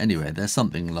tell, but anyway, there's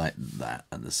something like that,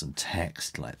 and there's some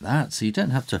text like that, so you don't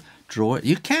have to draw it.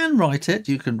 You can write it.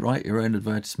 You can write your own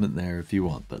advertisement there if you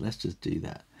want, but let's just do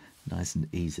that nice and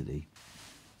easily.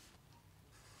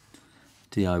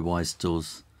 DIY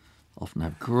stores often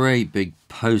have great big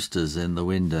posters in the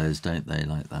windows, don't they,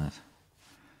 like that?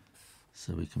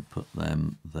 So we can put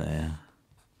them there.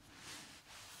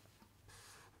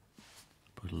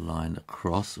 Put a line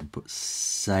across and put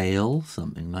sale,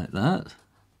 something like that.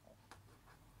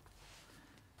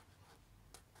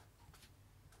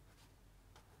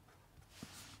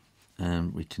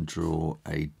 And we can draw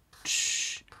a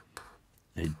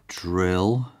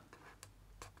drill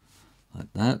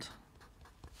like that.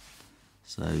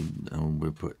 So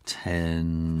we'll put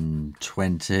 10,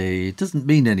 20. It doesn't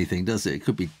mean anything, does it? It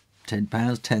could be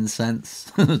 £10, 10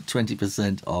 cents,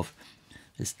 20% off.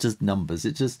 It's just numbers.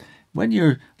 It just, when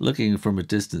you're looking from a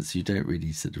distance, you don't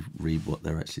really sort of read what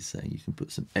they're actually saying. You can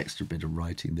put some extra bit of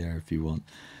writing there if you want.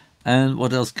 And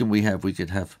what else can we have? We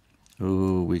could have,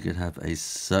 we could have a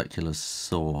circular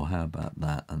saw. How about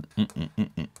that? And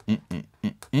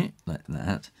like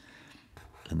that.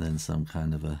 And then some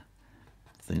kind of a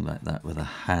thing like that with a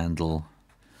handle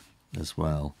as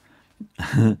well.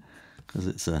 Because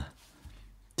it's a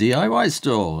DIY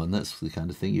store, and that's the kind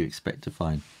of thing you expect to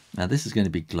find. Now this is going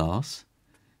to be glass,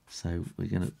 so we're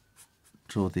going to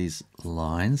draw these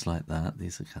lines like that.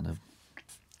 These are kind of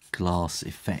glass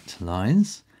effect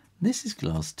lines. This is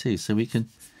glass too, so we can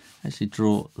actually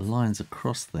draw lines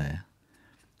across there,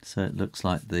 so it looks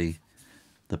like the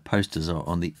posters are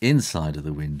on the inside of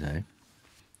the window.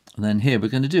 And then here we're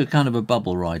going to do a kind of a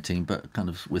bubble writing, but kind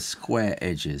of with square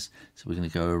edges. So we're going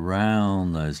to go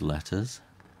around those letters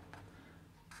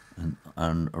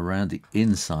and around the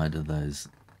inside of those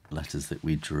letters that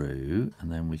we drew,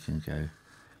 and then we can go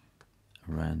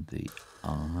around the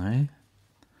I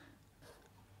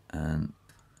and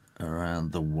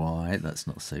around the Y. That's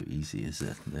not so easy, is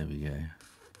it? There we go.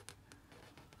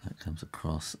 That comes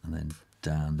across and then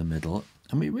down the middle.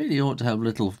 And we really ought to have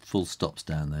little full stops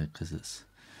down there because it's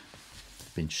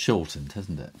been shortened,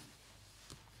 hasn't it?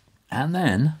 And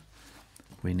then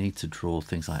we need to draw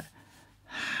things like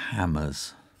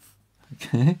hammers,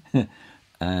 okay,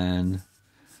 and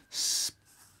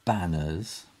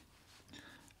spanners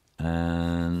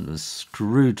and a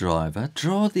screwdriver.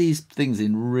 Draw these things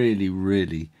in really,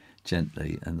 really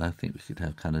gently, and I think we could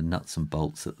have kind of nuts and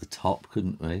bolts at the top,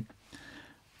 couldn't we?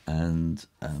 And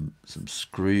some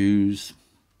screws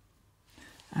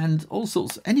and all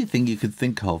sorts, anything you could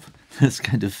think of that's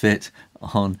going to fit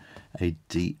on a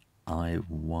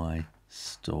DIY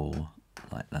store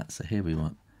like that. So here we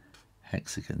want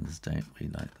hexagons, don't we,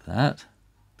 like that?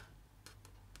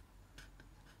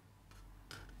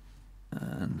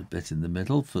 And a bit in the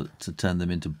middle to turn them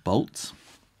into bolts.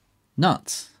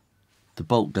 Nuts. The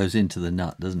bolt goes into the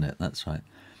nut, doesn't it? That's right.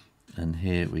 And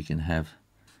here we can have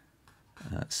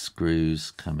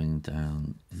screws coming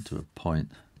down into a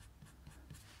point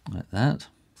like that.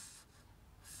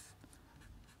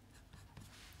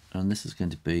 And this is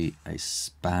going to be a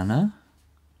spanner.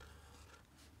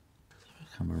 So we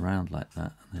come around like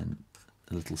that and then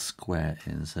a little square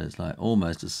in. So it's like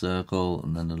almost a circle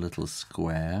and then a little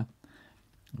square.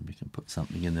 And we can put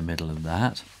something in the middle of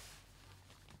that.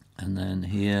 And then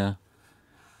here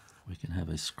we can have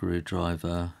a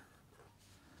screwdriver.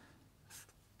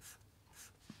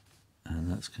 And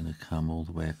that's going to come all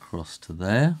the way across to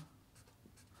there.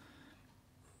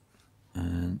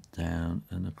 And down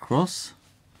and across.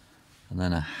 And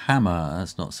then a hammer.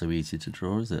 That's not so easy to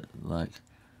draw, is it? Like,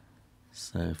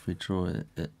 so if we draw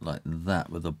it like that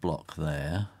with a block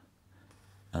there.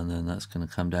 And then that's going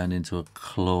to come down into a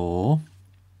claw.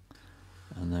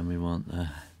 And then we want the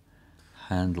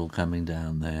handle coming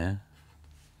down there.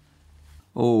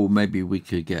 Or maybe we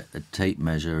could get a tape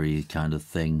measure-y kind of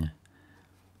thing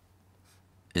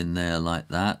in there like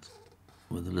that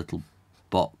with a little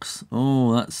box.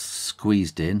 Oh, that's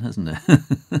squeezed in, hasn't it?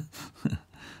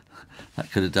 That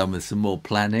could have done with some more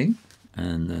planning.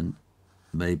 And then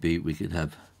maybe we could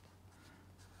have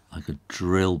like a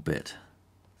drill bit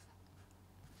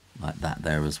like that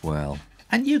there as well.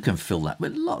 And you can fill that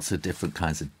with lots of different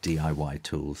kinds of DIY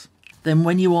tools. Then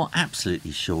when you are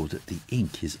absolutely sure that the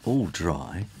ink is all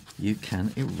dry, you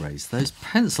can erase those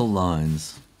pencil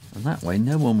lines. And that way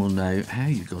no one will know how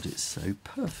you got it so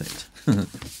perfect.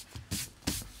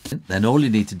 Then all you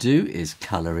need to do is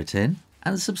colour it in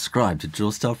and subscribe to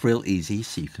Draw Stuff Real Easy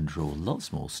so you can draw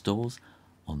lots more stores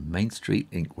on Main Street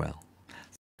Inkwell.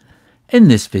 In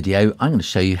this video I'm going to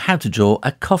show you how to draw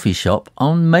a coffee shop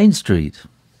on Main Street.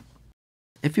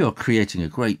 If you're creating a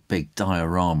great big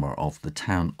diorama of the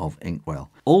town of Inkwell,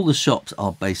 all the shops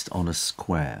are based on a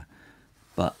square.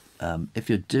 But if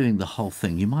you're doing the whole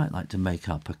thing, you might like to make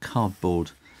up a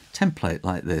cardboard template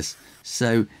like this.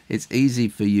 So it's easy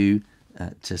for you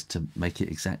just to make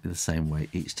it exactly the same way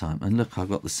each time. And look, I've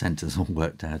got the centres all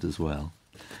worked out as well.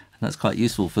 And that's quite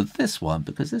useful for this one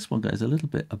because this one goes a little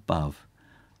bit above.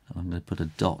 And I'm going to put a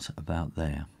dot about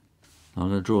there. I'm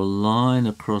going to draw a line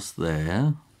across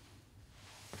there.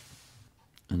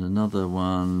 And another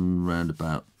one round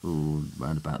about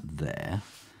there.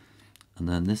 And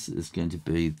then this is going to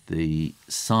be the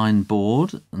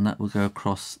signboard, and that will go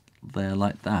across there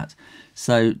like that.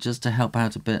 So just to help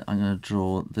out a bit, I'm going to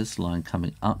draw this line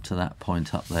coming up to that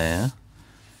point up there,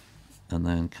 and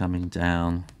then coming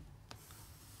down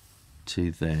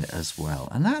to there as well.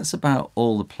 And that's about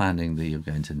all the planning that you're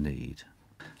going to need.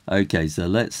 Okay, so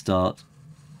let's start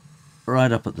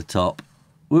right up at the top.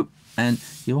 Whoop. And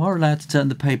you are allowed to turn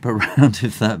the paper around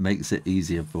if that makes it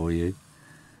easier for you.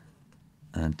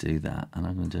 And do that. And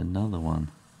I'm going to do another one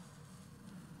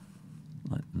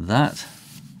like that.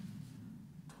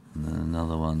 And then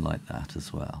another one like that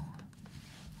as well.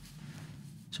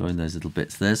 Join those little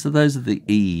bits there. So those are the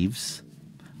eaves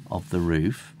of the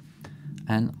roof.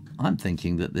 And I'm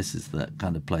thinking that this is the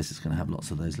kind of place that's going to have lots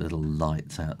of those little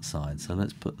lights outside. So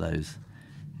let's put those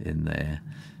in there.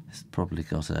 It's probably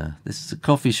got this is a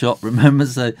coffee shop, remember,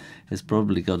 so it's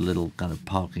probably got a little kind of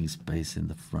parking space in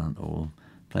the front or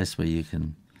a place where you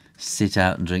can sit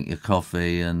out and drink your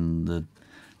coffee, and the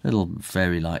little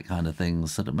fairy-like kind of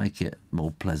things sort of make it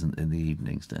more pleasant in the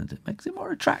evenings, don't it? Makes it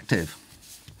more attractive,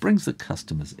 brings the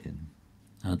customers in.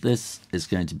 Now this is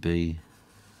going to be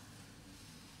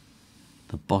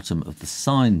the bottom of the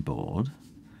signboard,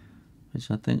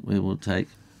 which I think we will take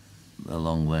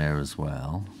along there as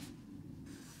well.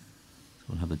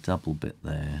 We'll have a double bit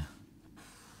there,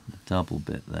 a double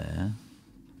bit there.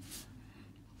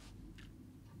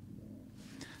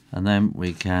 And then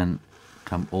we can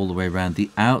come all the way around the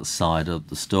outside of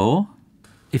the store.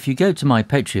 If you go to my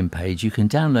Patreon page, you can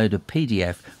download a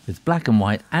PDF with black and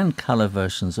white and colour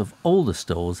versions of all the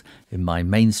stores in my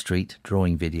Main Street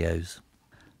drawing videos.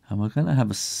 And we're going to have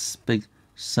a big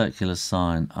circular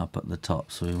sign up at the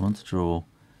top. So we want to draw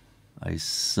a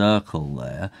circle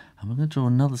there. And we're going to draw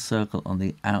another circle on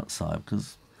the outside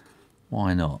because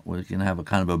why not? We're going to have a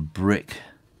kind of a brick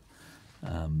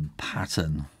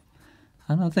pattern.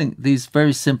 And I think these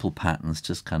very simple patterns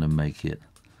just kind of make it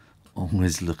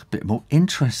always look a bit more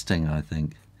interesting, I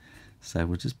think. So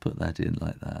we'll just put that in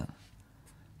like that.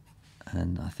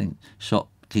 And I think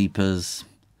shopkeepers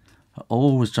are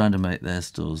always trying to make their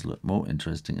stores look more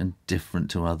interesting and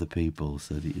different to other people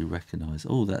so that you recognise,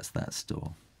 oh, that's that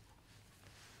store.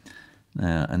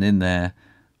 Now, and in there,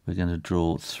 we're going to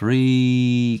draw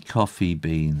 3 coffee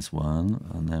beans, one,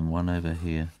 and then one over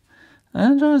here.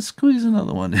 And I'll squeeze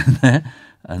another one in there.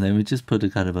 And then we just put a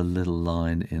kind of a little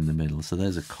line in the middle. So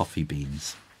those are coffee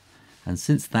beans. And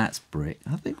since that's brick,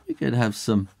 I think we could have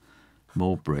some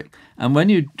more brick. And when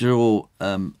you draw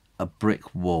a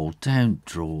brick wall, don't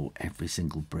draw every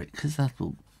single brick because that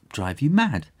will drive you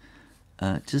mad.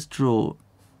 Just draw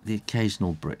the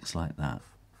occasional bricks like that.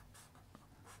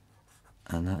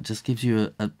 And that just gives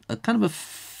you a kind of a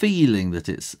feeling that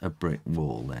it's a brick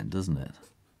wall then, doesn't it?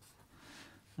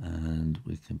 And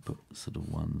we can put sort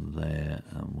of one there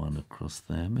and one across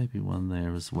there, maybe one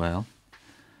there as well,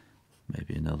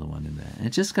 maybe another one in there. It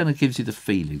just kind of gives you the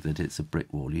feeling that it's a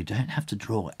brick wall. You don't have to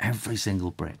draw every single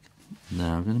brick.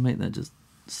 Now I'm going to make that just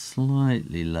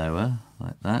slightly lower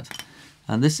like that,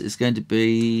 and this is going to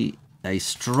be a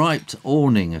striped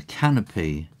awning, a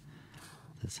canopy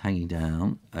that's hanging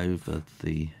down over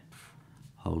the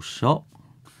whole shop,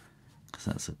 because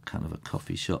that's a kind of a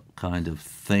coffee shop kind of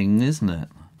thing, isn't it?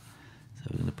 So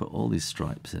we're going to put all these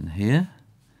stripes in here.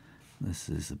 This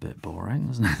is a bit boring,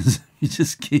 isn't it? You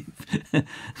just keep... I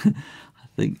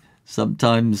think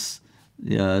sometimes,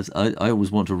 yeah, I always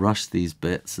want to rush these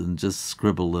bits and just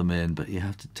scribble them in, but you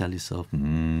have to tell yourself,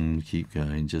 keep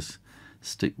going, just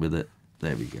stick with it.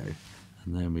 There we go.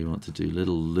 And then we want to do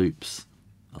little loops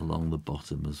along the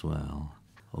bottom as well,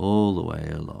 all the way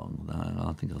along.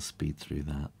 I think I'll speed through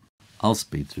that. I'll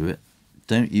speed through it.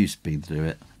 Don't you speed through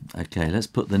it. Okay, let's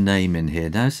put the name in here.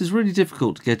 Now, this is really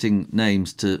difficult getting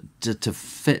names to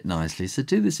fit nicely, so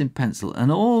do this in pencil.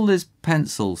 And all this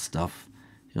pencil stuff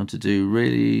you want to do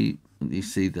really, you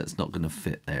see that's not going to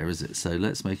fit there, is it? So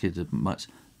let's make it a much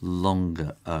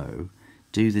longer O.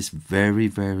 Do this very,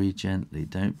 very gently.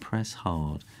 Don't press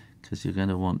hard, because you're going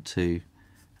to want to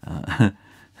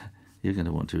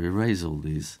erase all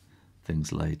these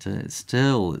things later. It's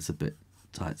a bit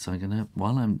tight, so I'm going to,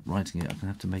 while I'm writing it, I'm going to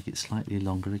have to make it slightly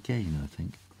longer again, I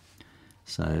think.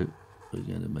 So we're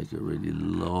going to make it really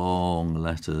long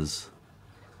letters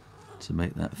to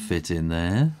make that fit in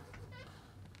there,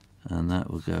 and that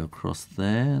will go across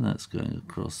there, and that's going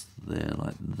across there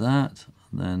like that,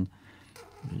 and then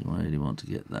we really want to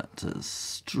get that to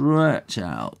stretch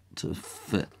out to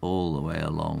fit all the way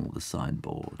along the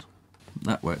signboard.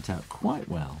 That worked out quite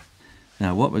well.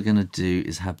 Now what we're going to do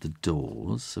is have the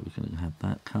doors, so we're going to have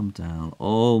that come down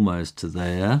almost to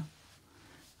there,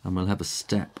 and we'll have a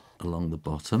step along the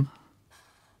bottom,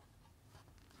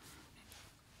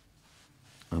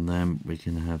 and then we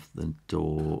can have the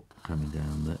door coming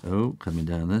down there. Oh, coming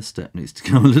down there, step needs to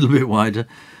come a little bit wider,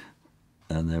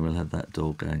 and then we'll have that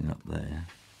door going up there.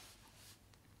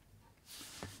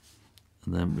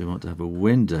 And then we want to have a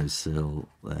windowsill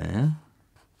there.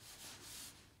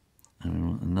 And we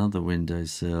want another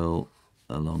windowsill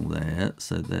along there,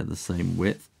 so they're the same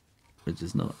width, which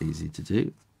is not easy to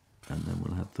do. And then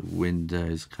we'll have the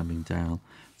windows coming down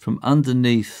from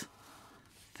underneath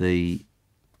the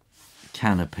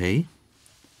canopy.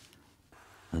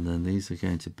 And then these are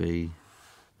going to be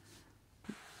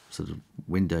sort of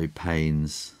window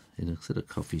panes in a sort of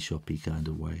coffee shop-y kind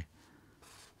of way.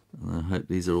 And I hope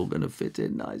these are all going to fit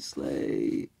in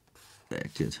nicely. They're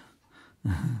good.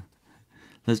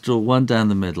 Let's draw one down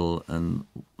the middle and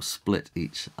split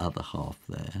each other half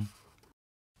there.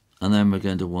 And then we're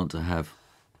going to want to have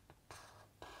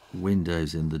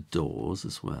windows in the doors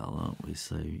as well, aren't we?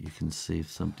 So you can see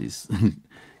if somebody's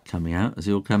coming out as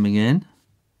you're coming in.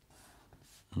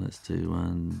 And let's do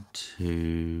 1,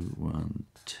 2, 1,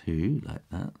 2, like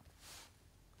that.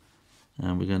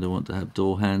 And we're going to want to have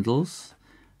door handles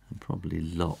and probably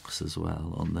locks as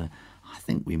well on there. I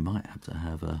think we might have to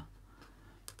have a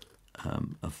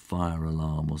fire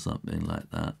alarm or something like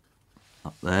that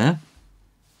up there.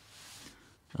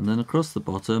 And then across the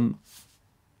bottom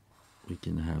we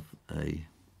can have a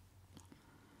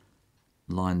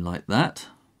line like that,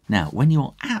 Now, when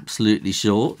you're absolutely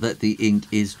sure that the ink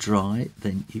is dry,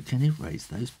 then you can erase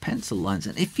those pencil lines.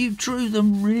 And if you drew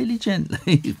them really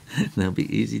gently, they'll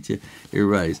be easy to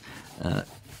erase.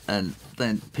 And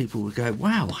then people will go,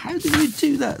 wow, how did you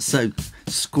do that so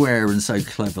square and so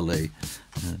cleverly?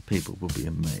 People will be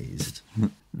amazed.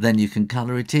 Then you can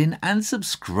colour it in and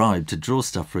subscribe to Draw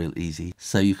Stuff Real Easy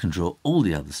so you can draw all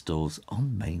the other stores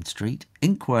on Main Street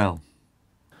Inkwell.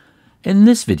 In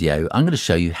this video, I'm going to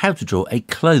show you how to draw a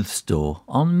clothes store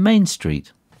on Main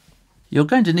Street. You're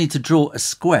going to need to draw a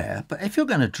square, but if you're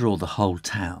going to draw the whole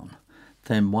town,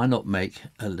 then why not make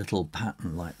a little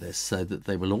pattern like this so that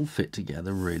they will all fit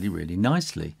together really, really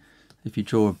nicely. If you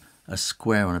draw a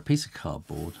square on a piece of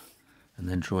cardboard and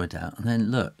then draw it out, and then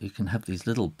look, you can have these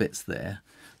little bits there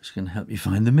which can help you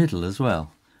find the middle as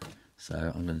well.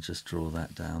 So I'm going to just draw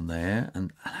that down there,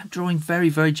 and I'm drawing very,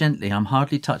 very gently. I'm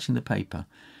hardly touching the paper,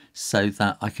 so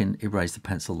that I can erase the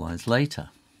pencil lines later.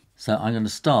 So I'm going to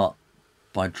start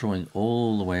by drawing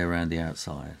all the way around the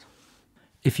outside.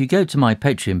 If you go to my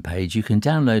Patreon page, you can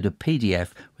download a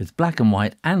PDF with black and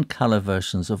white and colour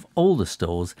versions of all the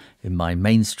stores in my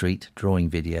Main Street drawing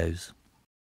videos.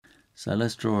 So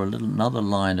let's draw another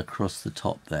line across the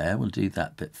top there. We'll do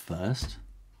that bit first.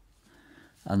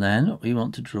 And then we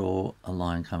want to draw a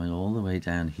line coming all the way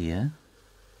down here.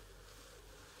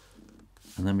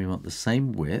 And then we want the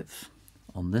same width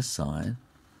on this side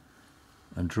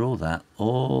and draw that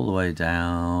all the way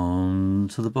down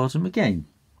to the bottom again.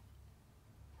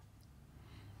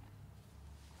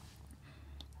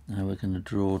 Now we're going to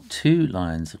draw two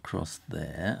lines across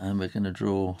there, and we're going to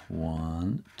draw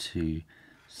 1, 2,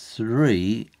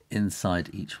 3 inside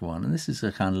each one. And this is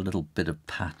a kind of little bit of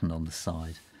pattern on the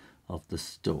side of the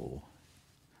store.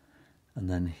 And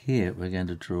then here we're going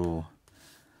to draw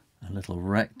a little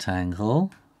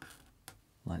rectangle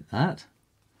like that,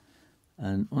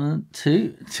 and 1,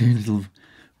 2 little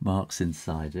marks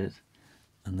inside it,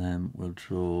 and then we'll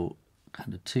draw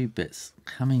kind of 2 bits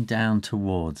coming down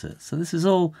towards it. So this is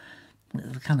all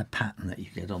the kind of pattern that you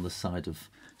get on the side of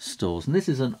stores. And this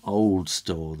is an old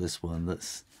store, this one,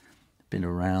 that's been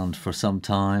around for some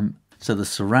time. So the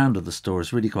surround of the store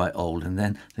is really quite old, and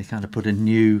then they kind of put a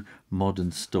new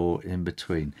modern store in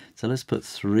between. So let's put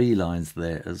 3 lines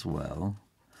there as well.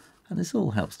 And this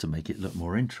all helps to make it look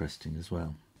more interesting as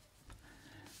well.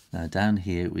 Now down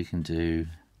here we can do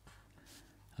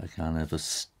a kind of a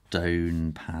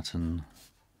stone pattern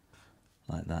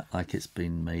like that, like it's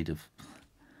been made of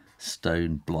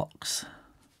stone blocks,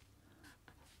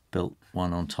 built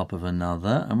one on top of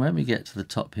another. And when we get to the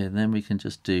top here, then we can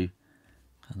just do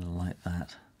kind of like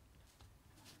that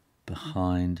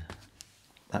behind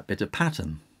that bit of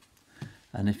pattern.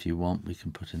 And if you want, we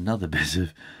can put another bit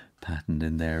of pattern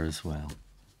in there as well.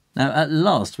 Now at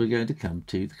last we're going to come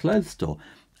to the clothes store,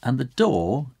 and the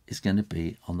door is going to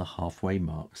be on the halfway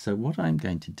mark. So what I'm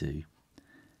going to do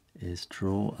is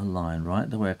draw a line right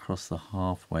the way across the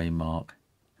halfway mark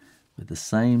with the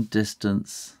same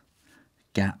distance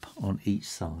gap on each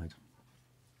side.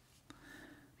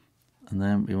 And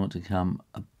then we want to come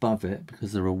above it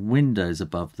because there are windows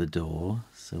above the door.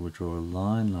 So we'll draw a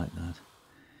line like that.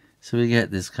 So we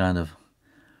get this kind of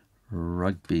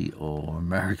rugby or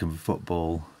American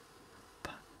football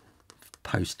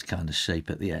post kind of shape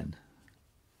at the end.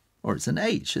 Or it's an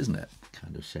H, isn't it?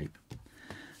 Kind of shape.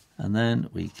 And then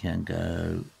we can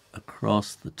go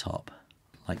across the top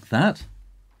like that.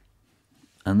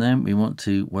 And then we want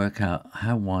to work out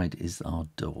how wide is our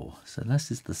door. So this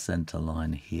is the center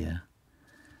line here.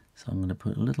 So I'm going to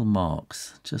put little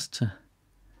marks just to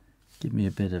give me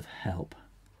a bit of help.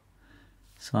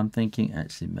 So I'm thinking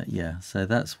actually, yeah, so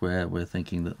that's where we're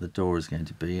thinking that the door is going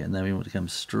to be. And then we want to come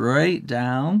straight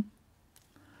down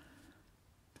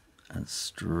and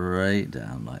straight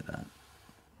down like that.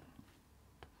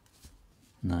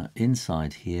 Now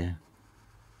inside here,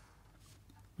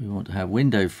 we want to have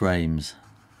window frames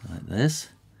like this.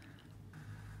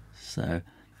 So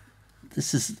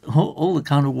this is all the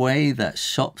kind of way that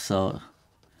shops are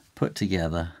put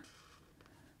together.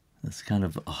 There's kind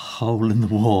of a hole in the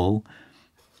wall,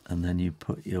 and then you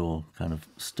put your kind of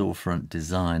storefront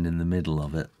design in the middle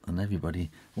of it, and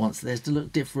everybody wants theirs to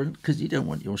look different because you don't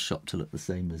want your shop to look the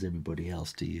same as everybody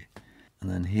else, do you? And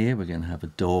then here we're going to have a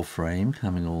door frame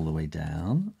coming all the way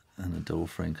down, and a door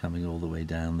frame coming all the way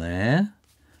down there.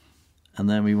 And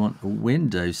then we want a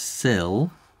window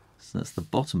sill, so that's the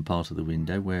bottom part of the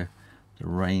window where the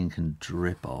rain can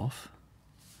drip off,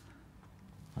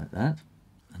 like that.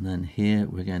 And then here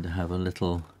we're going to have a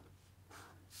little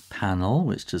panel,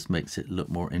 which just makes it look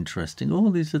more interesting. All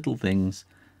these little things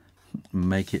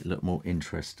make it look more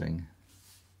interesting.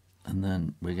 And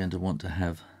then we're going to want to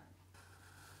have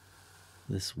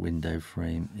this window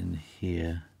frame in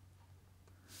here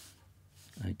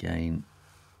again,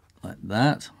 like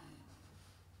that.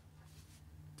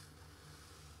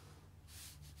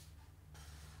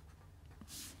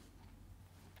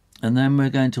 And then we're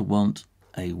going to want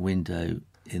a window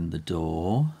in the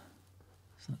door.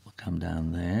 So that will come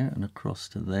down there and across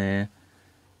to there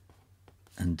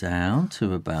and down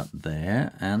to about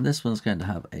there. And this one's going to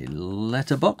have a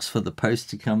letterbox for the post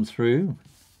to come through.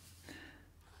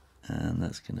 And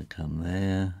that's going to come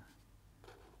there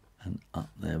and up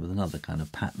there with another kind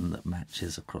of pattern that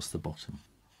matches across the bottom.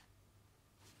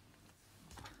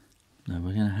 Now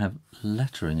we're going to have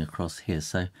lettering across here.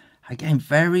 So again,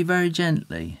 very, very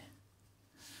gently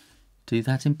do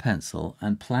that in pencil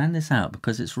and plan this out,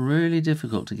 because it's really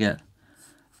difficult to get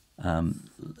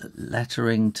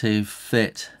lettering to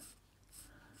fit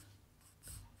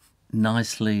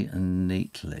nicely and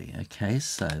neatly. Okay,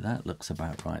 so that looks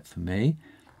about right for me.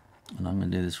 And I'm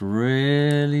going to do this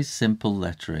really simple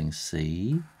lettering.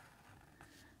 C,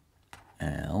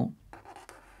 L,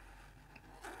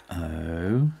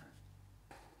 O,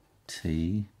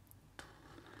 T.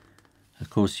 Of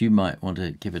course, you might want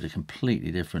to give it a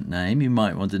completely different name. You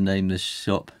might want to name this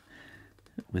shop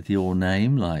with your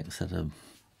name, like sort of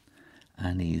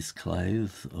Annie's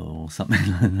Clothes or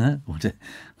something like that.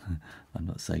 I'm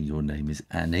not saying your name is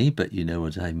Annie, but you know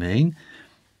what I mean.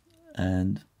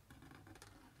 And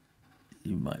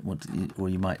you might want to, or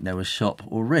you might know a shop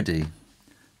already.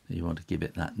 You want to give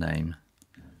it that name.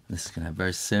 This is going to have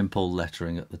very simple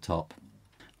lettering at the top.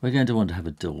 We're going to want to have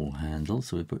a door handle,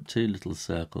 so we put two little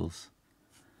circles,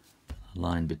 a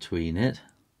line between it.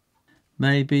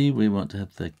 Maybe we want to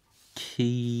have the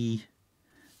key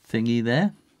thingy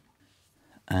there,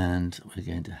 and we're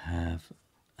going to have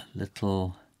a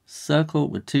little circle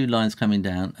with two lines coming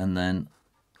down and then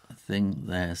a thing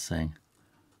there saying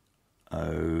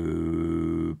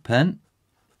open.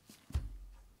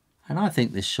 And I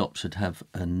think this shop should have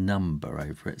a number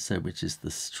over it, so which is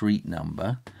the street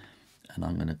number, and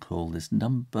I'm going to call this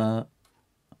number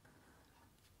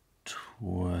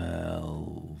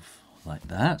 12, like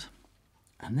that.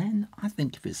 And then I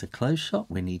think if it's a closed shop,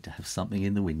 we need to have something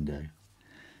in the window.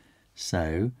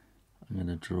 So I'm going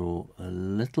to draw a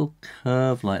little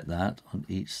curve like that on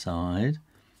each side,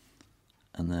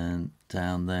 and then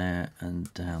down there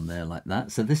and down there like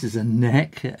that. So this is a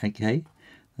neck, okay?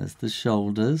 That's the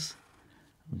shoulders.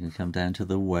 We're going to come down to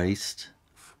the waist,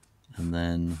 and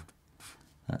then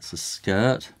that's a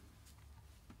skirt.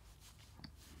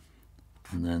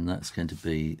 And then that's going to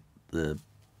be the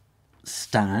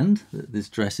stand that this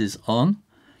dress is on.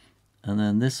 And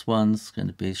then this one's going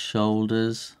to be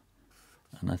shoulders.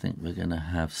 And I think we're going to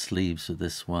have sleeves for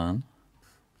this one.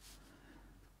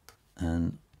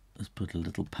 And let's put a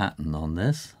little pattern on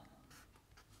this.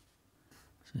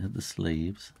 So you have the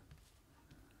sleeves,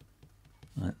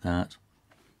 like that.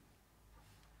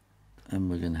 And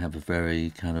we're going to have a very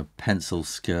kind of pencil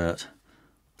skirt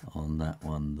on that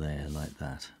one there, like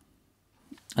that.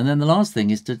 And then the last thing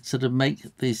is to sort of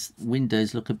make these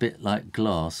windows look a bit like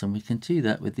glass, and we can do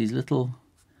that with these little,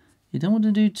 you don't want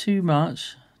to do too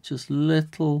much, just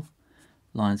little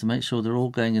lines, and make sure they're all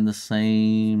going in the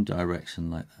same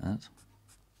direction, like that.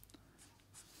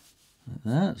 Like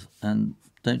that. And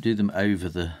don't do them over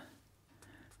the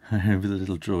over the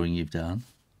little drawing you've done.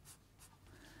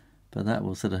 But that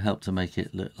will sort of help to make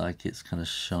it look like it's kind of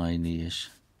shiny-ish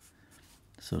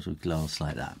sort of glass,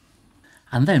 like that.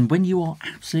 And then when you are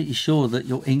absolutely sure that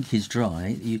your ink is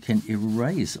dry, you can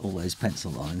erase all those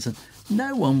pencil lines, and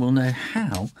no one will know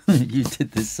how you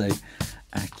did this so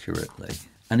accurately.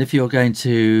 And if you're going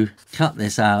to cut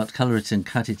this out, colour it and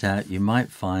cut it out, you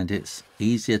might find it's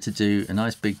easier to do a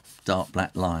nice big dark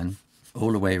black line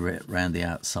all the way around the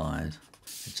outside.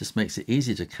 It just makes it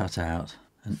easier to cut out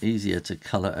and easier to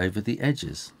colour over the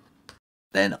edges.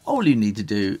 Then all you need to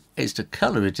do is to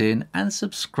colour it in and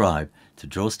subscribe to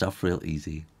Draw Stuff Real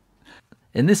Easy.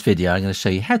 In this video I'm going to show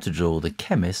you how to draw the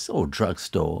chemist or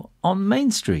drugstore on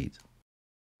Main Street.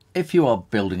 If you are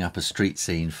building up a street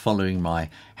scene following my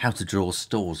how to draw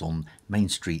stores on Main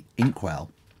Street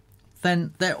inkwell,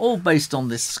 then they're all based on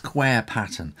this square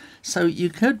pattern. So you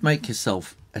could make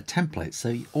yourself a template.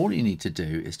 So all you need to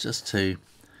do is just to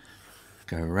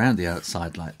go around the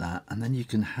outside like that, and then you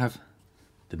can have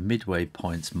the midway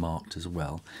points marked as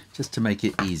well, just to make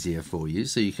it easier for you,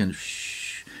 so you can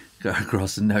go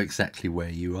across and know exactly where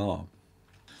you are.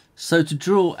 So to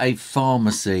draw a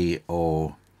pharmacy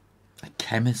or a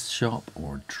chemist shop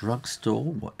or a drugstore,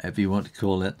 whatever you want to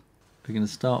call it, we're going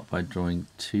to start by drawing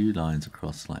two lines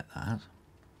across like that.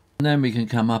 And then we can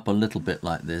come up a little bit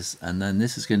like this, and then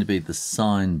this is going to be the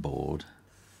signboard.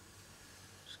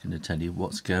 Just Just going to tell you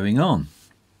what's going on.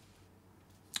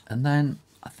 And then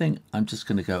I think I'm just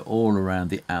going to go all around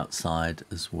the outside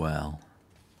as well.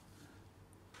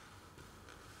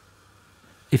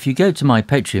 If you go to my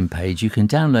Patreon page, you can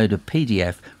download a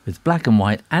PDF with black and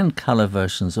white and colour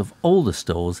versions of all the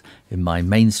stores in my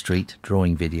Main Street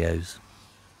drawing videos.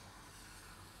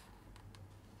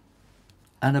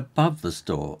 And above the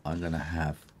store, I'm going to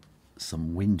have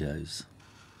some windows.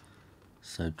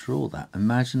 So draw that.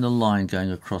 Imagine a line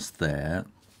going across there,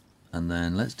 and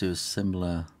then let's do a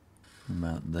similar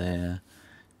amount there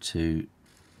to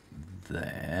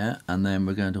there, and then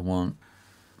we're going to want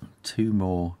 2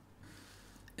 more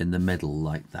in the middle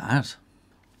like that,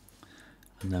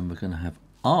 and then we're going to have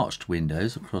arched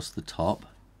windows across the top,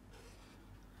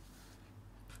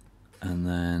 and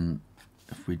then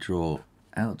if we draw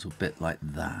out a bit like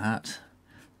that,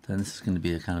 then this is going to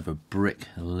be a kind of a brick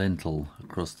lintel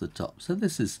across the top. So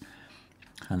this is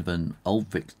kind of an old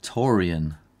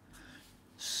Victorian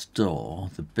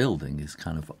store. The building is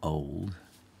kind of old,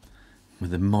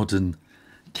 with a modern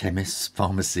chemist's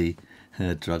pharmacy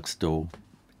drugstore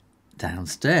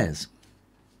downstairs.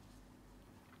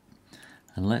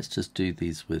 And let's just do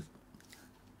these with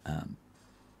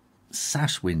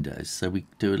sash windows. So we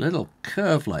do a little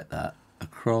curve like that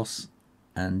across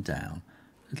and down,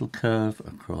 little curve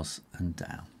across and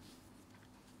down,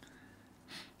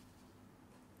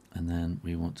 and then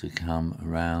we want to come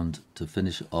around to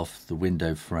finish off the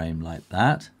window frame like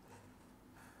that.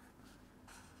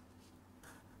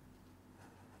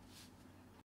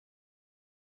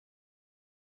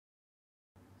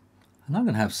 And I'm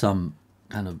going to have some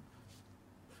kind of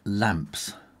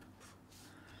lamps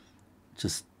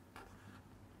just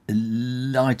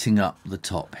lighting up the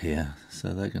top here.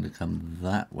 So they're going to come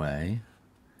that way.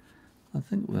 I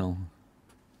think we'll...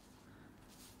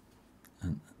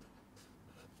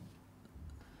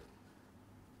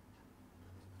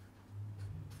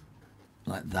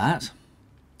 like that.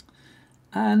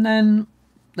 And then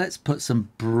let's put some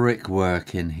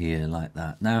brickwork in here like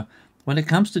that. Now, when it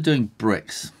comes to doing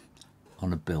bricks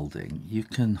on a building, you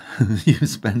can you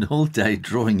spend all day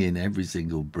drawing in every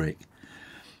single brick,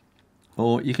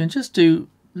 or you can just do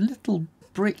little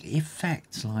brick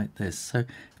effects like this. So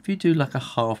if you do like a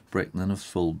half brick, then a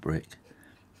full brick,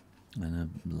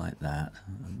 and like that,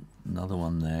 another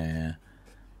one there,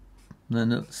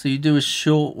 and then so you do a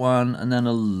short one and then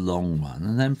a long one,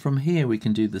 and then from here we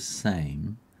can do the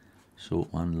same,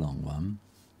 short one, long one,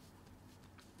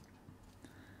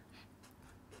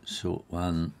 short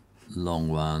one, long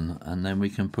one, and then we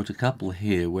can put a couple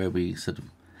here where we sort of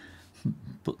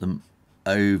put them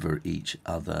over each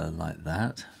other like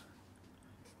that.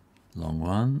 Long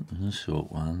one and a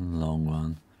short one, long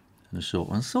one and a short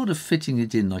one, sort of fitting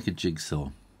it in like a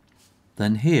jigsaw.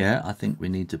 Then here I think we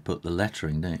need to put the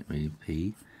lettering, don't we?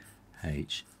 P-H-A-R-M-A-C-Y.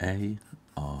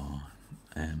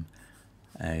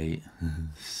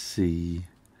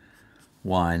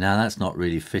 Now that's not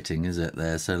really fitting, is it,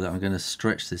 there? So I'm going to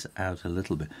stretch this out a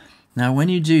little bit. Now when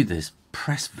you do this,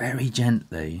 press very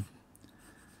gently,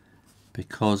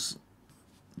 because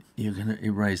you're going to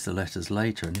erase the letters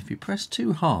later, and if you press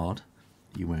too hard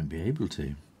you won't be able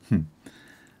to.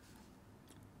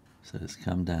 So let's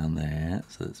come down there.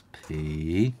 So it's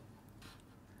P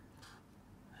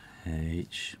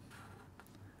H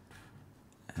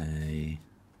A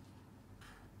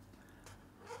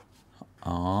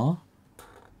R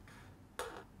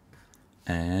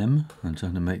M. I'm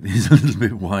trying to make these a little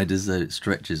bit wider so it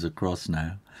stretches across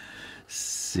now.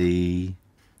 C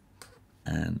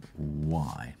and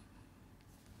Y.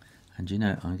 And you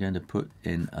know, I'm going to put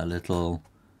in a little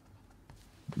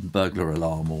burglar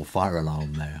alarm or fire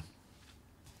alarm there.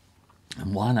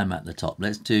 And while I'm at the top,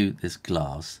 let's do this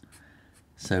glass.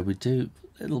 So we do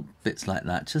little bits like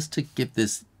that just to give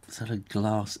this sort of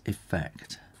glass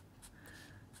effect.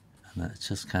 And that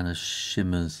just kind of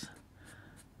shimmers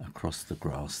across the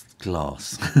glass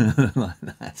like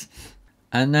that.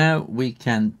 And now we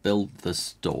can build the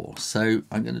store. So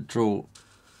I'm going to draw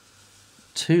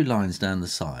 2 lines down the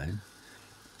side.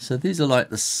 So these are like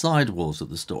the side walls of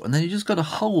the store, and then you just got a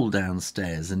hole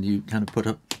downstairs, and you kind of put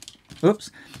a, oops,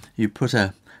 you put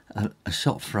a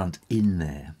shop front in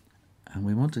there, and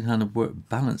we want to kind of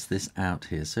balance this out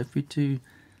here. So if we do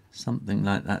something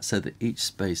like that, so that each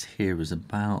space here is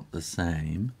about the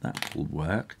same, that will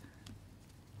work.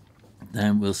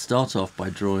 Then we'll start off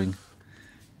by drawing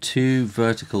 2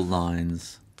 vertical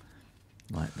lines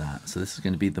like that. So this is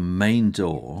going to be the main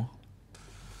door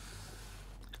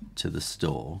to the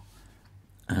store,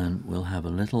 and we'll have a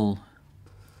little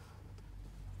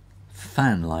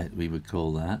fan light, we would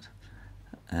call that,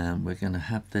 And we're going to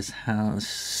have this house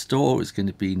store is going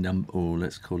to be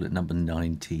let's call it number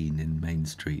 19 in Main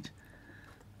Street.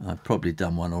 I've probably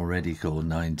done one already called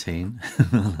 19.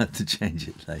 I'll have to change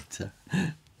it later.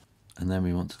 And then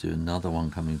we want to do another one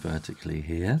coming vertically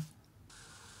here.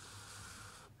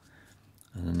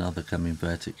 And another coming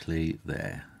vertically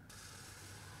there.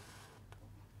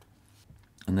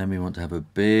 And then we want to have a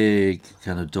big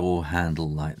kind of door handle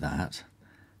like that.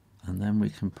 And then we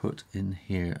can put in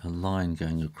here a line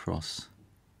going across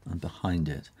and behind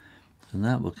it. And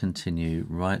that will continue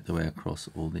right the way across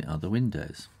all the other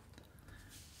windows.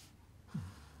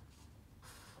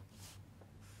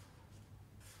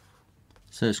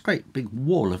 So it's a great big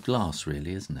wall of glass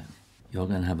really, isn't it? You're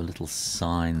going to have a little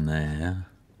sign there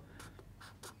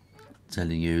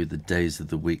telling you the days of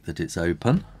the week that it's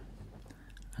open.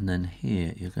 And then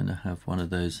here you're going to have one of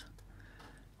those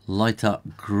light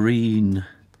up green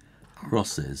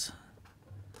crosses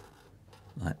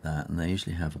like that, and they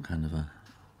usually have a kind of a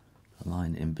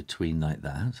line in between like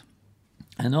that.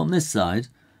 And on this side,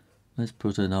 let's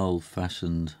put an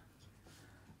old-fashioned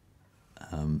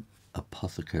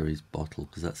apothecary's bottle,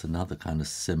 because that's another kind of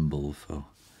symbol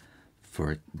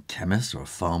for a chemist or a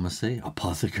pharmacy,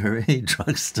 apothecary,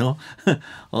 drugstore,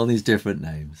 all these different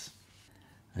names.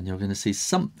 And you're going to see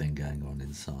something going on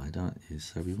inside, aren't you?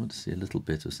 So we want to see a little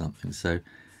bit of something. So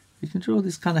you can draw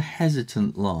this kind of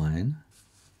hesitant line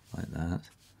like that,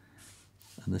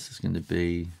 and this is going to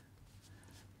be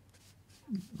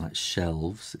like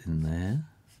shelves in there.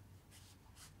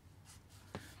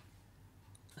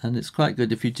 And it's quite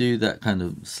good if you do that kind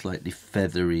of slightly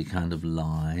feathery kind of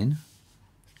line.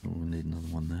 Oh, we need another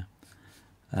one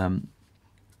there.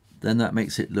 Then that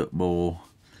makes it look more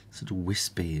sort of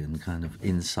wispy and kind of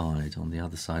inside on the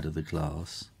other side of the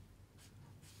glass.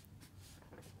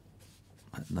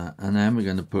 Like that. And then we're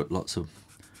going to put lots of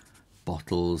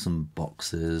bottles and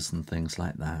boxes and things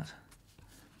like that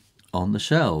on the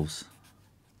shelves.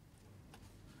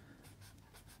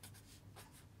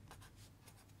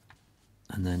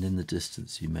 And then in the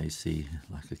distance you may see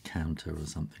like a counter or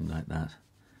something like that,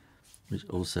 which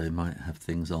also might have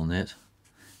things on it.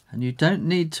 And you don't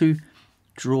need to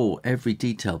draw every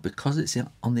detail because it's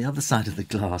on the other side of the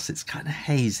glass. It's kind of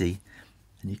hazy,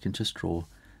 and you can just draw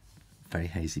very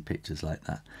hazy pictures like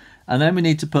that. And then we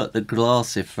need to put the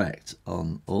glass effect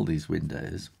on all these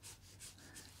windows.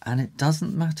 And it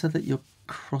doesn't matter that you're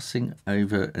crossing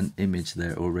over an image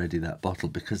there already, that bottle,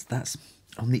 because that's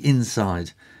on the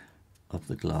inside of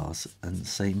the glass, and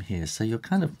same here. So you're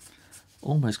kind of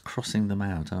almost crossing them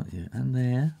out, aren't you? And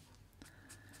there,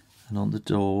 and on the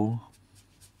door.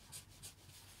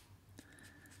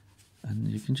 And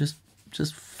you can just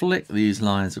flick these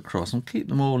lines across and keep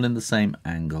them all in the same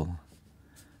angle.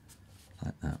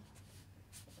 Like that.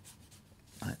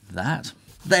 Like that.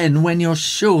 Then when you're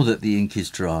sure that the ink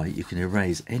is dry, you can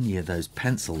erase any of those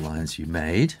pencil lines you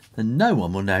made, and no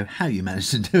one will know how you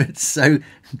managed to do it so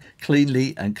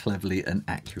cleanly and cleverly and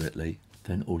accurately.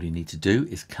 Then all you need to do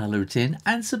is colour it in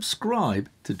and subscribe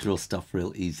to Draw Stuff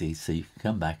Real Easy, so you can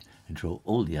come back and draw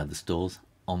all the other stores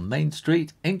on Main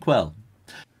Street, Inkwell.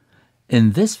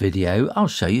 In this video, I'll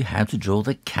show you how to draw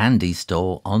the candy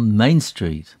store on Main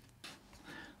Street.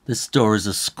 This store is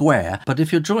a square, but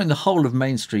if you're drawing the whole of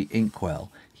Main Street,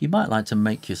 Inkwell, you might like to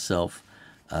make yourself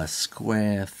a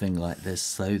square thing like this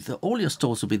so that all your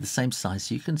stores will be the same size,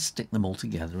 so you can stick them all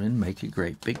together and make a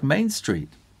great big Main Street.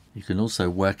 You can also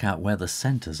work out where the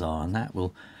centres are, and that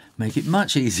will make it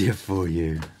much easier for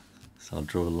you. So I'll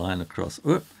draw a line across.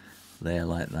 Whoop. There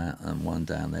like that, and one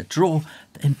down there. Draw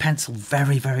in pencil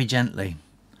very, very gently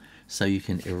so you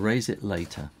can erase it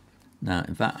later. Now,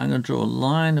 in fact, I'm going to draw a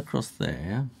line across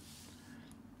there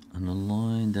and a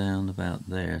line down about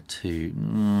there too,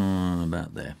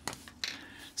 about there.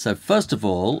 So first of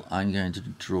all, I'm going to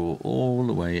draw all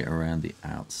the way around the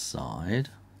outside.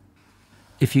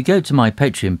 If you go to my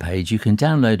Patreon page, you can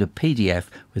download a PDF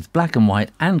with black and white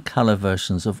and colour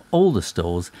versions of all the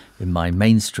stores in my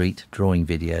Main Street drawing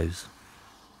videos.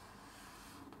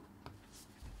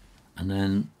 And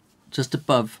then just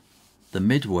above the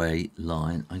midway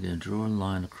line, I'm going to draw a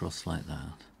line across like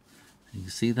that. You can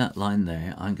see that line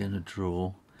there. I'm going to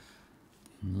draw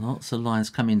lots of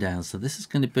lines coming down. So this is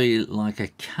going to be like a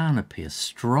canopy, a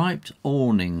striped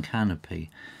awning canopy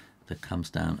that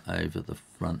comes down over the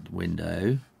front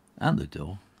window and the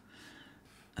door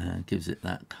and gives it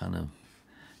that kind of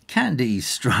candy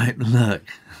stripe look.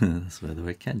 That's where the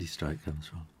word candy stripe comes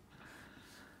from.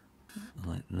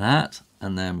 Like that.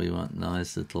 And then we want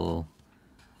nice little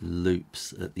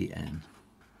loops at the end.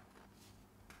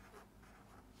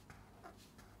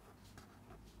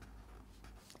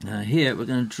 Now here we're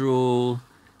going to draw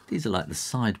These are like the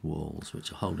side walls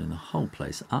which are holding the whole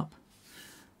place up.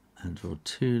 And draw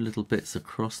 2 little bits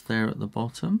across there at the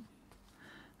bottom.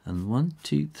 And 1,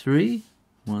 2, 3.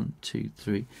 1, 2,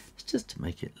 3. It's just to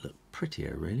make it look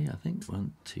prettier, really, I think.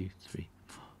 1, 2, 3,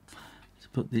 4. To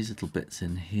put these little bits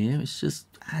in here, it's just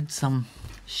add some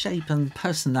shape and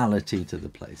personality to the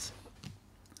place.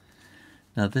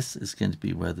 Now this is going to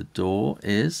be where the door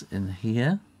is in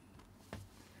here.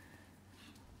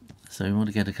 So we want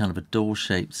to get a kind of a door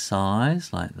shaped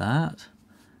size like that.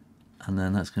 And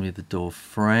then that's going to be the door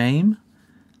frame.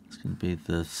 It's going to be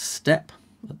the step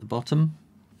at the bottom.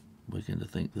 We're going to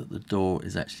think that the door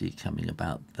is actually coming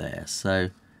about there. So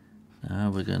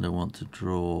now we're going to want to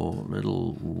draw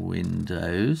little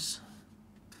windows.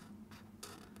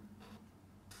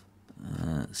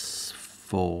 That's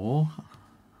 4.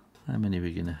 How many are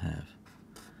we going to have?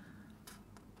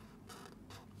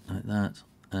 Like that.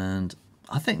 And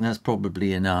I think that's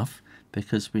probably enough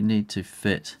because we need to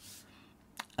fit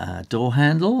a door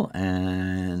handle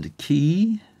and a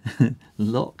key,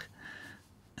 lock,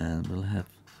 and we'll have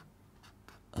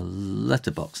a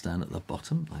letterbox down at the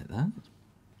bottom like that.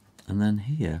 And then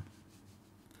here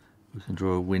we can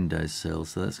draw a windowsill,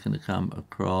 so that's going to come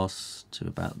across to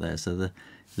about there. So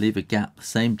leave a gap the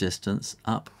same distance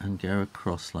up and go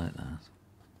across like that.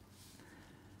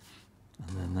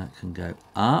 And then that can go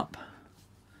up,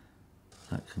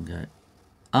 that can go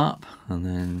up, and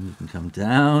then you can come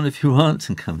down if you want,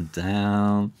 and come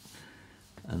down.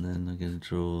 And then I'm going to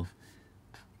draw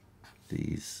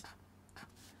these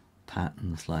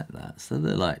patterns like that. So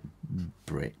they're like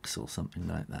bricks or something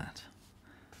like that,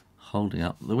 holding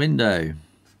up the window.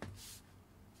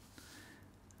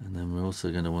 And then we're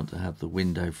also going to want to have the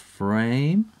window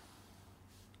frame.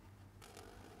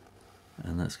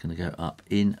 And that's going to go up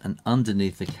in and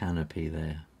underneath the canopy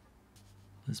there.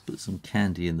 Let's put some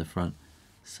candy in the front.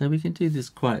 So we can do this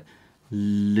quite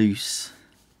loose.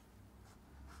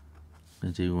 I'm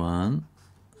going to do 1,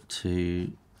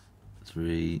 2,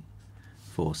 3,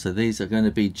 4. So these are going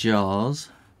to be jars,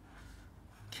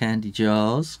 candy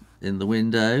jars in the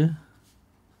window.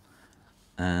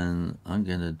 And I'm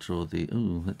going to draw the,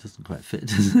 ooh, that doesn't quite fit,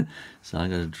 does it? So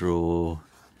I'm going to draw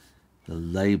the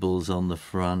labels on the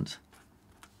front.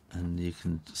 And you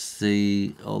can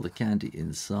see all the candy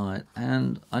inside,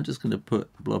 and I'm just going to put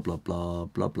blah blah blah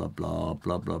blah blah blah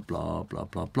blah blah blah blah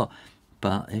blah blah.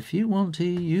 But if you want to,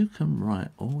 you can write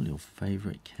all your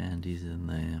favourite candies in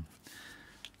there.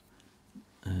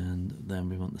 And then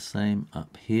we want the same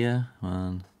up here.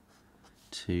 1,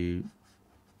 2,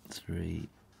 3,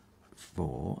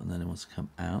 4, and then it wants to come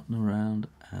out and around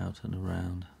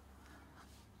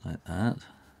like that.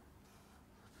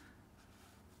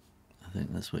 I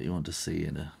think that's what you want to see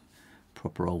in a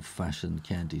proper old-fashioned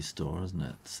candy store, isn't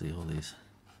it? See all these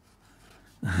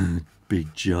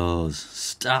big jars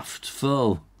stuffed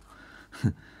full.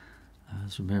 I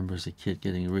just remember as a kid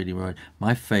getting really worried.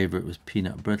 My favourite was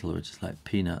peanut brittle, which is like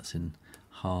peanuts in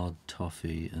hard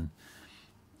toffee,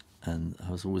 and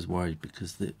I was always worried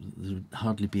because there would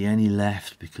hardly be any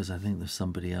left, because I think there's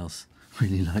somebody else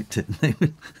really liked it and they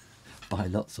would buy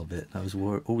lots of it. I was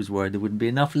always worried there wouldn't be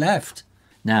enough left.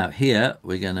 Now here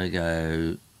we're going to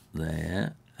go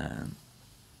there and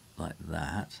like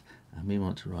that, and we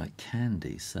want to write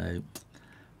candy. So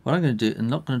what I'm going to do, I'm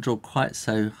not going to draw quite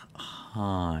so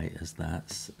high as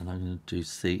that, and I'm going to do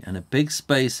C and a big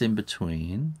space in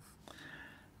between,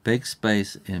 big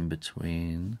space in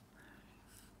between,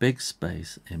 big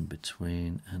space in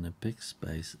between, and a big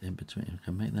space in between. I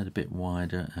can make that a bit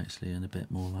wider actually, and a bit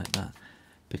more like that,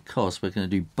 because we're going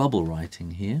to do bubble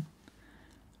writing here.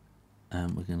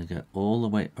 And we're going to go all the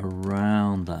way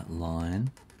around that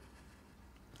line,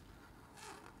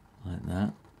 like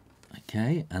that.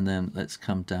 Okay, and then let's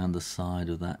come down the side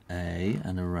of that A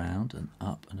and around and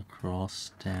up and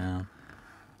across, down,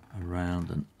 around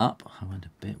and up. I went a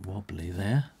bit wobbly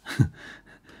there,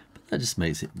 but that just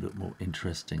makes it look more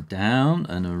interesting. Down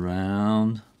and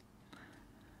around,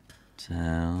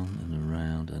 down and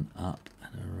around and up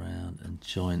and around and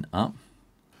join up.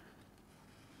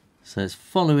 So it's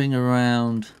following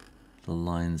around the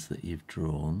lines that you've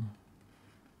drawn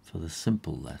for the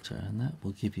simple letter, and that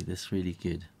will give you this really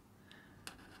good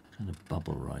kind of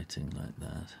bubble writing like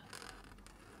that.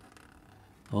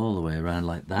 All the way around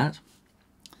like that.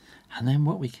 And then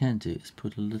what we can do is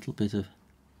put a little bit of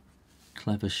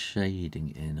clever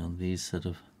shading in on these sort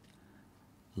of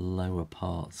lower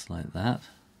parts like that.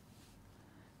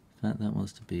 In fact, that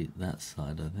wants to be that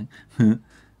side, I think.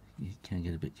 You can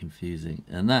get a bit confusing,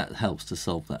 and that helps to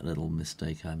solve that little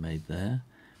mistake I made there.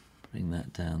 Bring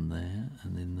that down there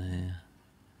and in there.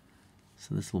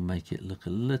 So this will make it look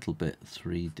a little bit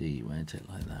 3D, won't it,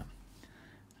 like that?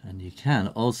 And you can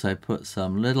also put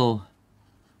some little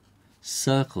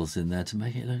circles in there to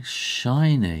make it look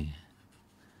shiny.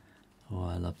 Oh,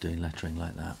 I love doing lettering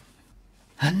like that.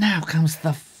 And now comes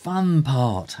the fun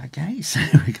part, okay? So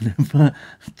we're going to put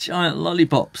giant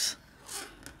lollipops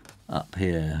up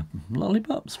here.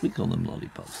 Lollipops, we call them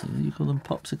lollipops. You call them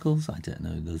popsicles? I don't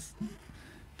know. There's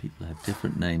people have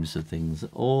different names for things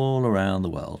all around the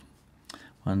world.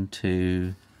 1,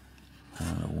 2,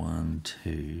 1,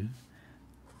 2.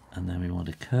 And then we want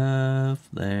a curve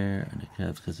there and a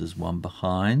curve because there's one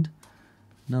behind.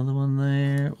 Another one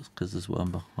there because there's one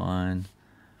behind.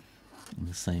 And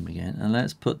the same again. And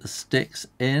let's put the sticks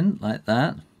in like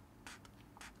that.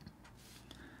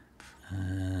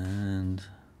 And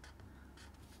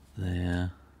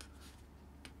there.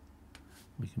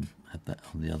 We can have that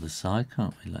on the other side,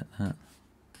 can't we, like that?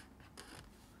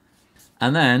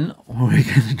 And then we're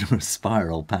going to do a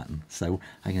spiral pattern. So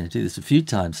I'm going to do this a few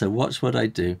times. So watch what I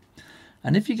do.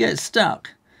 And if you get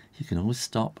stuck, you can always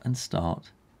stop and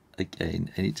start again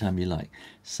anytime you like.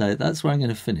 So that's where I'm going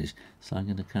to finish. So I'm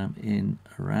going to come in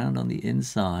around on the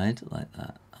inside like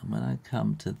that. And when I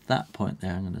come to that point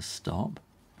there, I'm going to stop.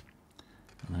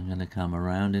 And I'm going to come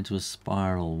around into a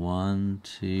spiral. 1,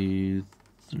 2,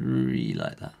 3,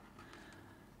 like that.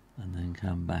 And then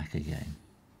come back again.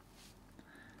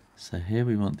 So here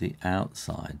we want the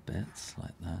outside bits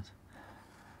like that.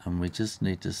 And we just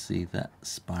need to see that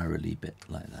spirally bit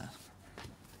like that.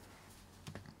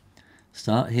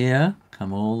 Start here,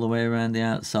 come all the way around the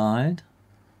outside.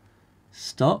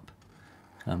 Stop,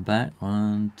 come back,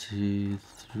 1, 2,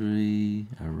 3,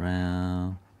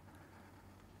 around,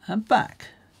 and back.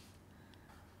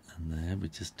 And there we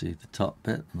just do the top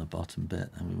bit and the bottom bit,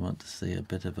 and we want to see a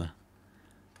bit of a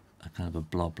kind of a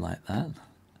blob like that.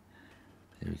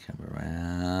 Here we come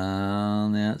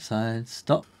around the outside,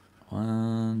 stop,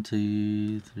 1,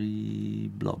 2,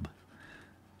 3, blob,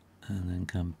 and then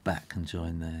come back and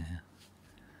join there.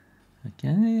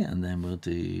 Okay, and then we'll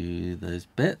do those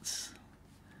bits,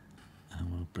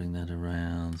 and we'll bring that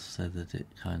around so that it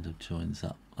kind of joins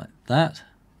up like that.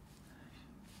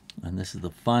 And this is the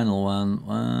final one.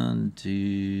 1,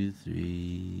 2,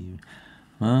 3,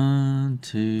 1,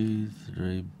 2,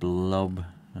 3, blob,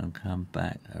 and come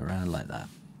back around like that.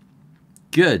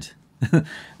 Good.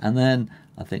 And then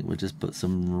I think we'll just put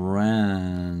some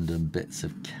random bits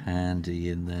of candy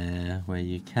in there where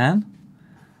you can,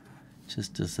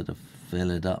 just to sort of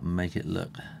fill it up and make it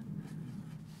look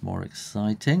more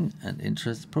exciting and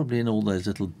interesting. Probably in all those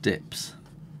little dips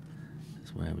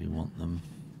is where we want them,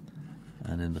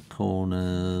 and in the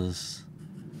corners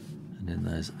and in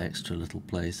those extra little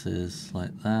places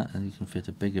like that. And you can fit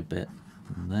a bigger bit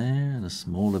in there and a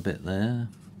smaller bit there,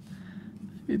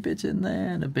 maybe a bit in there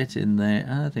and a bit in there,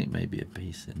 and I think maybe a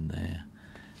piece in there.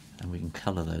 And we can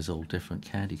colour those all different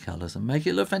candy colours and make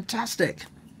it look fantastic.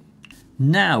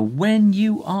 Now, when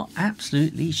you are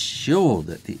absolutely sure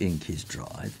that the ink is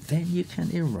dry, then you can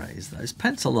erase those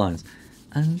pencil lines.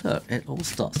 And look, it all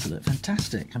starts to look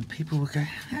fantastic. And people will go,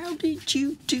 how did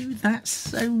you do that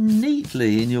so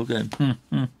neatly? And you'll go,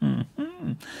 And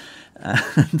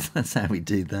that's how we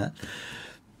do that.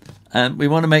 We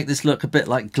want to make this look a bit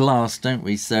like glass, don't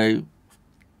we? So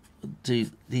do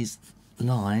these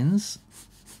lines.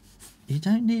 You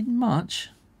don't need much.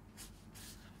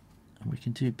 And we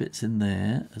can do bits in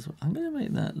there as well. I'm going to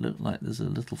make that look like there's a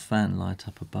little fan light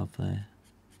up above there.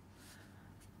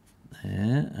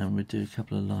 There, and we do a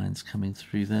couple of lines coming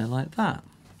through there like that.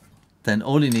 Then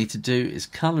all you need to do is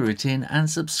colour it in and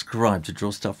subscribe to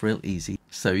Draw Stuff Real Easy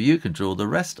so you can draw the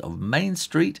rest of Main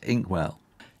Street Inkwell.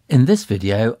 In this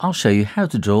video, I'll show you how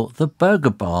to draw the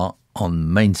burger bar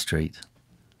on Main Street.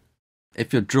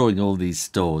 If you're drawing all these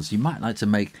stores, you might like to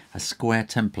make a square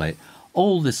template.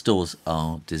 All the stores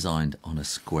are designed on a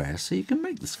square, so you can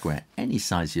make the square any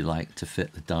size you like to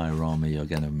fit the diorama you're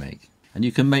going to make. And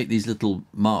you can make these little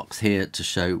marks here to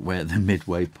show where the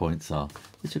midway points are,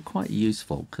 which are quite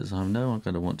useful because I know I'm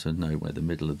going to want to know where the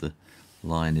middle of the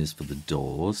line is for the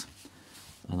doors.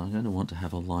 And I'm going to want to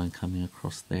have a line coming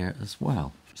across there as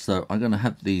well. So I'm going to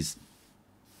have these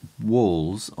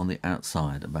walls on the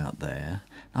outside about there.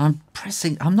 Now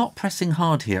I'm not pressing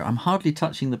hard here. I'm hardly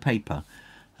touching the paper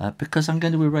because I'm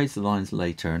going to erase the lines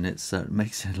later, and it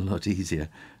makes it a lot easier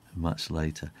much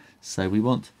later. So we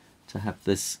want to have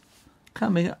this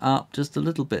coming up just a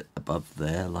little bit above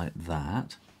there like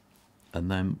that, and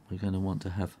then we're going to want to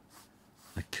have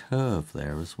a curve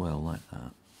there as well like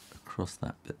that across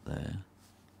that bit there,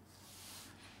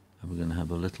 and we're going to have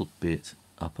a little bit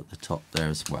up at the top there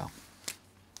as well.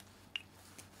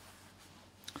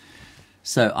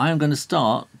 So I'm going to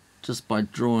start just by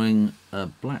drawing a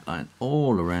black line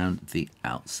all around the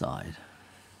outside.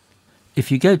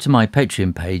 If you go to my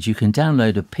Patreon page, you can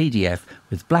download a PDF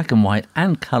with black and white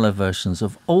and colour versions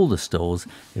of all the stores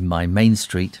in my Main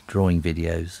Street drawing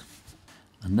videos.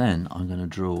 And then I'm going to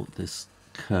draw this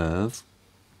curve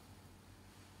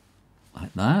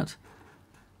like that,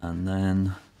 and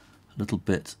then a little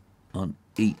bit on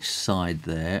each side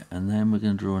there, and then we're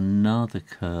going to draw another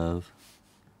curve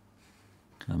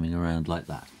coming around like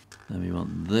that. Then we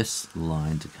want this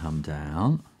line to come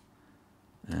down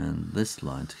and this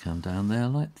line to come down there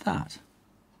like that.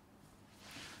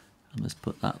 And let's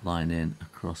put that line in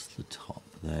across the top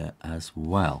there as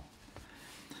well.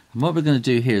 And what we're going to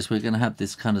do here is we're going to have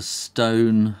this kind of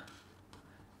stone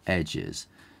edges.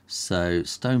 So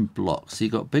stone blocks. So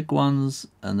you've got big ones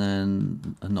and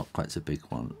then not quite so big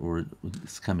one, or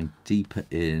it's coming deeper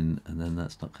in and then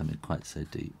that's not coming quite so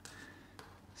deep.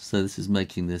 So this is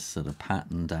making this sort of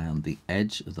pattern down the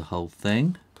edge of the whole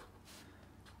thing.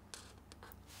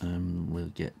 And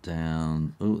we'll get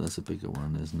down, oh, that's a bigger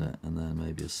one, isn't it? And then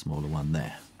maybe a smaller one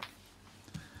there.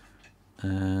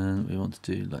 And we want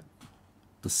to do like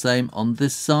the same on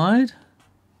this side.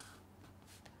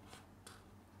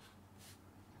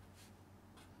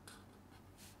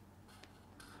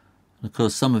 Of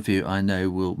course, some of you I know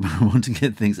will want to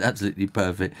get things absolutely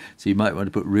perfect, so you might want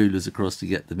to put rulers across to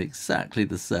get them exactly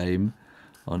the same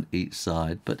on each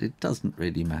side, but it doesn't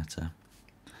really matter.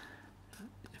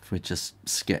 If we're just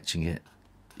sketching it,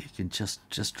 you can just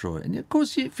draw it. And of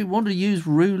course, if you want to use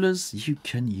rulers, you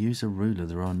can use a ruler.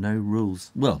 There are no rules.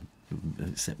 Well,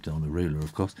 except on a ruler,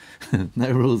 of course.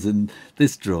 No rules in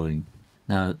this drawing.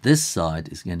 Now, this side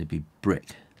is going to be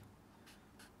brick.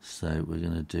 So we're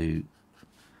going to do...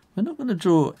 We're not going to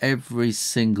draw every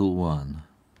single one.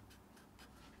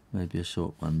 Maybe a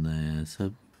short one there.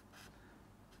 So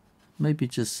maybe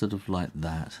just sort of like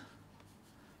that.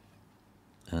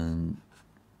 And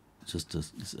just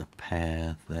a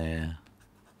pair there.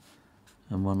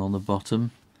 And one on the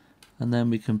bottom. And then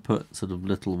we can put sort of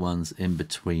little ones in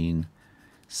between.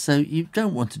 So you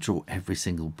don't want to draw every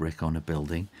single brick on a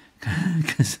building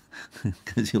because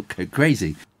you'll go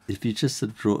crazy. If you just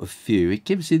sort of draw a few, it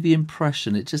gives you the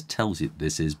impression, it just tells you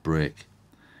this is brick.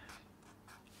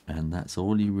 And that's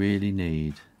all you really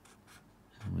need.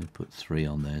 And we'll put 3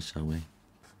 on there, shall we?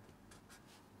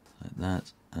 Like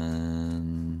that.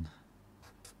 And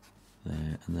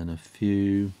there. And then a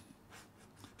few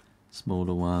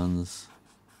smaller ones.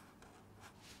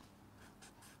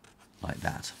 Like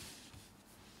that.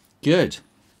 Good.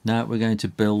 Now we're going to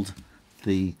build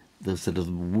the sort of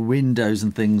windows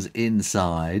and things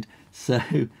inside. So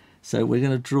we're going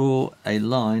to draw a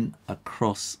line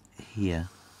across here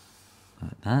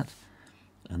like that,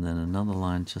 and then another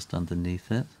line just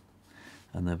underneath it,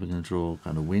 and then we're going to draw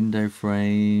kind of window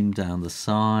frame down the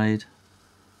side.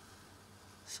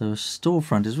 So a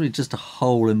storefront is really just a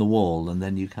hole in the wall, and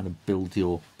then you kind of build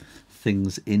your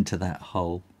things into that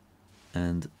hole.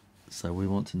 And so we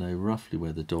want to know roughly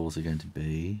where the doors are going to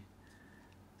be.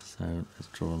 So let's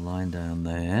draw a line down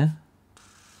there.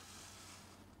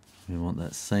 We want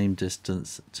that same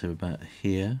distance to about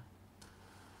here.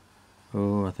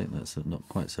 Oh, I think that's not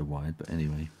quite so wide, but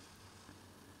anyway.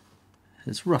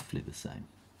 It's roughly the same.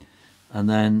 And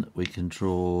then we can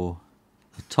draw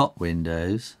the top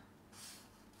windows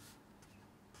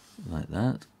like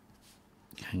that,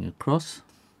 going across.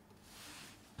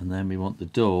 And then we want the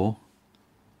door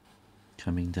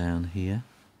coming down here.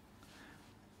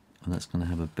 And that's going to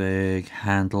have a big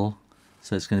handle.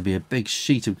 So it's going to be a big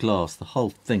sheet of glass. The whole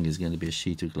thing is going to be a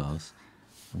sheet of glass.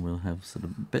 And we'll have sort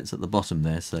of bits at the bottom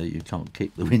there so you can't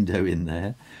keep the window in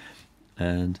there.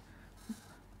 And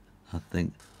I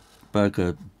think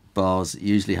burger bars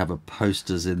usually have a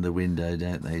posters in the window,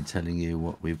 don't they, telling you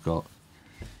what we've got.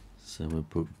 So we'll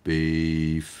put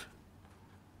beef.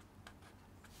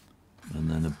 And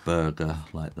then a burger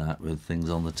like that with things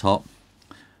on the top.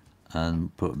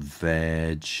 And put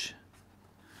veg,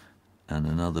 and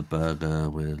another burger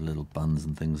with little buns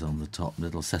and things on the top,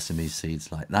 little sesame seeds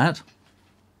like that.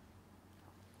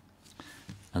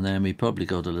 And then we probably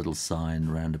got a little sign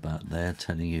round about there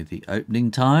telling you the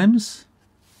opening times.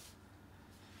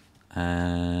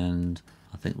 And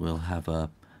I think we'll have a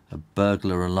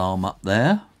burglar alarm up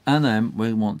there. And then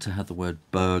we want to have the word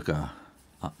burger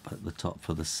up at the top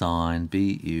for the sign,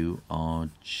 B-U-R-G-E-R.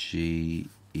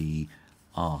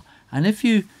 And if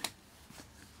you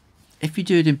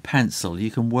do it in pencil, you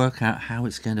can work out how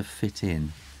it's going to fit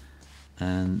in.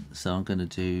 And so I'm going to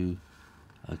do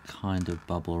a kind of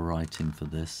bubble writing for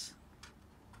this.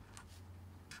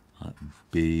 Like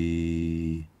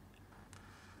B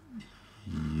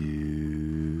U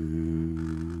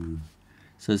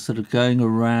So it's sort of going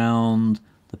around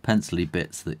the pencil-y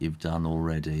bits that you've done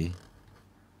already.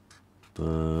 I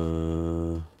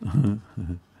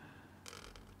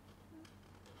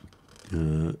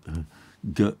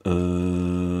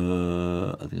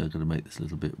think I've got to make this a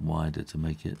little bit wider to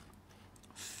make it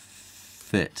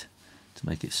fit, to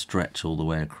make it stretch all the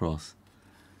way across.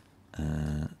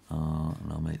 And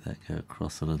I'll make that go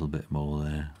across a little bit more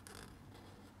there.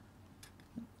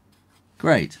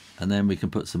 Great, and then we can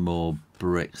put some more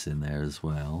bricks in there as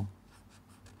well.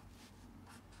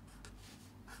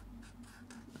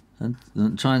 And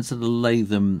try and sort of lay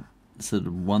them sort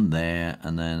of one there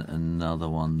and then another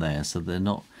one there, so they're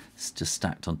not just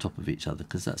stacked on top of each other,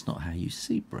 because that's not how you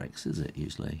see bricks, is it,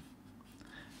 usually?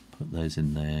 Put those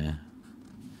in there.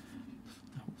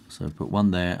 So put one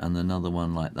there and another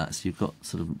one like that, so you've got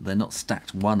sort of, they're not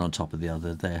stacked one on top of the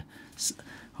other, they're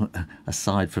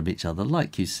aside from each other,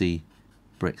 like you see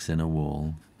bricks in a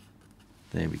wall.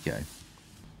 There we go.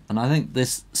 And I think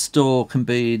this store can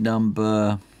be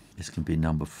number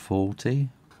 40.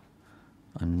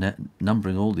 I'm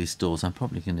numbering all these stores. I'm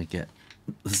probably going to get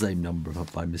the same number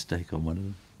by mistake on one of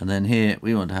them. And then here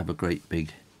we want to have a great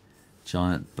big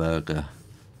giant burger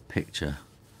picture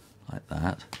like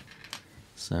that.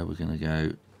 So we're going to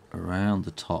go around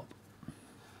the top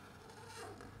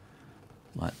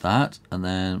like that, and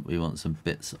then we want some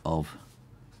bits of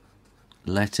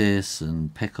lettuce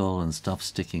and pickle and stuff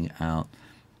sticking out,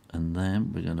 and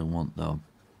then we're going to want the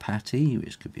patty,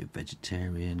 which could be a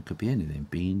vegetarian, could be anything,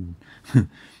 bean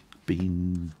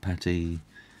patty,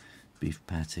 beef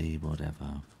patty,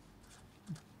 whatever,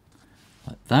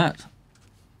 like that,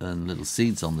 and little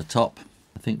seeds on the top.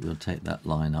 I think we'll take that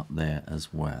line up there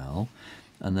as well.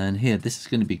 And then here, this is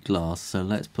going to be glass, so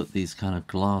let's put these kind of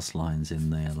glass lines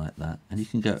in there like that. And you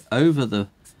can go over the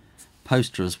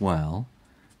poster as well,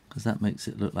 because that makes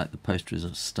it look like the poster is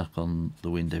stuck on the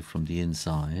window from the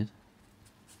inside.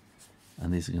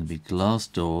 And these are going to be glass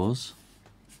doors,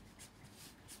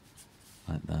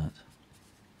 like that.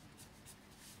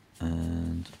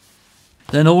 And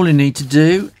then all you need to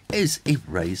do is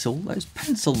erase all those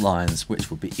pencil lines, which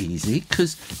will be easy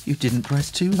because you didn't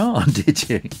press too hard, did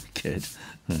you? Good.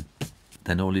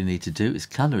 Then all you need to do is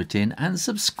colour it in and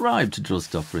subscribe to Draw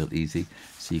Stuff Real Easy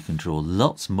so you can draw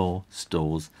lots more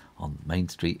stores on Main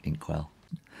Street, Inkwell.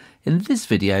 In this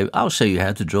video, I'll show you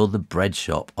how to draw the bread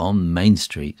shop on Main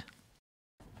Street.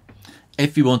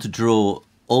 If you want to draw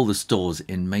all the stores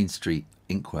in Main Street,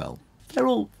 Inkwell, they're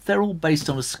all based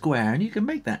on a square, and you can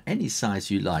make that any size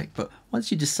you like. But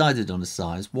once you decided on a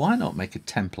size, why not make a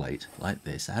template like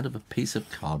this out of a piece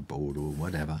of cardboard or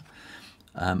whatever,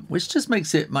 which just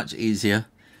makes it much easier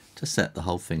to set the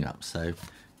whole thing up. So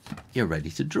you're ready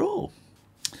to draw.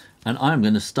 And I'm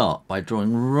going to start by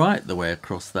drawing right the way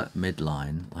across that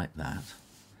midline like that,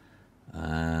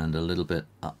 and a little bit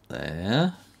up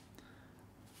there.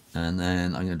 And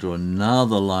then I'm going to draw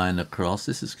another line across.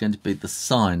 This is going to be the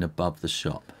sign above the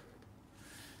shop.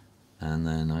 And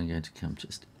then I'm going to come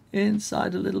just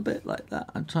inside a little bit like that.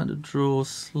 I'm trying to draw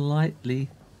slightly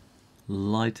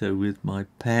lighter with my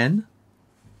pen.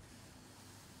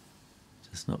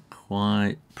 Just not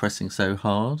quite pressing so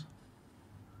hard.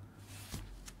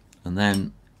 And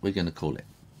then we're going to call it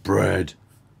bread.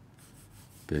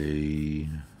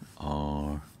 B-R-E-A-D.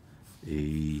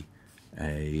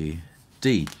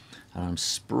 And I'm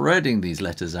spreading these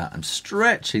letters out. I'm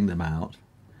stretching them out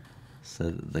so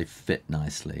that they fit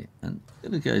nicely. And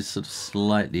I'm going to go sort of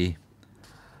slightly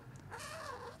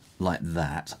like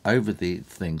that over the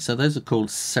thing. So those are called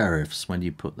serifs when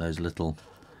you put those little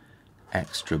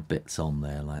extra bits on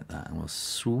there like that. And we'll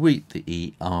sweep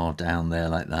the ER down there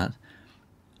like that.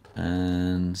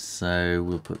 And so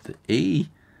we'll put the E.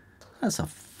 That's a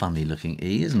funny looking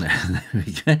E, isn't it? There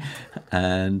we go.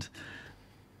 And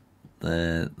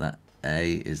that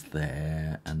A is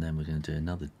there, and then we're going to do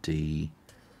another D.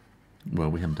 Well,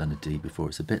 we haven't done a D before.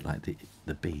 It's a bit like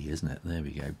the B, isn't it? There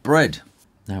we go. Bread.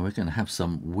 Now we're going to have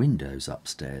some windows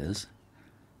upstairs.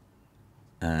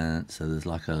 And so there's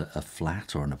like a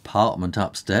flat or an apartment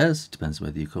upstairs. Depends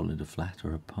whether you call it a flat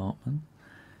or apartment.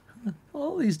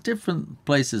 All these different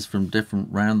places from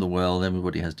different round the world.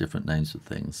 Everybody has different names for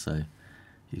things. So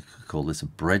you could call this a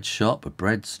bread shop, a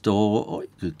bread store, or you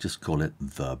could just call it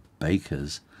the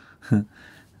baker's.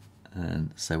 And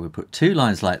so we'll put two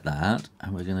lines like that,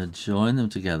 and we're going to join them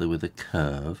together with a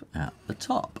curve at the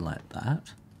top like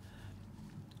that.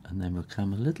 And then we'll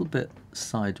come a little bit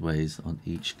sideways on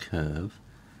each curve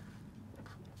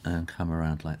and come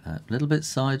around like that. A little bit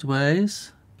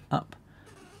sideways, up,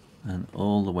 and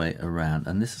all the way around.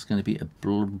 And this is going to be a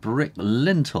brick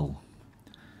lintel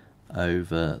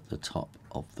over the top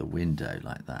of the window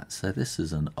like that. So this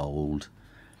is an old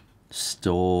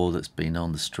store that's been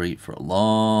on the street for a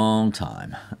long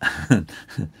time.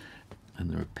 And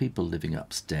there are people living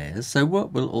upstairs. So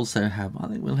what we'll also have, I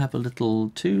think we'll have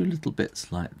two little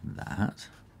bits like that.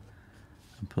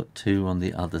 And put two on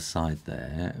the other side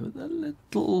there with a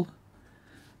little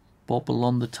bobble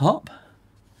on the top.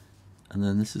 And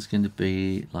then this is going to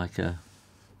be like a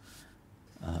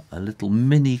little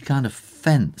mini kind of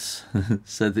fence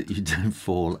so that you don't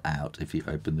fall out if you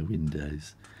open the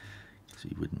windows. Because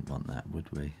we wouldn't want that,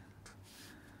 would we?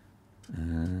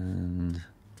 And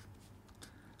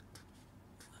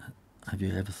have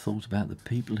you ever thought about the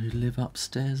people who live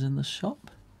upstairs in the shop?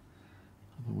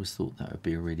 I've always thought that would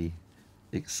be a really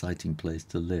exciting place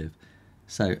to live.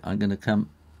 So I'm going to come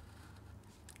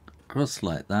across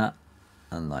like that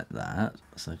and like that.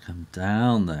 So come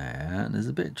down there, and it's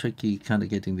a bit tricky kind of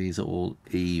getting these all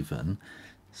even.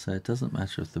 So it doesn't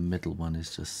matter if the middle one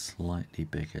is just slightly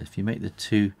bigger. If you make the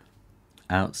two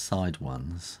outside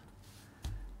ones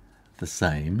the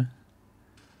same,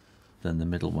 then the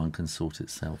middle one can sort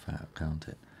itself out, can't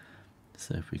it?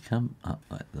 So if we come up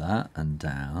like that and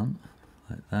down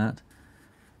like that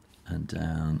and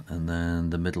down, and then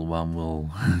the middle one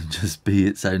will just be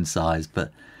its own size,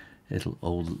 but it'll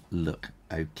all look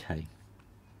okay.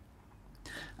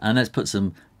 And let's put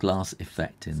some glass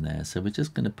effect in there. So we're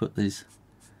just going to put these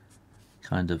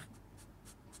kind of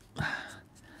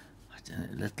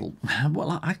little,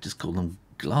 well, I just call them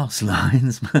glass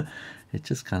lines, but it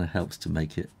just kind of helps to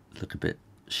make it look a bit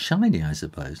shiny, I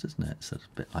suppose, doesn't it? So it's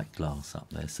a bit like glass up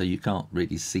there, so you can't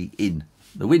really see in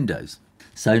the windows.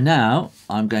 So now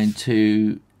I'm going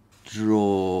to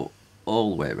draw all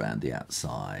the way around the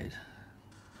outside.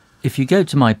 If you go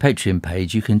to my Patreon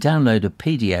page, you can download a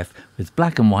PDF with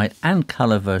black and white and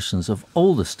colour versions of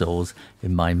all the stores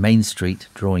in my Main Street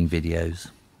drawing videos.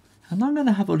 And I'm going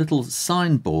to have a little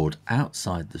signboard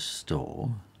outside the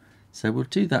store. So we'll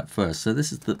do that first. So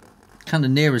this is the kind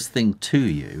of nearest thing to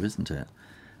you, isn't it?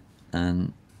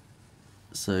 And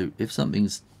so if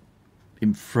something's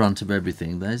in front of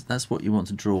everything, that's what you want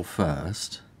to draw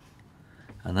first.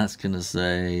 And that's going to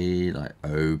say, like,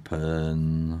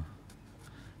 open.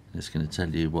 It's going to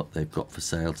tell you what they've got for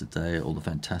sale today, all the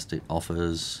fantastic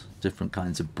offers, different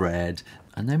kinds of bread.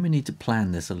 And then we need to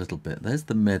plan this a little bit. There's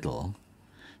the middle.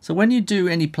 So when you do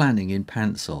any planning in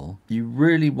pencil, you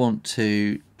really want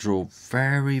to draw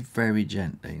very, very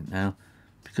gently. Now,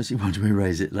 because you want to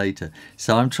erase it later.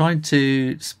 So I'm trying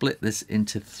to split this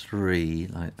into 3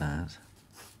 like that.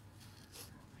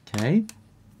 Okay.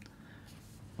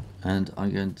 And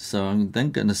I'm then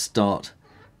going to start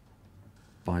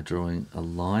by drawing a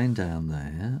line down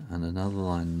there and another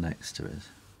line next to it.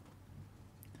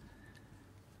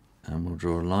 And we'll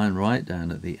draw a line right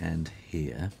down at the end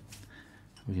here.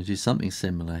 We can do something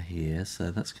similar here,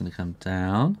 so that's going to come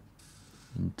down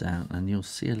and down, and you'll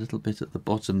see a little bit at the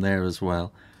bottom there as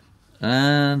well,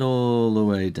 and all the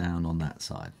way down on that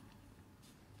side.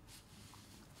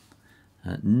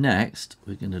 Next,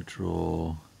 we're going to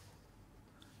draw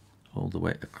all the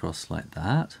way across like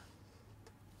that.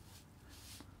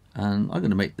 And I'm going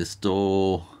to make this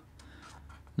door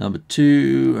number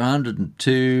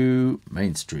 202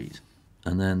 Main Street.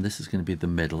 And then this is going to be the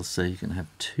middle, so you can have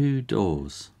 2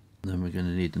 doors. And then we're going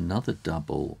to need another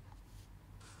double.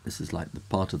 This is like the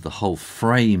part of the whole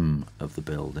frame of the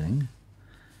building,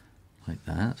 like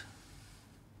that.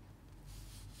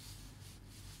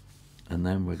 And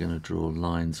then we're going to draw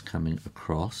lines coming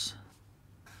across,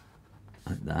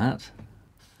 like that.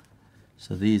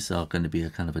 So these are going to be a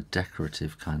kind of a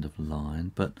decorative kind of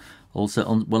line, but also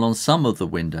on some of the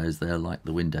windows they're like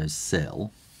the window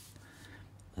sill.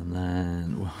 And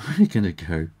then we're going to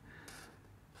go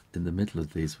in the middle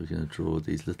of these. We're going to draw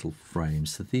these little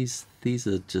frames. So these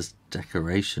are just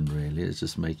decoration, really. It's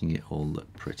just making it all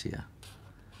look prettier.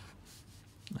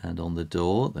 And on the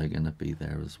door they're going to be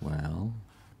there as well.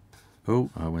 Oh,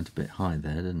 I went a bit high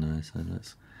there, didn't I? So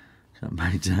let's come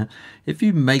back down. If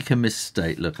you make a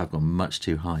mistake, look, I've gone much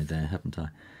too high there, haven't I?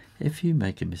 If you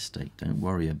make a mistake, don't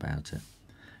worry about it.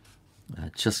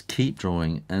 Just keep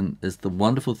drawing. And the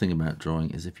wonderful thing about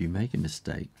drawing is if you make a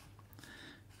mistake,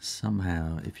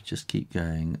 somehow, if you just keep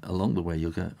going along the way,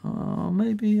 you'll go, oh,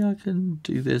 maybe I can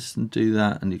do this and do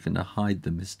that, and you can hide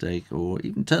the mistake or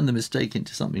even turn the mistake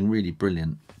into something really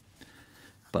brilliant.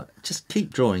 But just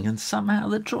keep drawing, and somehow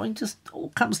the drawing just all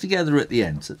comes together at the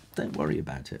end, so don't worry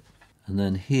about it. And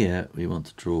then here we want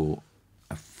to draw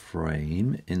a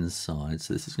frame inside.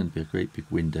 So this is going to be a great big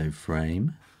window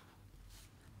frame.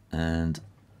 And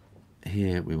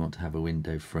here we want to have a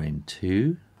window frame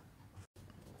too.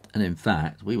 And in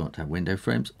fact, we want to have window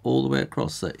frames all the way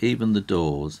across, so even the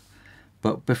doors.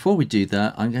 But before we do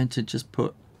that, I'm going to just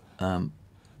put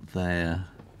there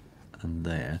and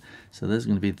there. So there's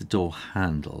going to be the door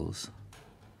handles.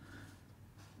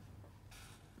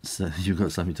 So you've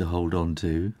got something to hold on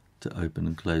to open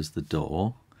and close the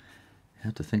door. You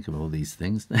have to think of all these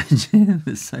things, don't you?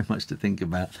 There's so much to think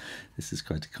about. This is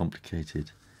quite a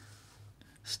complicated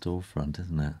storefront,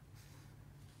 isn't it?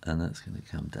 And that's going to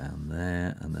come down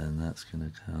there, and then that's going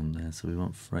to come there. So we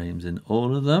want frames in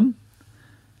all of them.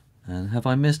 And have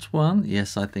I missed one?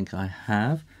 Yes, I think I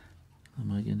have.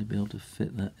 Am I going to be able to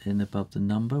fit that in above the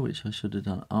number, which I should have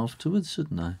done afterwards,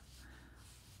 shouldn't I?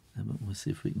 We'll see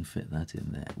if we can fit that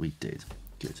in there. We did.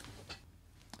 Good.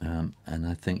 And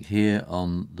I think here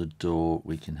on the door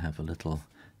we can have a little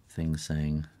thing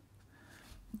saying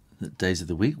the days of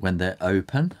the week when they're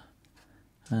open.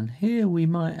 And here we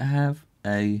might have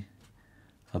a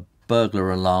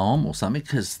burglar alarm or something,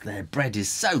 because their bread is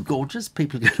so gorgeous,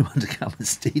 people are going to want to come and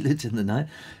steal it in the night.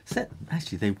 So,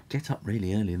 actually, they get up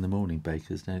really early in the morning,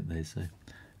 bakers, don't they? So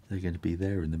they're going to be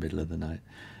there in the middle of the night.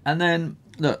 And then,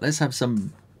 look, let's have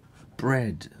some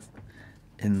bread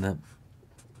in the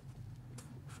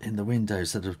window,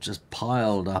 sort of just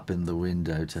piled up in the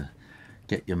window to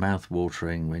get your mouth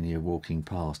watering when you're walking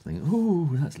past, thinking,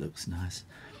 ooh, that looks nice.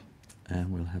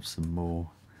 And we'll have some more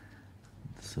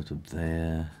sort of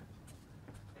there,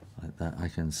 like that. I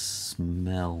can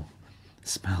smell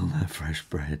that fresh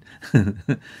bread. We'll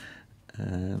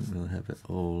have it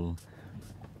all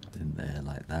in there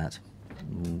like that.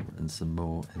 Ooh, and some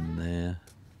more in there,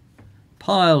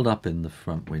 piled up in the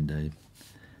front window.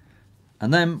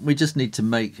 And then we just need to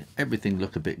make everything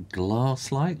look a bit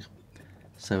glass-like.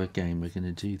 So again, we're going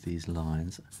to do these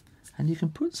lines. And you can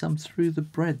put some through the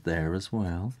bread there as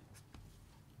well.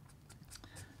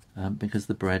 Because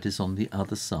the bread is on the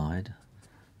other side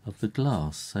of the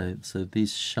glass. So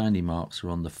these shiny marks are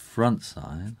on the front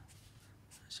side.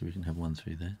 So we can have one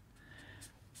through there.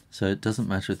 So it doesn't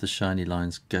matter if the shiny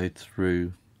lines go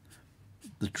through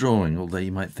the drawing, although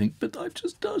you might think, but I've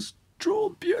just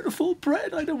drawn beautiful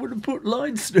bread, I don't want to put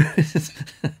lines through it.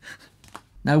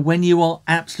 Now, when you are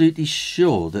absolutely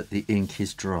sure that the ink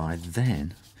is dry,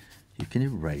 then you can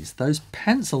erase those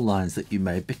pencil lines that you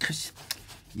made because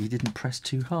you didn't press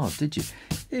too hard, did you?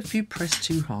 If you press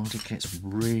too hard, it gets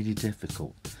really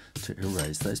difficult to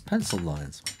erase those pencil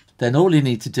lines. Then all you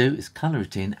need to do is colour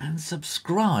it in and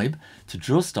subscribe to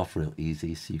Draw Stuff Real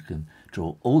Easy so you can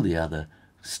draw all the other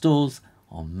stores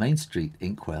on Main Street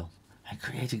Inkwell and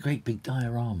create a great big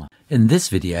diorama. In this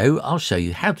video, I'll show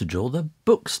you how to draw the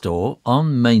bookstore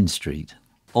on Main Street.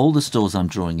 All the stores I'm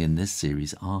drawing in this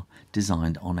series are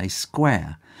designed on a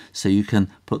square, so you can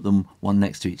put them one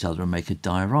next to each other and make a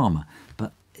diorama.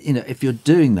 But, you know, if you're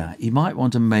doing that, you might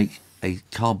want to make a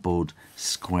cardboard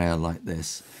square like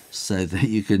this so that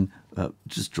you can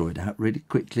just draw it out really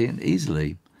quickly and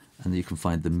easily. And you can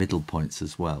find the middle points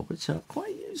as well, which are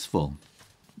quite useful.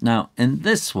 Now, in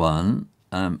this one,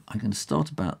 I'm going to start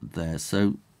about there.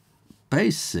 So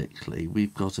basically,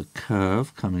 we've got a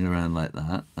curve coming around like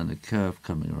that and a curve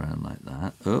coming around like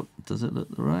that. Oh, does it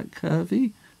look the right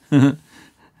curvy?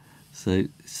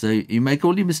 So you make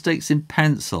all your mistakes in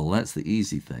pencil. That's the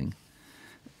easy thing.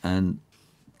 And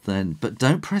then, but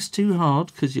don't press too hard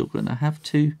because you're going to have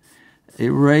to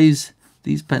erase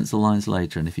these pencil lines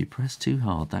later. And if you press too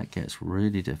hard, that gets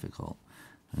really difficult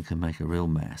and can make a real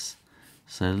mess.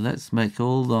 So let's make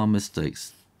all our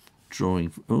mistakes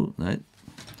drawing. Oh, no.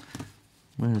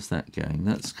 Where's that going?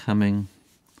 That's coming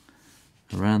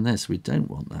around this. We don't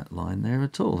want that line there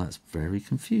at all. That's very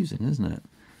confusing, isn't it?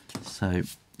 So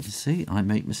you see, I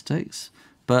make mistakes,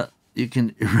 but you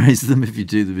can erase them if you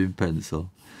do them in pencil.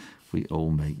 We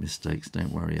all make mistakes,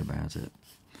 don't worry about it.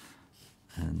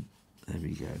 And there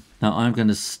we go. Now I'm going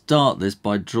to start this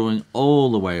by drawing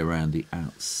all the way around the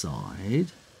outside.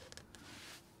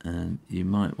 And you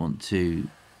might want to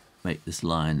make this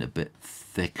line a bit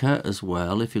thicker as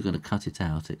well. If you're going to cut it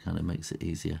out, it kind of makes it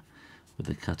easier with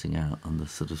the cutting out and the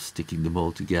sort of sticking them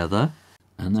all together.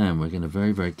 And then we're going to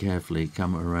very, very carefully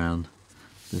come around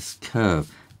this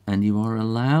curve. And you are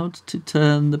allowed to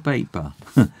turn the paper.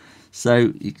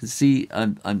 So you can see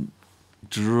I'm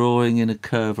drawing in a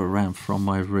curve around from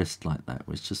my wrist like that,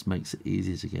 which just makes it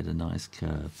easier to get a nice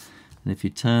curve. And if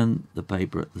you turn the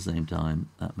paper at the same time,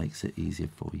 that makes it easier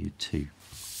for you too.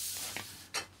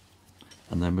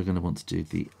 And then we're going to want to do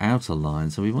the outer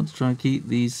line. So we want to try and keep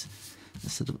these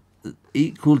sort of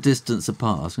equal distance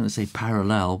apart. I was going to say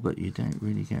parallel, but you don't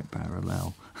really get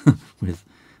parallel with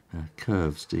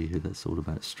curves, do you? That's all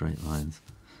about straight lines.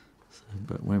 So,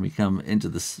 but when we come into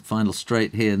the final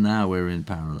straight here, now we're in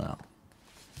parallel.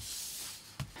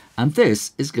 And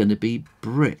this is going to be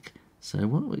brick. So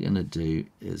what we're going to do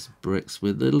is bricks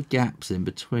with little gaps in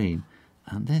between.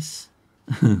 And this,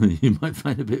 you might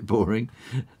find a bit boring.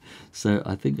 So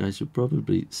I think I should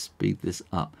probably speed this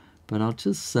up. But I'll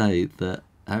just say that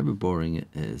however boring it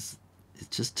is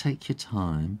just take your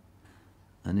time.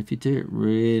 And if you do it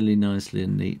really nicely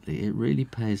and neatly, it really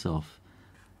pays off.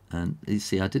 And you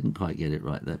see, I didn't quite get it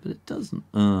right there, but it doesn't.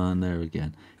 And there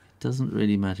again. It doesn't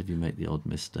really matter if you make the odd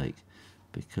mistake,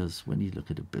 because when you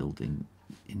look at a building,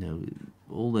 you know,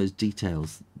 all those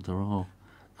details, there are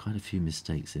quite a few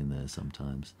mistakes in there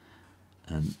sometimes.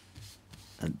 And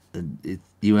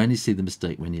you only see the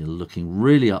mistake when you're looking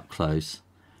really up close,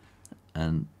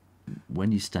 and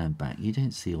when you stand back, you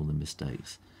don't see all the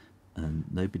mistakes. And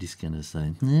nobody's going to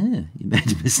say, yeah, you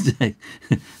made a mistake,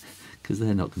 because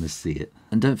they're not going to see it.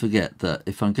 And don't forget that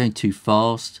if I'm going too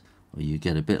fast or you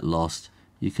get a bit lost,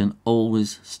 you can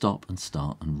always stop and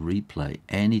start and replay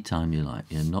anytime you like.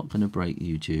 You're not going to break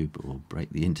YouTube or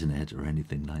break the internet or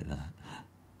anything like that.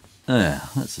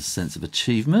 That's a sense of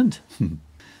achievement.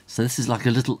 So this is like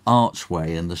a little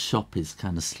archway, and the shop is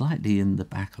kind of slightly in the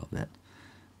back of it.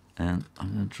 And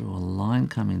I'm going to draw a line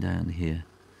coming down here.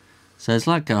 So it's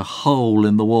like a hole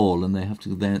in the wall, and they have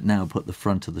to then now put the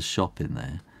front of the shop in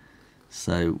there.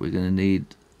 So we're going to need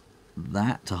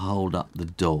that to hold up the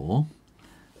door.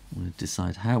 We'll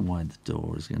decide how wide the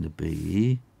door is going to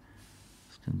be.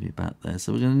 It's going to be about there.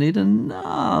 So we're going to need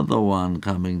another one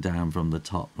coming down from the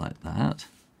top like that.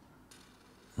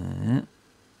 There.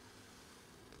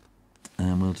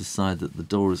 And we'll decide that the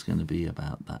door is going to be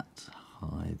about that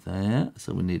high there.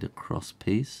 So we need a cross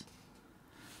piece.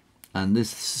 And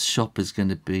this shop is going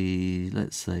to be,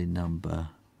 let's say, number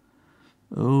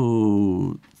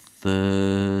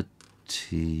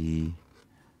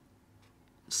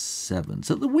 37.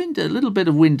 So the window, a little bit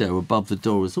of window above the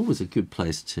door is always a good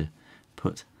place to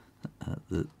put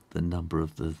the number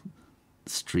of the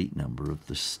street number of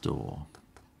the store.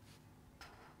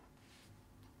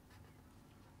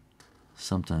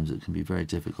 Sometimes it can be very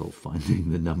difficult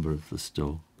finding the number of the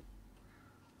store.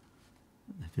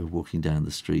 If you're walking down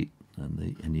the street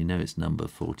and you know it's number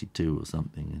 42 or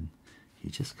something, and you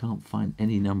just can't find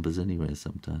any numbers anywhere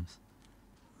sometimes.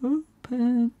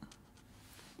 Open.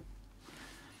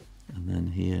 And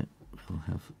then here we'll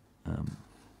have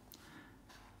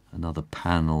another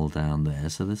panel down there.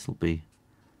 So this will be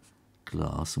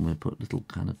glass, and we'll put little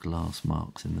kind of glass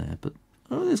marks in there. But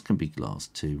this can be glass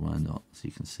too, why not? So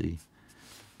you can see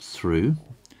through.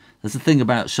 That's the thing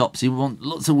about shops, you want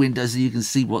lots of windows so you can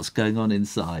see what's going on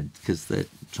inside, because they're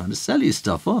trying to sell you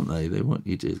stuff, aren't they? They want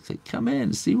you to say, come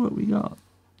in, see what we got.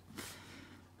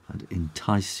 And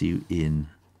entice you in.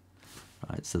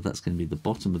 Right, so that's going to be the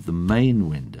bottom of the main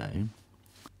window.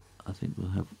 I think we'll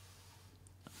have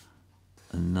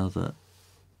another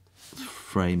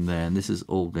frame there, and this is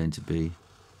all going to be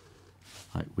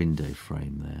like window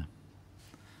frame there.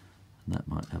 And that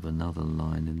might have another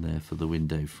line in there for the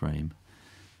window frame.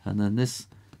 And then this,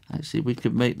 actually we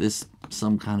could make this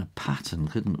some kind of pattern,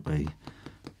 couldn't we?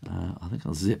 I think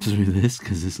I'll zip through this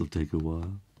because this will take a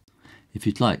while. If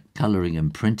you'd like colouring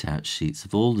and printout sheets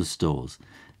of all the stores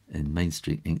in Main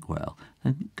Street Inkwell,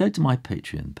 then go to my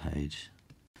Patreon page.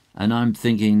 And I'm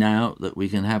thinking now that we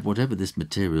can have whatever this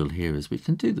material here is, we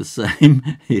can do the same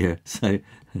here. So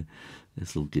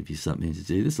this will give you something to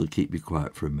do. This will keep you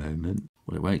quiet for a moment.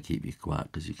 Well, it won't keep you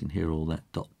quiet because you can hear all that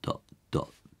dot, dot,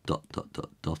 dot, dot, dot, dot,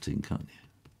 dotting, can't you?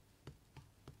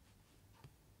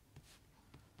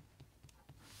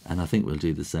 And I think we'll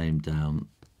do the same down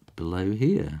below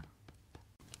here.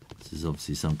 This is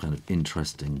obviously some kind of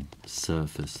interesting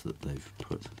surface that they've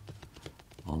put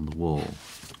on the wall.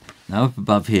 Now up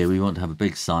above here we want to have a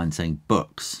big sign saying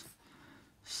books.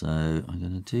 So I'm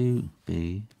going to do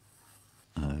B-O-O-K-S.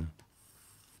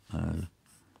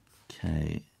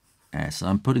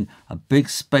 I'm putting a big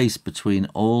space between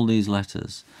all these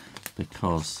letters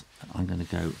because I'm going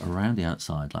to go around the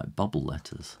outside like bubble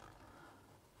letters.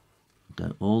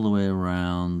 Go all the way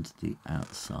around the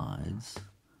outsides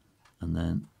and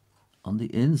then on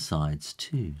the insides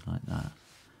too, like that.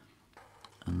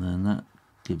 And then that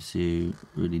gives you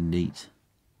really neat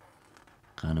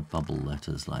kind of bubble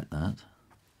letters like that.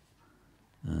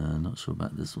 Not sure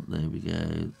about this one. There we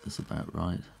go. That's about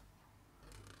right.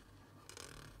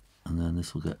 And then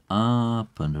this will go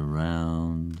up and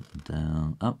around,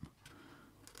 down, up,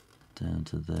 down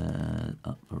to there,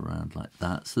 up, around like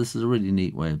that. So this is a really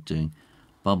neat way of doing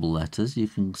bubble letters. You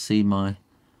can see my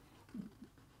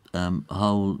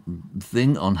whole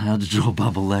thing on how to draw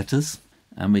bubble letters.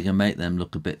 And we can make them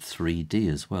look a bit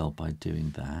 3D as well by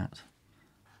doing that,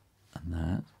 and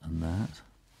that, and that.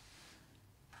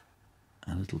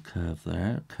 A little curve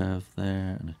there, a curve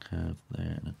there, and a curve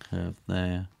there, and a curve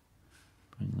there.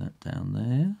 Bring that down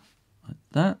there, like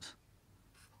that,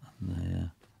 and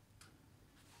there.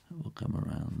 It will come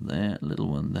around there, a little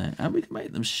one there. And we can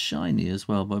make them shiny as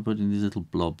well by putting these little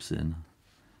blobs in.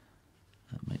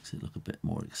 That makes it look a bit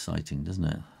more exciting, doesn't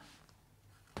it?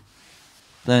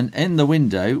 Then in the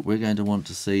window, we're going to want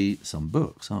to see some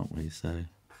books, aren't we? So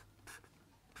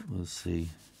we'll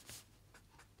see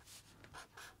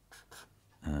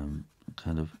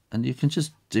kind of, and you can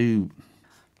just do,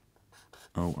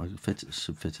 oh,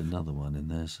 should fit another one in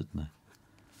there, shouldn't I?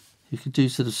 You could do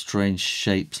sort of strange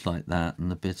shapes like that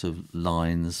and a bit of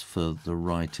lines for the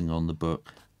writing on the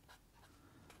book.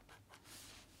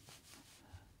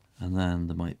 And then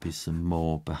there might be some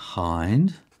more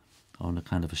behind on a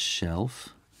kind of a shelf.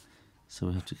 So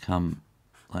we have to come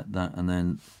like that and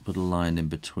then put a line in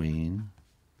between.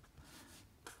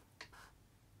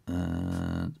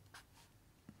 And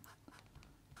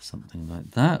something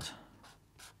like that.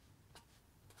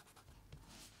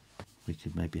 We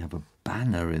could maybe have a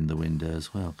banner in the window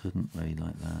as well, couldn't we,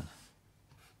 like that?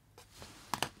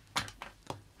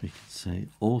 We could say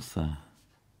author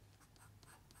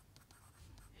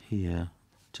here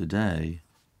today.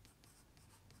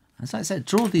 As I said,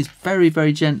 draw these very,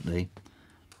 very gently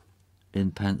in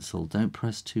pencil. Don't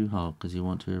press too hard because you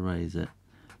want to erase it.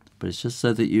 But it's just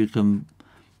so that you can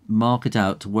mark it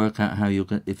out to work out how you're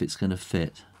going, if it's going to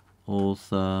fit.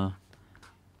 Author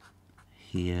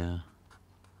here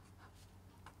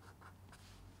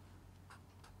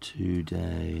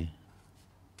today.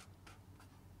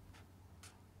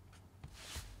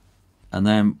 And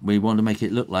then we want to make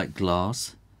it look like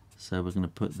glass, so we're going to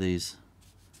put these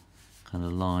kind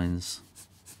of lines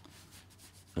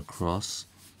across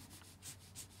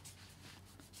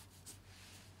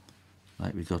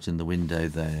like we got in the window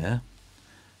there.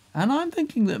 And I'm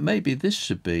thinking that maybe this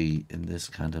should be in this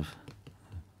kind of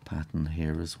pattern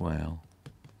here as well.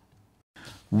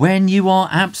 When you are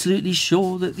absolutely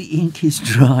sure that the ink is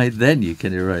dry, then you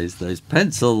can erase those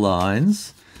pencil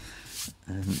lines.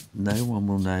 And no one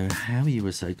will know how you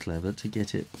were so clever to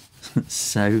get it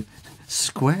so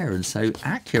square and so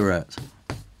accurate.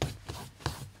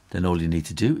 Then all you need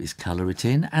to do is colour it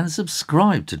in and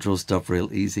subscribe to Draw Stuff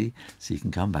Real Easy so you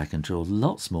can come back and draw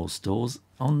lots more stores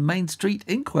on Main Street,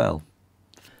 Inkwell.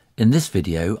 In this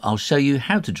video, I'll show you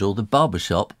how to draw the Barber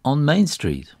Shop on Main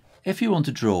Street. If you want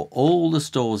to draw all the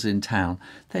stores in town,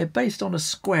 they're based on a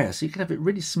square, so you can have it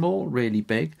really small, really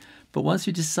big. But once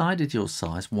you've decided your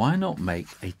size, why not make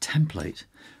a template,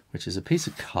 which is a piece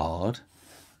of card,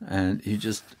 and you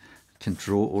just can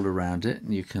draw all around it,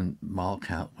 and you can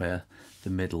mark out where the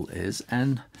middle is,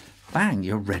 and bang,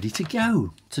 you're ready to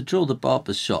go. To draw the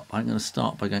Barber Shop, I'm going to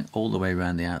start by going all the way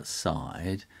around the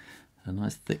outside. A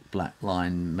nice thick black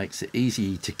line makes it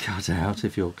easy to cut out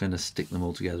if you're going to stick them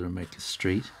all together and make a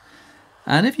street.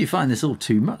 And if you find this all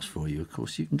too much for you, of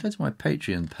course, you can go to my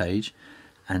Patreon page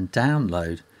and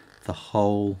download the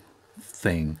whole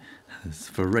thing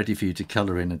for ready for you to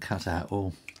colour in and cut out,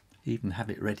 or even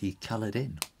have it ready coloured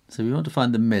in. So we want to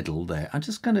find the middle there. I'm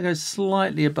just going to go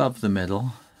slightly above the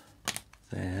middle.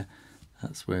 There,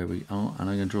 that's where we are. And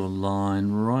I'm going to draw a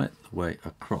line right the way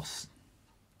across.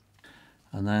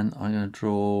 And then I'm going to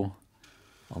draw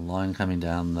a line coming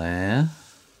down there.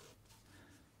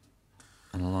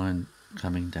 And a line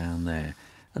coming down there.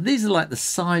 And these are like the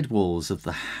side walls of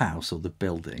the house or the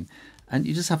building. And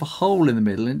you just have a hole in the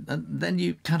middle, and then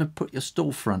you kind of put your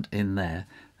storefront in there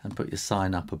and put your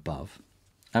sign up above.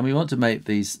 And we want to make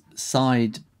these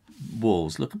side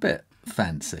walls look a bit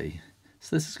fancy.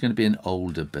 So this is going to be an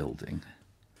older building.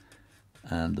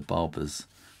 And the barbers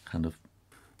kind of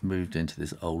moved into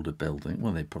this older building.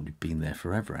 Well, they've probably been there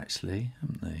forever, actually,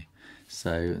 haven't they?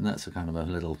 So, and that's a kind of a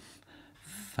little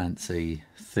fancy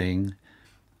thing.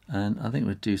 And I think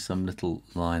we'll do some little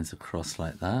lines across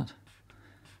like that.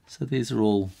 So these are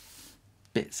all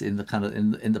bits in the kind of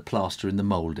in the plaster, in the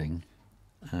moulding.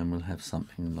 And we'll have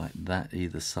something like that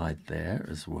either side there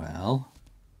as well.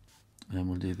 And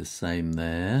we'll do the same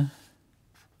there.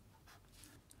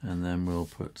 And then we'll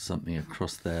put something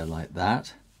across there like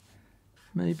that.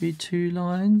 Maybe 2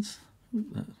 lines.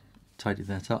 Tidy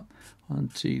that up.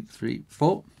 1, 2, 3,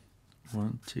 4.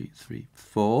 1, 2, 3,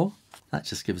 4. That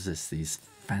just gives us these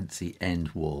fancy end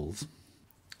walls.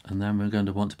 And then we're going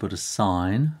to want to put a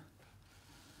sign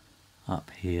up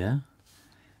here.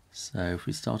 So if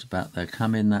we start about there,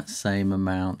 come in that same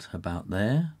amount about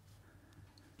there,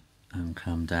 and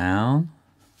come down,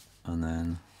 and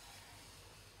then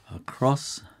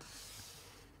across,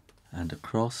 and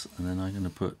then I'm going to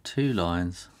put 2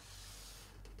 lines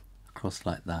across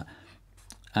like that.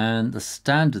 And the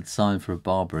standard sign for a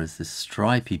barber is this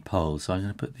stripy pole. So I'm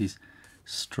going to put these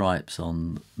stripes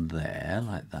on there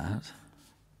like that.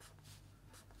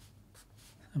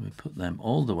 And we put them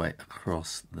all the way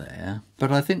across there.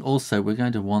 But I think also we're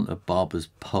going to want a barber's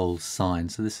pole sign.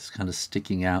 So this is kind of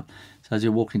sticking out. So as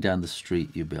you're walking down the street,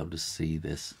 you'll be able to see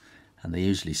this. And they're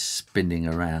usually spinning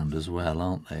around as well,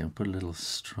 aren't they? We'll put little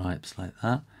stripes like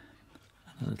that.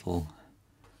 And a little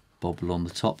bobble on the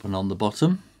top and on the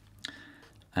bottom.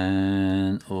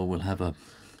 And or we'll have a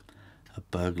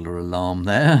burglar alarm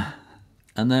there.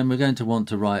 And then we're going to want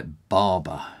to write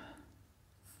barber.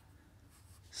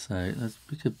 So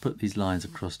we could put these lines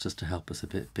across just to help us a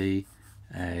bit.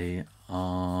 B-A-R-B-E-R.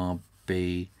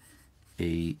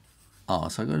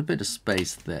 So I've got a bit of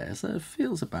space there. So it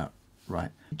feels about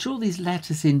right. Draw these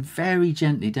letters in very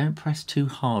gently. Don't press too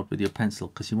hard with your pencil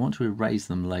because you want to erase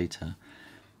them later.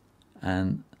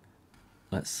 And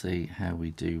let's see how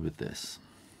we do with this.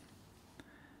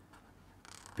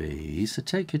 B. So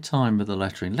take your time with the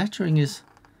lettering. Lettering is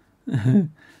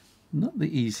not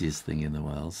the easiest thing in the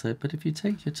world. So, but if you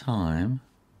take your time,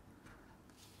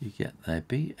 you get there.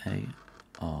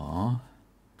 B-A-R.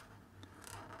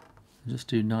 Just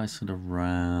do nice sort of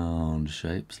round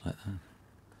shapes like that.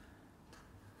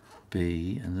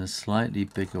 B, and a slightly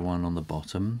bigger one on the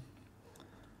bottom.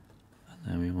 And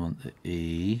then we want the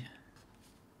E.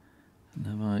 And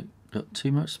have I got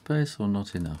too much space or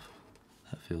not enough?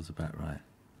 That feels about right.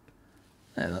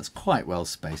 There, that's quite well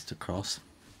spaced across.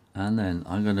 And then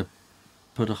I'm going to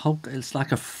put a whole, it's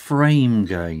like a frame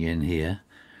going in here,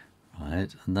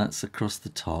 right? And that's across the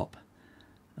top.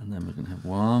 And then we're going to have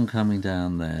one coming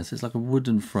down there. So it's like a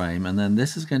wooden frame. And then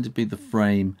this is going to be the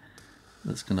frame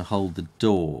that's going to hold the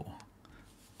door.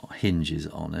 Hinges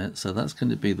on it. So that's going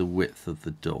to be the width of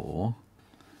the door.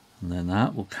 And then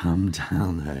that will come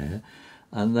down there.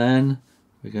 And then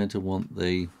we're going to want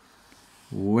the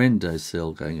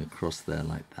windowsill going across there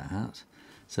like that.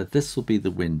 So this will be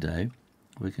the window.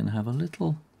 We're going to have a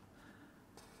little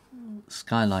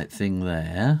skylight thing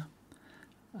there.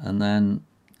 And then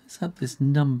let's have this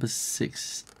number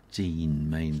 16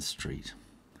 Main Street.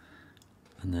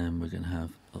 And then we're going to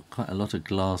have quite a lot of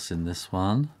glass in this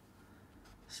one.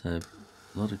 So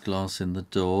a lot of glass in the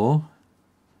door.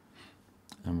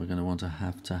 And we're going to want to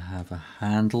have a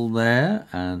handle there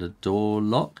and a door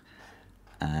lock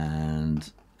and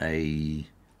a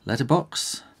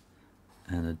letterbox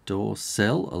and a door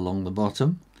sill along the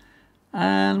bottom.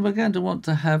 And we're going to want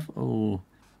to have, we'll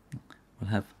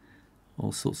have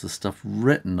all sorts of stuff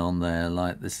written on there,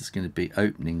 like this is going to be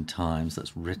opening times,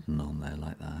 that's written on there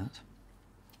like that.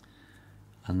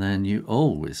 And then you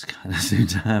always kind of seem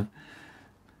to have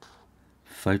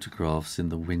photographs in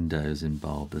the windows in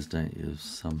barbers, don't you, of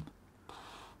some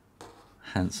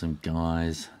handsome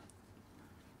guys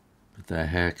with their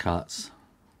haircuts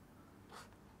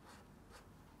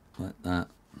like that.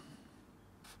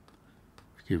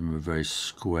 Give them a very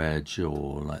square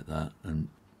jaw like that and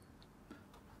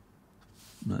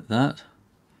like that.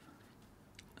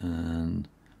 And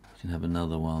you can have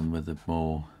another one with a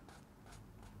more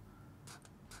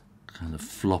kind of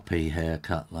floppy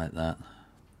haircut like that.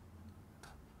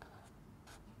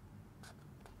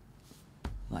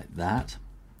 Like that.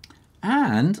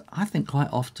 And I think quite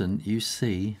often you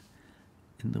see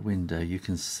in the window, you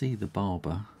can see the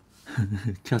barber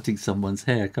cutting someone's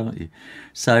hair, can't you?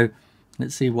 So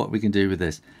let's see what we can do with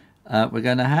this. We're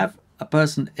going to have a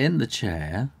person in the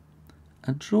chair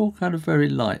and draw kind of very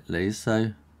lightly.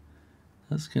 So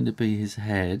that's going to be his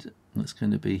head. That's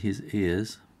going to be his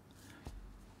ears.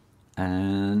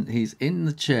 And he's in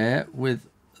the chair with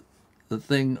the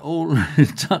thing all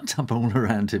tucked up all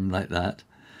around him like that.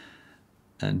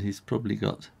 And he's probably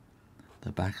got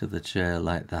the back of the chair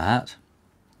like that.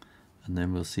 And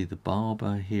then we'll see the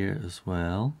barber here as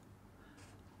well.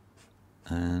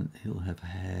 And he'll have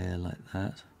hair like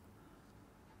that.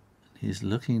 And he's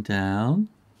looking down.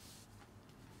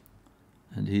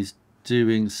 And he's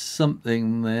doing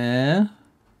something there.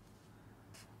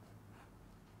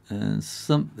 And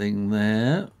something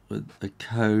there with a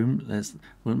comb.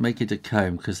 We'll make it a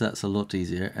comb because that's a lot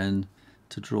easier and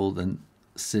to draw than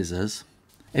scissors.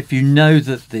 If you know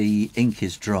that the ink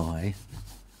is dry,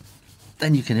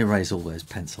 then you can erase all those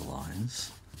pencil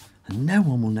lines and no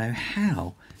one will know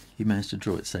how you managed to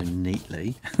draw it so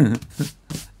neatly. I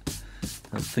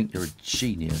think you're a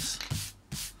genius.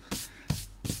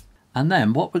 And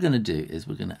then what we're going to do is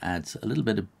we're going to add a little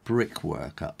bit of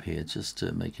brickwork up here just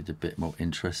to make it a bit more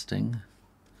interesting,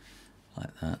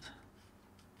 like that.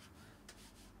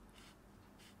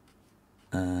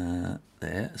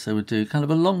 There. So we'll do kind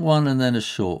of a long one and then a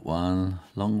short one.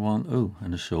 Long one, oh,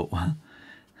 and a short one.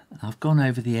 I've gone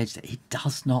over the edge. It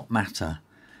does not matter.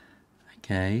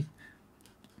 Okay.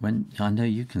 When I know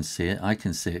you can see it, I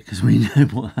can see it because we know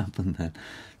what happened then.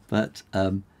 But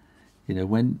you know,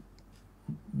 when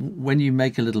you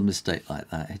make a little mistake like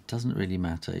that, it doesn't really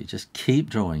matter. You just keep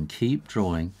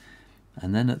drawing,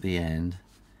 and then at the end,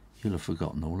 you'll have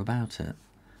forgotten all about it,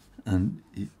 and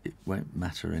it won't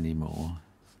matter anymore.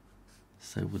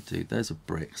 So we'll do, those are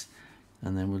bricks,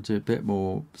 and then we'll do a bit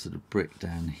more sort of brick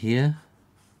down here,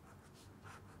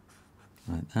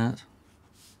 like that.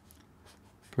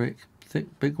 Brick,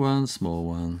 thick, big one, small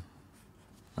one,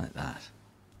 like that.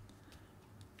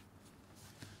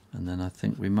 And then I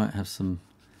think we might have some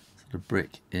sort of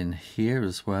brick in here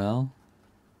as well.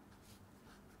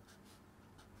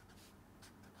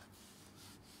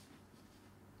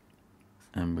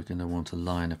 And we're going to want a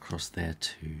line across there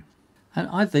too. And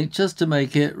I think just to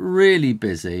make it really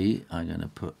busy, I'm going to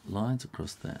put lines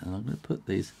across there, and I'm going to put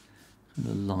these kind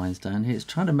of lines down here. It's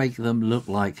trying to make them look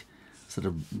like sort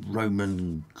of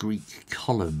Roman Greek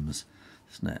columns,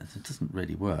 isn't it? It doesn't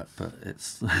really work, but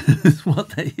it's, it's what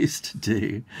they used to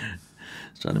do.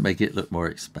 It's trying to make it look more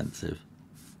expensive.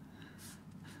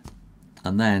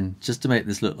 And then, just to make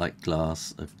this look like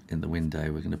glass in the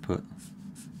window, we're going to put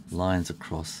lines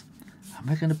across. And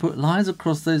we're going to put lines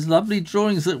across those lovely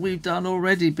drawings that we've done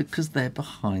already because they're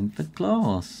behind the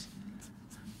glass.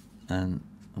 And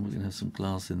we're going to have some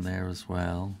glass in there as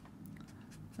well.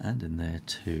 And in there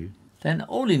too. Then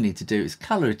all you need to do is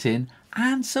colour it in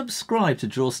and subscribe to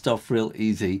Draw Stuff Real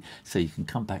Easy so you can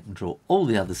come back and draw all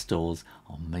the other stores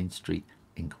on Main Street,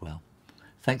 Inkwell.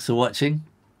 Thanks for watching.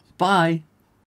 Bye.